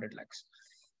 100 lakhs.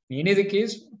 In any other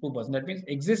case, 2%. That means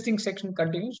existing section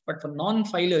continues, but for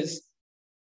non-filers,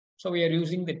 so we are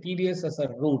using the TDS as a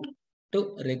route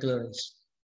to regularize.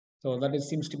 So that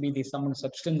seems to be the sum and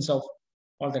substance of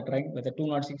all the trying, whether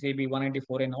 206 AB,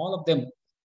 194, and all of them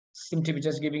seem to be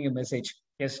just giving a message.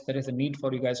 Yes, there is a need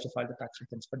for you guys to file the tax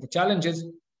returns. But the challenge is,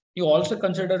 you also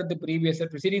consider the previous year,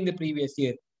 preceding the previous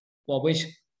year, for which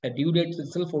the due date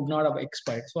itself would not have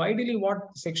expired. So ideally, what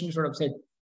the section should have said,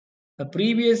 the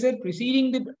previous year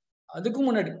preceding the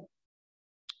other.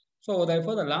 So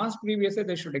therefore, the last previous year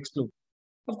they should exclude.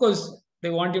 Of course, they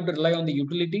want you to rely on the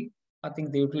utility. I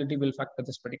think the utility will factor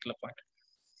this particular point.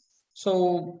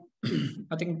 So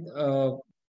I think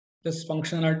this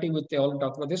functionality which they all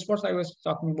talk about, this was I was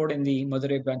talking about in the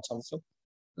Madurai branch also.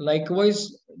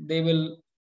 Likewise, they will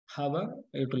have a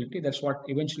utility. That's what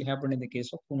eventually happened in the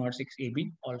case of 206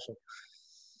 AB also.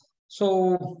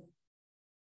 So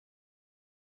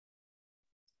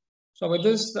with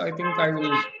this, I think I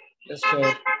will just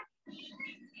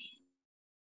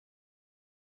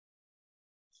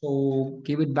so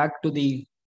give it back to the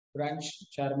branch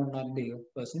chairman or the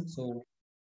person. So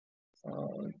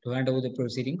to hand over the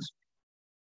proceedings.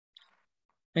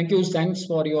 Thank you. Thanks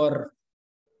for your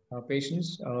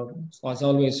patience. As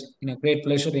always, a great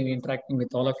pleasure in interacting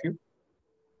with all of you.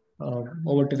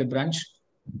 Over to the branch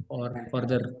or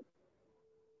further.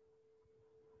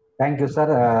 Thank you,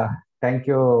 sir. Thank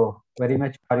you very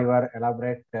much for your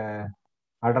elaborate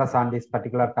address on this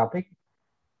particular topic.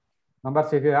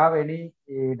 Members, if you have any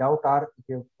doubt or if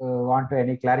you want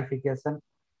any clarification,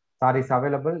 sir is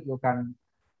available. You can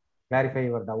clarify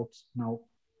your doubts now.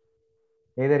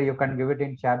 Either you can give it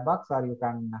in chat box or you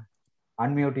can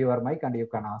unmute your mic and you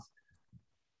can ask.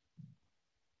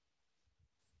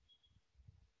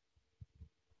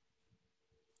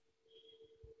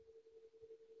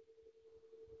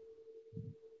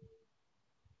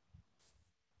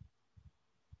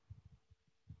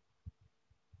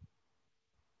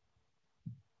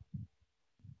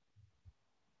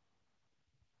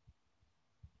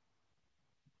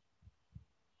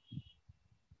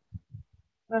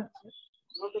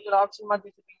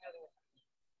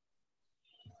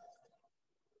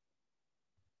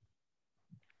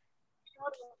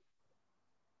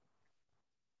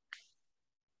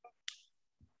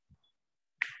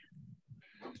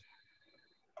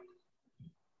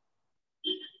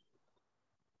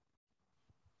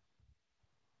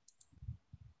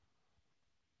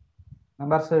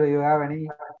 Members, do you have any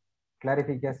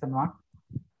clarification on?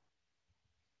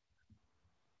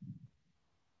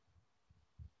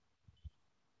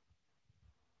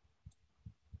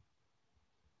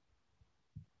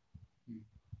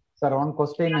 Sir, one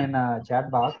question in a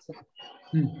chat box.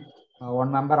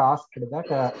 One member asked that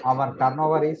our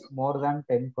turnover is more than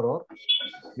 10 crore.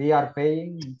 We are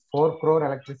paying 4 crore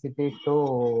electricity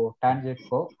to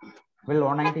Tangitco. Will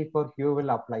 194Q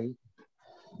will apply?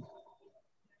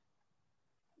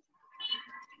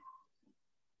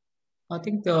 I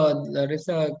think there is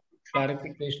a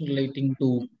clarification relating to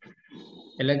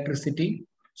electricity.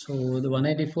 So the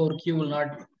 184Q will not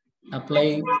apply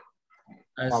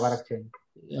as Power exchange.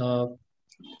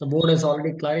 The board has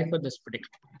already clarified this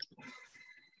particular.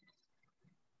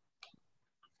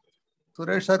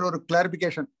 Suresh sir, or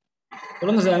clarification.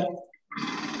 Sir.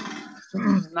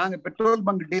 Nang petrol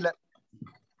bunk dealer.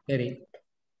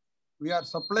 We are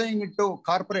supplying it to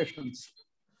corporations.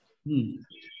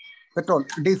 Petrol,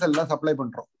 diesel la supply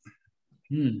பண்றோம்.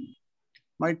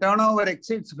 My turnover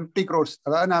exceeds 50 crores.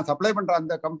 அதாவது நான் supply பண்ற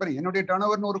அந்த company என்னுடைய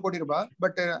turnover 100 கோடி ரூபாய்.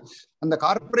 But அந்த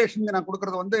கார்ப்பரேஷனுக்கு நான்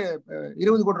கொடுக்கறது வந்து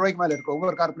 20 கோடி ரூபாய்க்கு மேல இருக்கு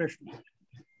ஒவ்வொரு கார்ப்பரேஷன்.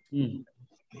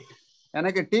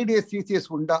 எனக்கு TDS TCS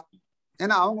உண்டா?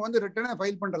 ஏன்னா அவங்க வந்து ரிட்டர்னை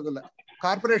ஃபைல் பண்றது இல்ல.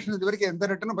 கார்ப்பரேஷன் இது வரைக்கும் எந்த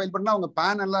ரிட்டர்னும் ஃபைல் பண்ணா அவங்க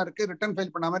பேன் எல்லாம் இருக்கு, ரிட்டர்ன்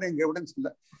ஃபைல் பண்ண மாதிரி எங்க எவிடன்ஸ்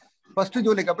இல்ல. 1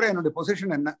 ஜூலைக்கு அப்புறம் என்னோட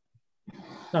பொசிஷன் என்ன?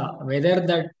 Whether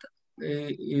that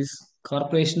is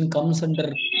corporation comes under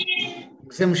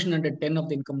exemption under 10 of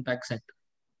the Income Tax Act.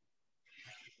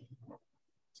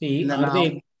 See, are they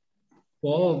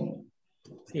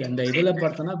and the idea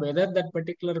partana whether that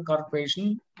particular corporation,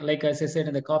 like as I said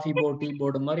in the coffee board, tea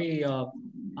board,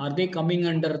 are they coming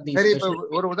under the special?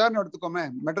 ஒரு உதாரணம் எடுத்துக்கோமே,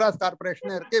 Madras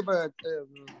corporation இருக்கு, இப்ப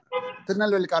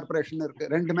Tirunelveli corporation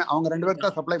இருக்கு. ரெண்டுமே அவங்க ரெண்டு பேருக்கு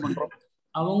தான் சப்ளை பண்றோம்.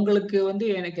 அவங்களுக்கு வந்து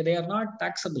எனக்கு they are not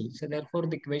taxable, so therefore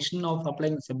the question of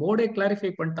applying the board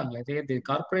clarify பண்ணிட்டாங்களே. the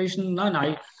corporation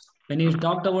when you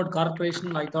talked about corporation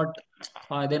I thought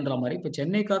அதேன்ற மாதிரி இப்ப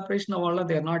சென்னை கார்ப்பரேஷன் அவள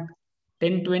they are not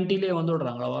 10-20 லே வந்து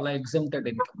விடுறாங்க, அவள exempted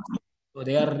income, so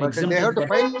they are exempted. They have to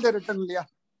file the return இல்லையா?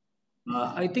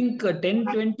 I think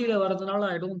 10-20 ல வரதுனால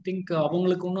I don't think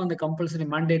அவங்களுக்கு இன்னும் அந்த compulsory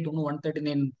mandate இன்னும்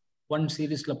 139(1)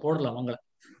 சீரிஸ்ல போடல அவங்கள.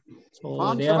 So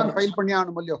they are ஃபைல் பண்ணி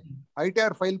ஆகணும் இல்லையோ,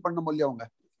 ஐடிஆர் ஃபைல் பண்ணணும் இல்லையோ அவங்க.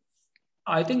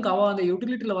 I think அவ அந்த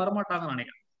யூட்டிலிட்டில வர மாட்டாங்கன்னு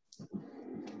நினைக்கிறேன்.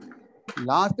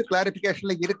 லாஸ்ட்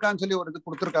கிளாரிஃபிகேஷன்ல இருக்கான்னு சொல்லி ஒரு இது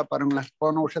கொடுத்திருக்கா பாருங்களேன்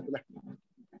போன வருஷத்துல.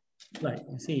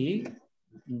 See,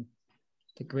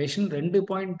 the question 2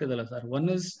 point இதுல sir. One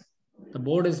is the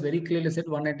board is very clearly said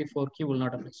 184Q will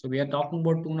not apply. So we are talking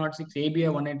about 206 AB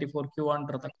or 184Q on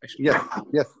the question.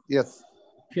 Yes.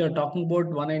 If you are talking about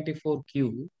 184Q,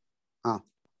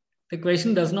 the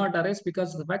question does not arise because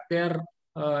of the fact they are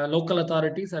local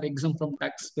authorities are exempt from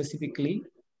tax specifically.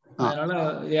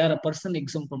 They are a person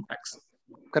exempt from tax.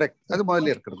 Correct. அது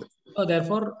முதல்ல இருக்குது. So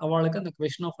therefore, அவளுக்கு the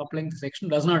question of applying the section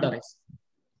does not arise.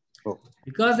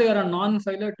 Because they are a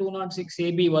non-filer 206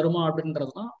 AB வருமா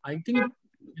அப்படின்றதுனா I think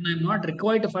when I'm not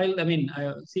required to file, I mean,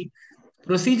 see,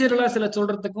 procedurally சில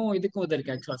சொல்றதுக்கும் இதுக்கும் இது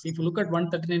இருக்கு actually. If you look at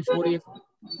 139(4A)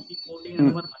 14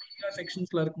 அந்த மாதிரி நிறைய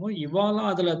செக்ஷன்ஸ்ல இருக்கும்போது இவாலாம்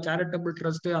அதுல சேரிட்டபிள்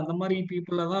ட்ரஸ்ட் அந்த மாதிரி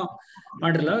பீப்புள தான்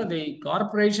பண்றல. the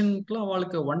corporationக்கு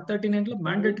அவளுக்கு 139ல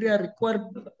mandatory are required,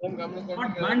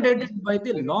 not mandated by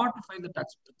the law to file the tax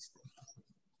returns.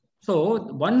 So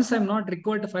once I'm not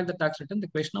required to file the tax return,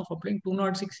 the question of applying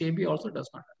 206 AB also does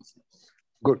not arise.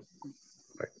 Good.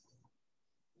 Right.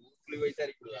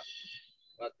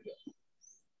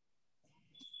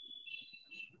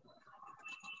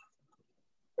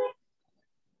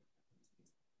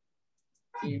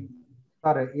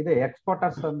 Sir, இது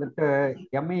exporters வந்துட்டு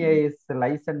MEIS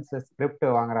licence script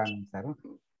வாங்குறாங்க sir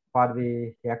for the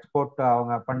export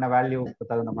அவங்க பண்ண வேல்யூக்கு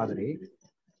தகுந்த மாதிரி.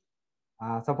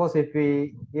 Suppose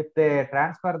if they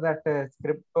transfer that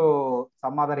script to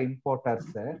some other importers,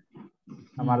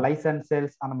 நம்ம licence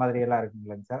sales அந்த மாதிரி எல்லாம்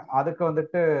இருக்குங்களா சார், அதுக்கு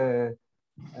வந்துட்டு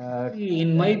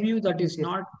in my view that is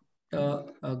not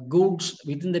goods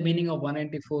within the meaning of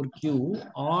 194Q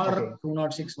or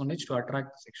 206(1H) to attract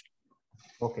the section.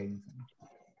 Okay.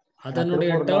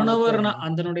 அதனுடைய turnover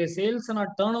அதனுடைய sales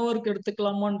நான் டர்ன்ஓவருக்கு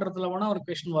எடுத்துக்கலாமான்றதுல வேணா ஒரு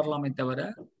क्वेश्चन வரலாமே தவிர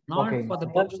not for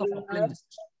the purpose of applying this.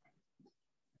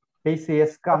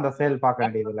 TCS க்கு அந்த சேல் பார்க்க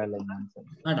வேண்டியது இல்ல இல்லையா சார்?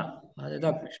 மேடம்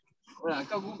அதுதான் क्वेश्चन.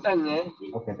 அக்கா கூப்பிட்டாங்க.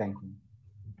 Okay, thank you.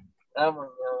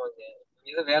 ஆமாங்க.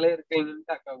 இது வேலை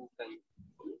இருக்குன்னு அக்கா கூப்பிட்டாங்க.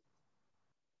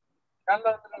 கால்ல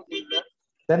வந்துட்டீங்களா?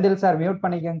 செந்தில் சார் மியூட்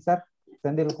பண்ணிக்கங்க சார்.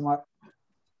 செந்தில் குமார்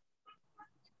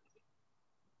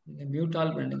நீங்க மியூட்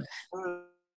ஆல் பண்ணுங்க.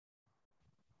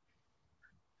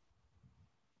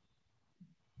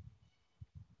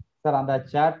 சார் அந்த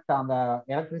சாட் அந்த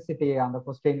எலக்ட்ரிசிட்டி அந்த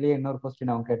क्वेश्चनலயே இன்னொரு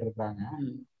क्वेश्चन அவங்க கேட்டிருக்காங்க.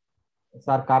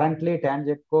 Sir, currently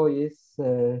Tangetco is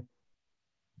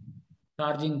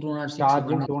Charging 260.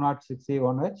 charging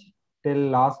 261H. Till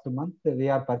last month, we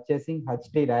are purchasing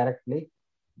HT directly.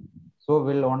 So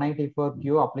will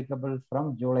 194Q applicable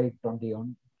from July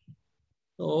 21?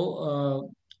 So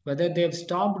whether they have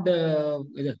stopped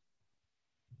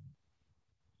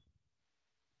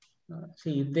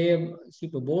see if they have, see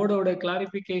இப்போ போர்டோட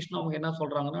clarification அவங்க என்ன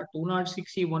சொல்றாங்கன்னா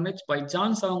 260 by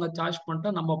chance அவங்க charge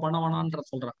பண்ணிட்டா நம்ம பண்ண வேணான்ற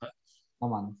சொல்றாங்க.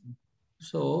 ஆமாங்க.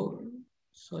 So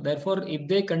therefore if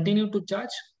they continue to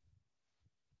charge,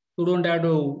 you don't have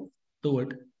to do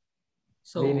it.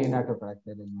 So we need not to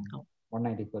practice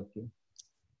 194Q.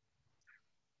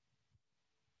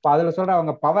 இப்போ அதில் சொல்ற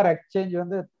அவங்க பவர் எக்ஸ்சேஞ்ச்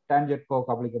வந்து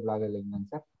டான்ஜெட்கோக்கு அப்ளிகபிள் ஆக இல்லைங்க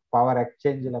சார். பவர்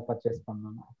எக்ஸ்சேஞ்சில் பர்ச்சேஸ்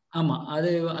பண்ணணும். ஆமா,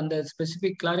 அது அந்த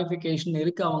ஸ்பெசிபிக் கிளாரிஃபிகேஷன்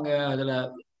இருக்கு. அவங்க அதுல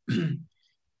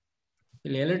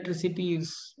electricity is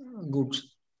goods.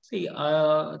 See,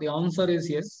 the answer is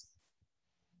yes.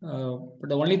 But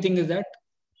the only thing is that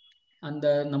அந்த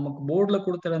நமக்கு போர்ட்ல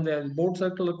கொடுத்த அந்த போர்ட்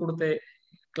சர்க்கிள்ல கொடுத்த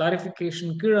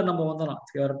கிளாரிஃபிகேஷன் கீழே நம்ம வந்துடலாம்.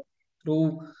 த்ரூ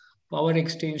பவர்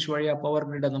எக்ஸ்சேஞ்ச் வழியா பவர்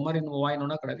கிரிட் அந்த மாதிரி நம்ம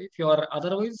வாங்கினோம்னா கிடையாது. If you are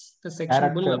otherwise the section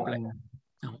will apply.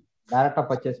 டைரக்டா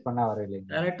பர்ச்சேஸ் பண்ண வர இல்லைங்க.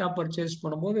 டைரக்டா பர்ச்சேஸ்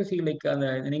பண்ணும்போது லைக் அந்த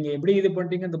நீங்க எப்படி இது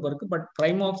பண்ணிட்டீங்க அந்த பிறகு பட்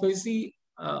பிரைம் ஆஃபீஸி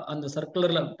அந்த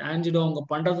சர்க்குலர்ல ஆன்ஜிடோ அவங்க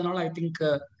பண்றதுனால ஐ திங்க்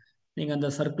நீங்க அந்த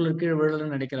சர்க்குலர் கீழே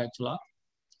விழலன்னு நினைக்கிறேன். ஆக்சுவலா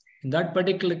in that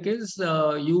particular case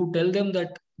you tell them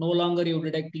that no longer you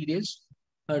deduct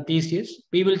TCS,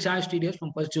 we will charge TDS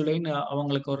from 1st July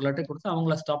அவங்களுக்கு ஒரு லெட்டர் கொடுத்து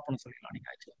அவங்கள ஸ்டாப் பண்ண சொல்லிடலாம் நீங்க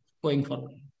ஆக்சுவலா going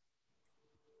forward.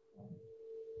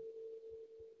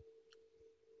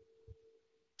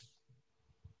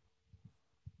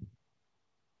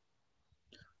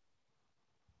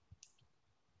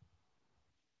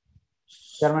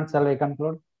 Chairman, shall we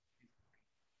conclude?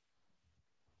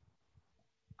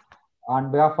 On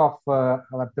behalf of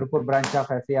our Tirupur branch of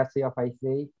SCRC of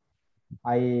ICI,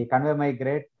 I convey my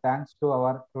great thanks to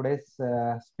our today's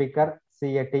speaker,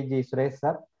 CA T G Suresh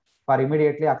sir, for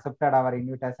immediately accepted our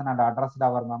invitation and addressed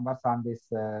our members on this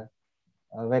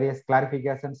various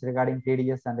clarifications regarding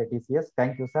TDS and TCS.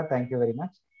 Thank you, sir. Thank you very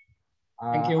much.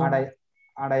 Thank you.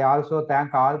 And I also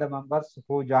thank all the members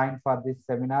who joined for this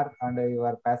seminar and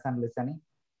your patient listening.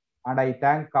 And I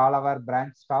thank all our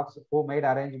branch staffs who made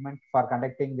arrangements for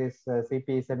conducting this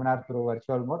CPE seminar through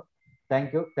virtual mode. Thank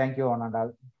you. Thank you, one and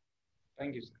all.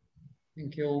 Thank you, sir.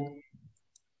 Thank you.